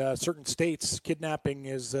 in certain states, kidnapping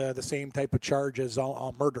is the same type of charge as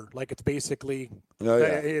murder. Like it's basically, you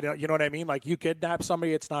know what I mean? Like you kidnap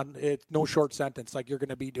somebody, it's no short sentence. Like you're going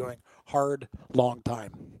to be doing hard, long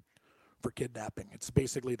time for kidnapping. It's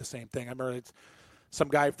basically the same thing. I remember some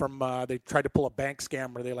guy from they tried to pull a bank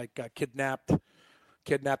scam where they kidnapped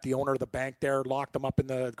kidnapped the owner of the bank there, locked him up in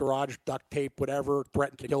the garage, duct tape, whatever,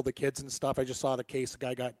 threatened to kill the kids and stuff. I just saw the case. The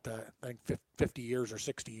guy got, I think, 50 years or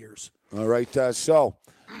 60 years. All right,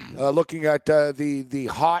 looking at the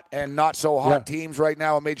hot and not so hot teams right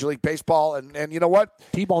now in Major League Baseball, and you know what?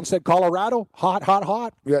 T-Bone said Colorado,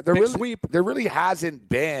 hot. Yeah, Big sweep. There really hasn't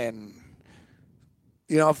been.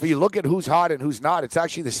 You know, if you look at who's hot and who's not, it's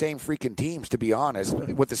actually the same freaking teams, to be honest,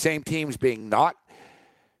 with the same teams being not.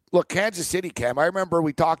 Look, Kansas City, Cam, I remember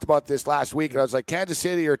we talked about this last week, and I was like, Kansas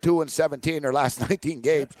City are 2-17 their last 19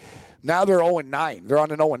 games. Now they're 0-9. They're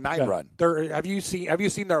on an 0-9 run. Have you seen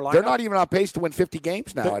their lineup? They're not even on pace to win 50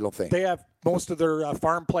 games now, I don't think. They have most of their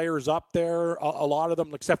farm players up there, a lot of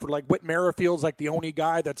them, except for like Whit Merrifield's like the only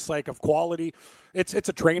guy that's like of quality. It's a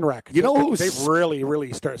train wreck. You know who's they've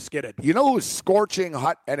really started skidded. You know who's scorching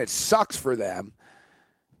hot, and it sucks for them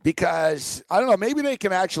because I don't know, maybe they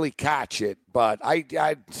can actually catch it, but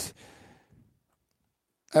and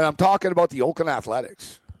I'm talking about the Oakland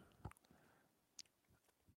Athletics.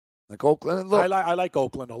 Like Oakland, look, I like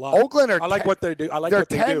Oakland a lot. Oakland are I like what they do. I like they're what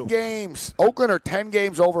they 10 do. games. Oakland are 10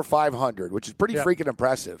 games over 500, which is pretty freaking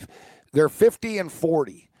impressive. They're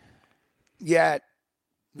 50-40, yet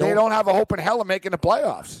they don't have a hope in hell of making the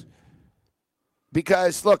playoffs.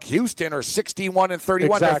 Because look, Houston are 61-31.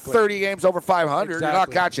 Exactly. They're 30 games over 500. Exactly. You're not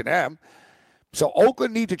catching them. So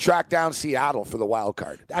Oakland need to track down Seattle for the wild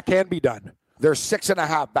card. That can be done. They're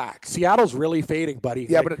 6.5 back. Seattle's really fading, buddy.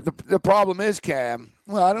 Yeah, but the problem is, Cam,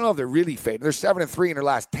 well, I don't know if they're really fading. They're 7-3 in their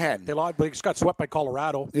last 10. They lost, but they just got swept by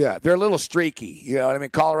Colorado. Yeah, they're a little streaky. You know what I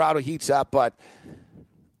mean? Colorado heats up, but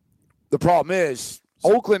the problem is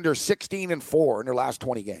Oakland are 16-4 in their last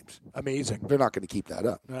 20 games. Amazing. They're not going to keep that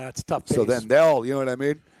up. That's tough. So then they'll, you know what I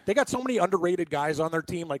mean? They got so many underrated guys on their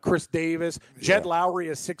team, like Chris Davis. Jed Lowry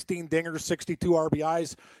has 16 dingers, 62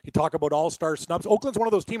 RBIs. You talk about all-star snubs. Oakland's one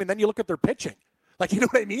of those teams, and then you look at their pitching. Like, you know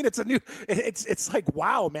what I mean? It's like,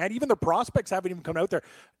 wow, man. Even the prospects haven't even come out there.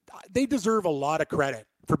 They deserve a lot of credit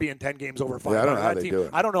for being 10 games over 500. Yeah, I don't know how they do it.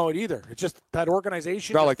 I don't know it either. It's just that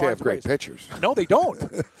organization. It's not like they have great pitchers. No, they don't.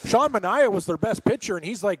 Sean Manaea was their best pitcher, and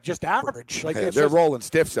he's like just average. Like they're rolling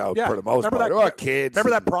stiffs out for the most part. Kids.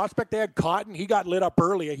 Remember that prospect they had, Cotton? He got lit up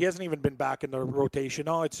early. He hasn't even been back in the rotation.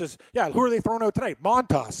 No, it's just, who are they throwing out tonight?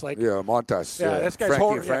 Montas. Montas. Yeah, this guy's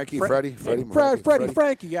Frankie.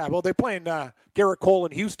 Frankie. Yeah, well, they're playing Garrett Cole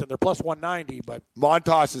in Houston. They're plus 190, but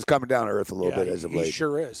Montas is coming down to earth a little bit as of late. He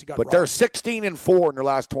sure is. But they're 16-4 in their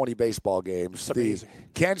last 20 baseball games. The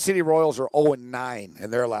Kansas City Royals are 0-9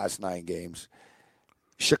 in their last 9 games.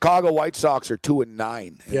 Chicago White Sox are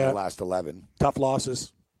 2-9 in their last 11. Tough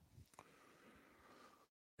losses.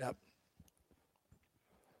 Yep.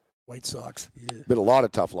 White Sox. Yeah. Been a lot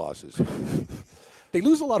of tough losses. They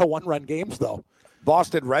lose a lot of one-run games, though.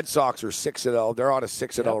 Boston Red Sox are 6-0. They're on a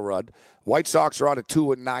 6-0 run. White Sox are on a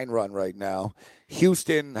 2-9 run right now.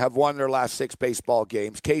 Houston have won their last 6 baseball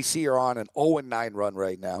games. KC are on an 0-9 run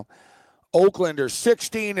right now. Oakland are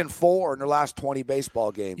 16-4 in their last 20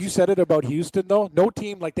 baseball games. You said it about Houston, though. No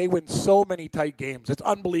team, like, they win so many tight games. It's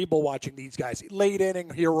unbelievable watching these guys. Late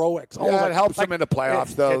inning heroics. Yeah, it helps them in the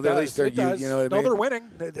playoffs, though. At least they're, you know what I mean? No, they're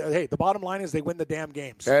winning. Hey, the bottom line is they win the damn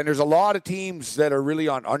games. And there's a lot of teams that are really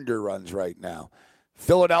on under runs right now.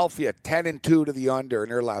 Philadelphia, 10-2 to the under in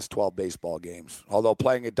their last 12 baseball games, although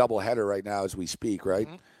playing a doubleheader right now as we speak, right?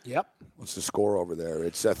 Mm-hmm. Yep. What's the score over there?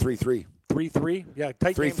 It's 3-3. 3-3? Yeah,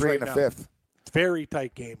 tight games 3-3 right in the now. 5th. Very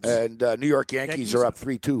tight games. And New York Yankees are up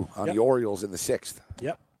 3-2 on the Orioles in the 6th.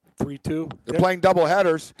 Yep, 3-2. They're playing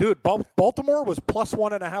doubleheaders. Dude, Baltimore was plus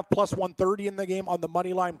 1.5, plus 130 in the game. On the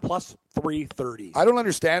money line, plus 330. I don't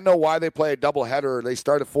understand, though, why they play a doubleheader. They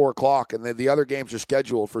start at 4 o'clock, and then the other games are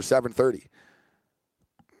scheduled for 7:30.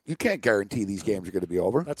 You can't guarantee these games are going to be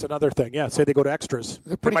over. That's another thing. Yeah, say they go to extras.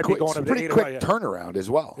 It's pretty quick turnaround as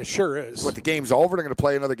well. It sure is. What, the game's over, they're going to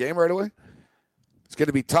play another game right away? It's going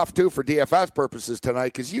to be tough, too, for DFS purposes tonight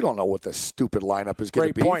because you don't know what the stupid lineup is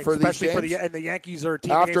going to be for especially these games. And the Yankees are a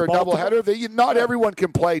team after a doubleheader. Not everyone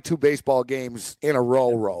can play 2 baseball games in a row.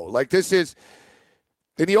 Like this is.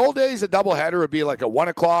 In the old days, a doubleheader would be like at 1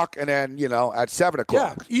 o'clock and then, at 7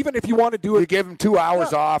 o'clock. Yeah, even if you want to do it. You give them 2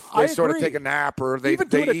 hours off. They I sort of agree. take a nap or they Even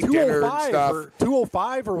do it eat at dinner and stuff. Or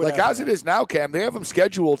 2:05 or whatever. Like as it is now, Cam, they have them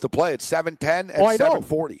scheduled to play at 7:10 and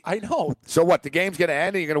 7:40. I know. So what, the game's going to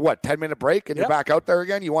end and you're going to, 10-minute break and you're back out there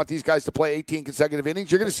again? You want these guys to play 18 consecutive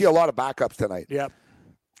innings? You're going to see a lot of backups tonight. Yeah.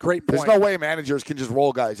 Great point. There's no way managers can just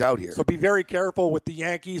roll guys out here. So be very careful with the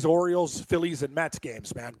Yankees, Orioles, Phillies, and Mets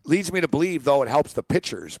games, man. Leads me to believe, though, it helps the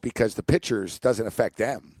pitchers because the pitchers doesn't affect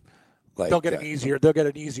them. Like, they'll get an easier. They'll get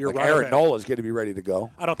an easier. Like run Aaron of it. Nola's going to be ready to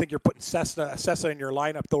go. I don't think you're putting Sessa in your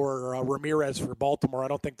lineup though, or Ramirez for Baltimore. I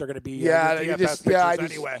don't think they're going to be. Yeah, your you DFS pitchers just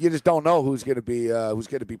anyway. you just don't know who's going to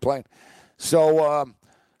be playing. So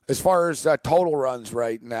as far as total runs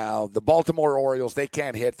right now, the Baltimore Orioles, they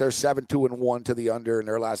can't hit. They're 7-2-1 to the under in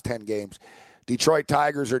their last 10 games. Detroit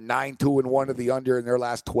Tigers are 9-2-1 to the under in their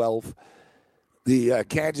last 12. The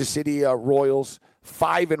Kansas City Royals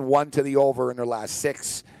 5-1 to the over in their last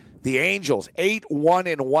 6. The Angels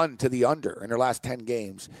 8-1-1 to the under in their last 10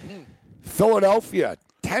 games. Philadelphia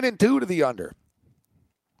 10-2 to the under.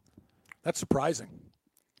 That's surprising.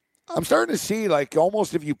 I'm starting to see like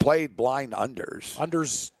almost if you played blind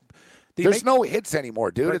unders. There's no hits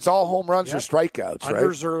anymore, dude. It's all home runs or strikeouts,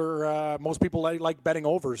 unders right? are most people like betting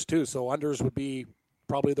overs too, so unders would be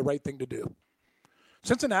probably the right thing to do.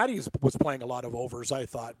 Cincinnati was playing a lot of overs, I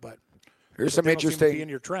thought, but here's some interesting in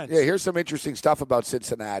your trends. Yeah, here's some interesting stuff about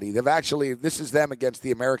Cincinnati. This is them against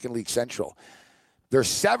the American League Central. They're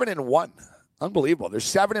 7-1. Unbelievable. They're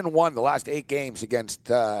 7-1 the last 8 games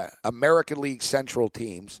against American League Central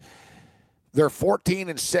teams. They're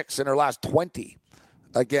 14-6 in their last 20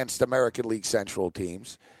 against American League Central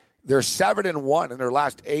teams. They're 7-1 in their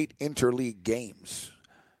last 8 interleague games.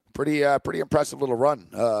 Pretty impressive little run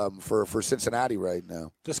for Cincinnati right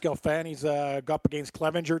now. Just Galfani's got up against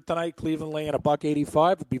Clevenger tonight. Cleveland laying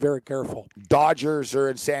 $1.85. Be very careful. Dodgers are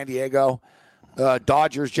in San Diego.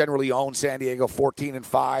 Dodgers generally own San Diego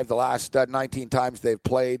 14-5 the last 19 times they've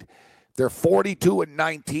played. They're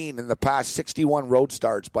 42-19 in the past 61 road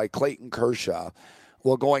starts by Clayton Kershaw,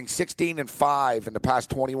 while going 16-5 in the past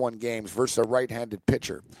 21 games versus a right-handed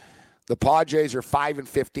pitcher. The Padres are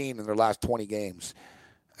 5-15 in their last 20 games.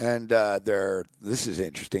 And this is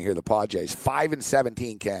interesting here, the Padres,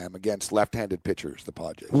 5-17, Cam, against left-handed pitchers, the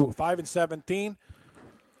Padres. Ooh, 5-17.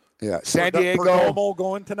 Yeah, San Diego Perdomo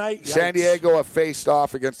going tonight. Yikes. San Diego have faced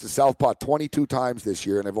off against the Southpaw 22 times this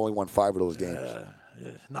year, and they've only won 5 of those games.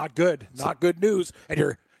 Not good. Not good news.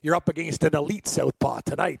 And you're up against an elite Southpaw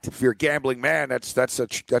tonight. If you're a gambling man, that's a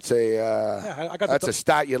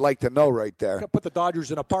stat you'd like to know right there. Put the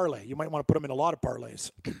Dodgers in a parlay. You might want to put them in a lot of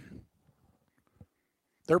parlays.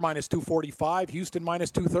 They're minus 245. Houston minus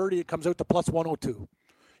 230. It comes out to plus 102.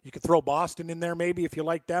 You could throw Boston in there maybe if you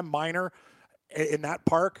like them. Minor in that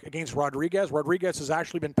park against Rodriguez. Rodriguez has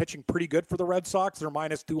actually been pitching pretty good for the Red Sox. They're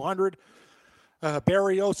minus 200.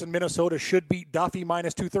 Barrios in Minnesota should beat Duffy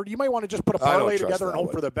minus 230. You might want to just put a parlay together and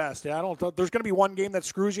hope for the best. Yeah, there's going to be one game that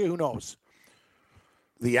screws you. Who knows?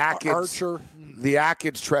 The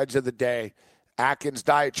Atkins trends of the day. Atkins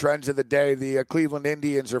diet trends of the day. The Cleveland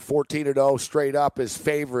Indians are 14-0 straight up as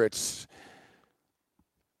favorites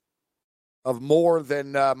of more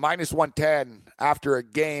than minus 110 after a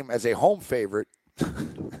game as a home favorite.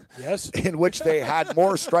 Yes. In which they had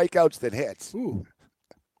more strikeouts than hits. Ooh.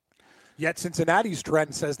 Yet Cincinnati's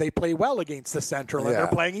trend says they play well against the Central, and they're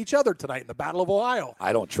playing each other tonight in the Battle of Ohio.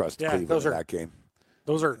 I don't trust Cleveland in that game.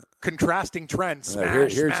 Those are contrasting trends.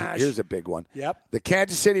 Smash. Here's a big one. Yep. The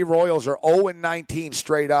Kansas City Royals are 0-19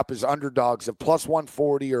 straight up as underdogs of plus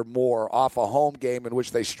 140 or more off a home game in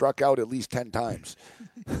which they struck out at least 10 times.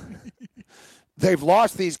 They've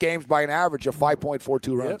lost these games by an average of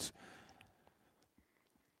 5.42 runs.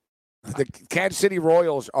 The Kansas City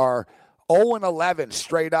Royals are 0-11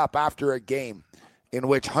 straight up after a game in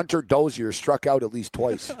which Hunter Dozier struck out at least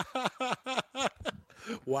twice.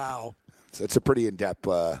 Wow. So it's a pretty in-depth.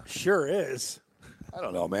 Sure is. I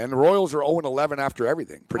don't know, man. The Royals are 0-11 after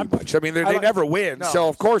everything, pretty much. I mean, they never win. No. So,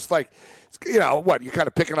 of course, you're kind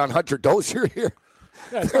of picking on Hunter Dozier here.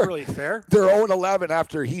 Yeah, it's not really fair. They're 0-11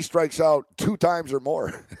 after he strikes out 2 times or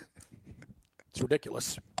more. It's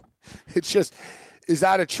ridiculous. It's just... Is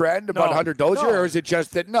that a trend about Hunter Dozier, or is it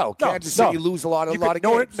just that, Kansas City lose a lot of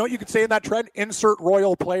games? No, you could say in that trend, insert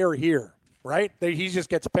Royal player here, right? He just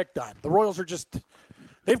gets picked on. The Royals are just,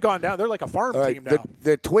 they've gone down. They're like a farm team now.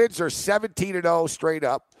 The Twins are 17-0 straight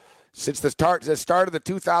up since the start of the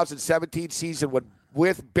 2017 season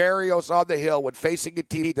with Barrios on the hill when facing a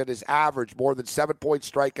team that has averaged more than 7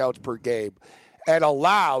 strikeouts per game and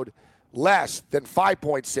allowed less than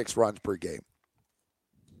 5.6 runs per game.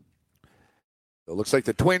 It looks like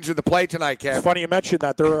the Twins are the play tonight, Cam. It's funny you mentioned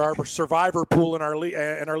that. They're our survivor pool in our league.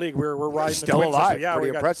 We're riding still the Twins. alive. Yeah, pretty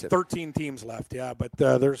we got impressive. 13 teams left. Yeah, but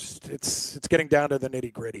it's getting down to the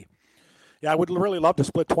nitty gritty. Yeah, I would really love to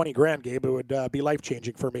split $20,000, Gabe. It would be life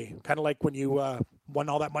changing for me. Kind of like when you won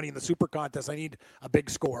all that money in the Super Contest. I need a big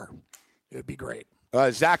score. It would be great.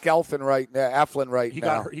 Zach Eflin right now.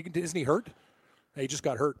 Isn't he hurt? He just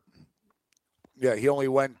got hurt. Yeah, he only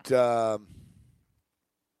went.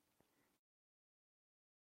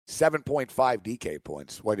 7.5 DK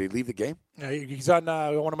points. Why, did he leave the game? He's on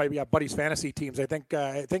one of my buddy's fantasy teams. I think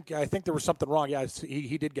there was something wrong. Yeah,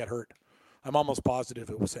 he did get hurt. I'm almost positive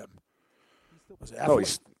it was him.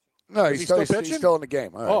 He's still in the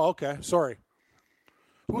game. All right. Oh, okay. Sorry.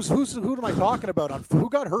 Who am I talking about? Who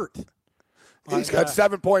got hurt? He's got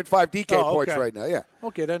 7.5 DK points right now. Yeah.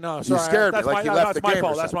 Okay, then no. You Sorry. scared me like you left the game.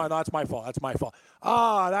 That's my fault.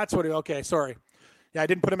 That's what. Okay, sorry. Yeah, I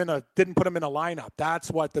didn't put him in a lineup. That's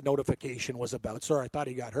what the notification was about. Sorry, I thought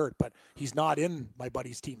he got hurt, but he's not in my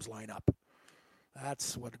buddy's team's lineup.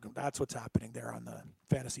 That's what's happening there on the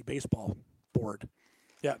fantasy baseball board.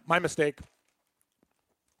 Yeah, my mistake.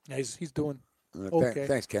 Yeah, he's doing okay.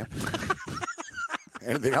 Thanks, Cam.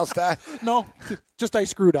 Anything else, Ty? No, just I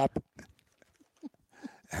screwed up.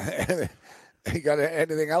 You got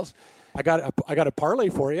anything else? I got a parlay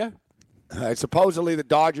for you. Supposedly the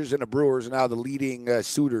Dodgers and the Brewers are now the leading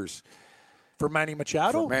suitors for Manny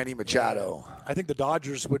Machado. Yeah. I think the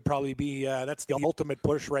Dodgers would probably be. That's the ultimate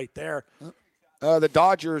push right there. The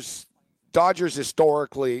Dodgers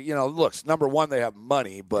historically, look, number one, they have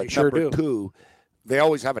money, but number two, they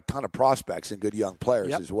always have a ton of prospects and good young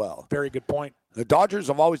players as well. Very good point. The Dodgers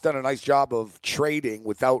have always done a nice job of trading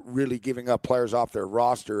without really giving up players off their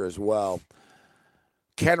roster as well.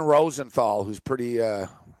 Ken Rosenthal, who's pretty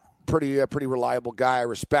reliable guy, I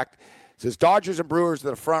respect, says Dodgers and Brewers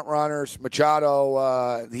are the front runners.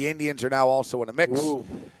 Machado, the Indians are now also in the mix.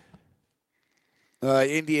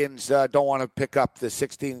 Indians don't want to pick up the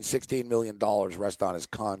 $16 million rest on his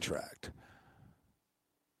contract.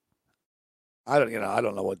 I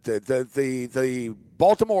don't know what the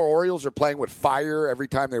Baltimore Orioles are playing with fire every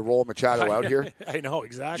time they roll Machado out here. I know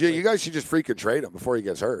exactly. Gee, you guys should just freaking trade him before he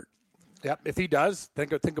gets hurt. Yep, if he does,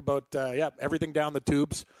 think about everything down the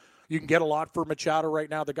tubes. You can get a lot for Machado right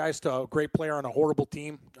now. The guy's a great player on a horrible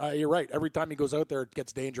team. You're right. Every time he goes out there, it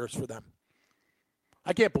gets dangerous for them.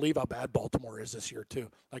 I can't believe how bad Baltimore is this year too.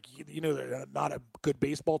 Like they're not a good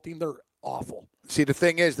baseball team. They're awful. See, the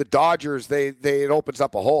thing is, the Dodgers it opens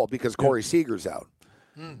up a hole because Corey Seager's out.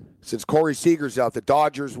 Since Corey Seager's out, the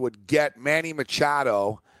Dodgers would get Manny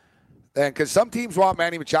Machado, and because some teams want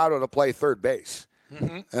Manny Machado to play third base.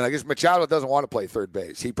 And I guess Machado doesn't want to play third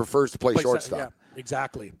base. He prefers to play shortstop. Yeah,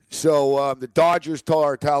 exactly. So the Dodgers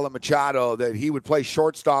are telling Machado that he would play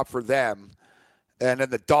shortstop for them, and then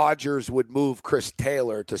the Dodgers would move Chris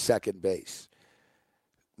Taylor to second base.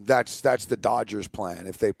 That's the Dodgers' plan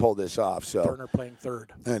if they pull this off. So Turner playing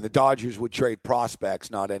third. And the Dodgers would trade prospects,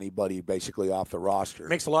 not anybody basically off the roster.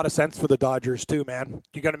 Makes a lot of sense for the Dodgers too, man.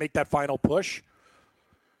 You got to make that final push.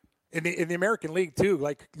 In the American League, too,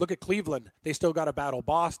 like, look at Cleveland. They still got to battle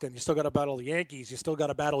Boston. You still got to battle the Yankees. You still got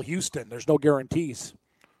to battle Houston. There's no guarantees.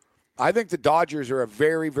 I think the Dodgers are a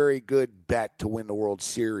very, very good bet to win the World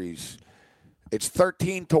Series. It's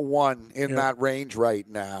 13-1 in that range right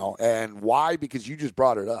now. And why? Because you just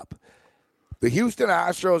brought it up. The Houston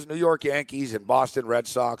Astros, New York Yankees, and Boston Red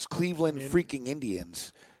Sox, Cleveland freaking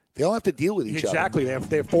Indians, they all have to deal with each other. Exactly. They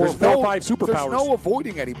have four or five superpowers. There's no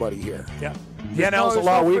avoiding anybody here. Yeah. The NL's a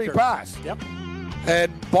lot weaker. Pass. Yep.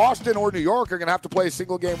 And Boston or New York are going to have to play a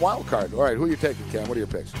single-game wild card. All right, who are you taking, Cam? What are your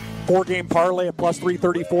picks? 4-game parlay at plus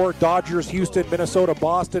 334. Dodgers, Houston, Minnesota,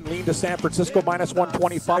 Boston. Lean to San Francisco, minus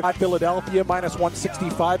 125. Philadelphia, minus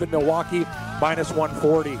 165. And Milwaukee, minus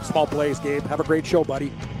 140. Small plays, Gabe. Have a great show,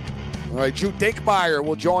 buddy. All right, Drew Dinkmeyer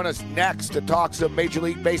will join us next to talk some Major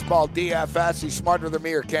League Baseball DFS. He's smarter than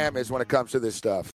me or Cam is when it comes to this stuff.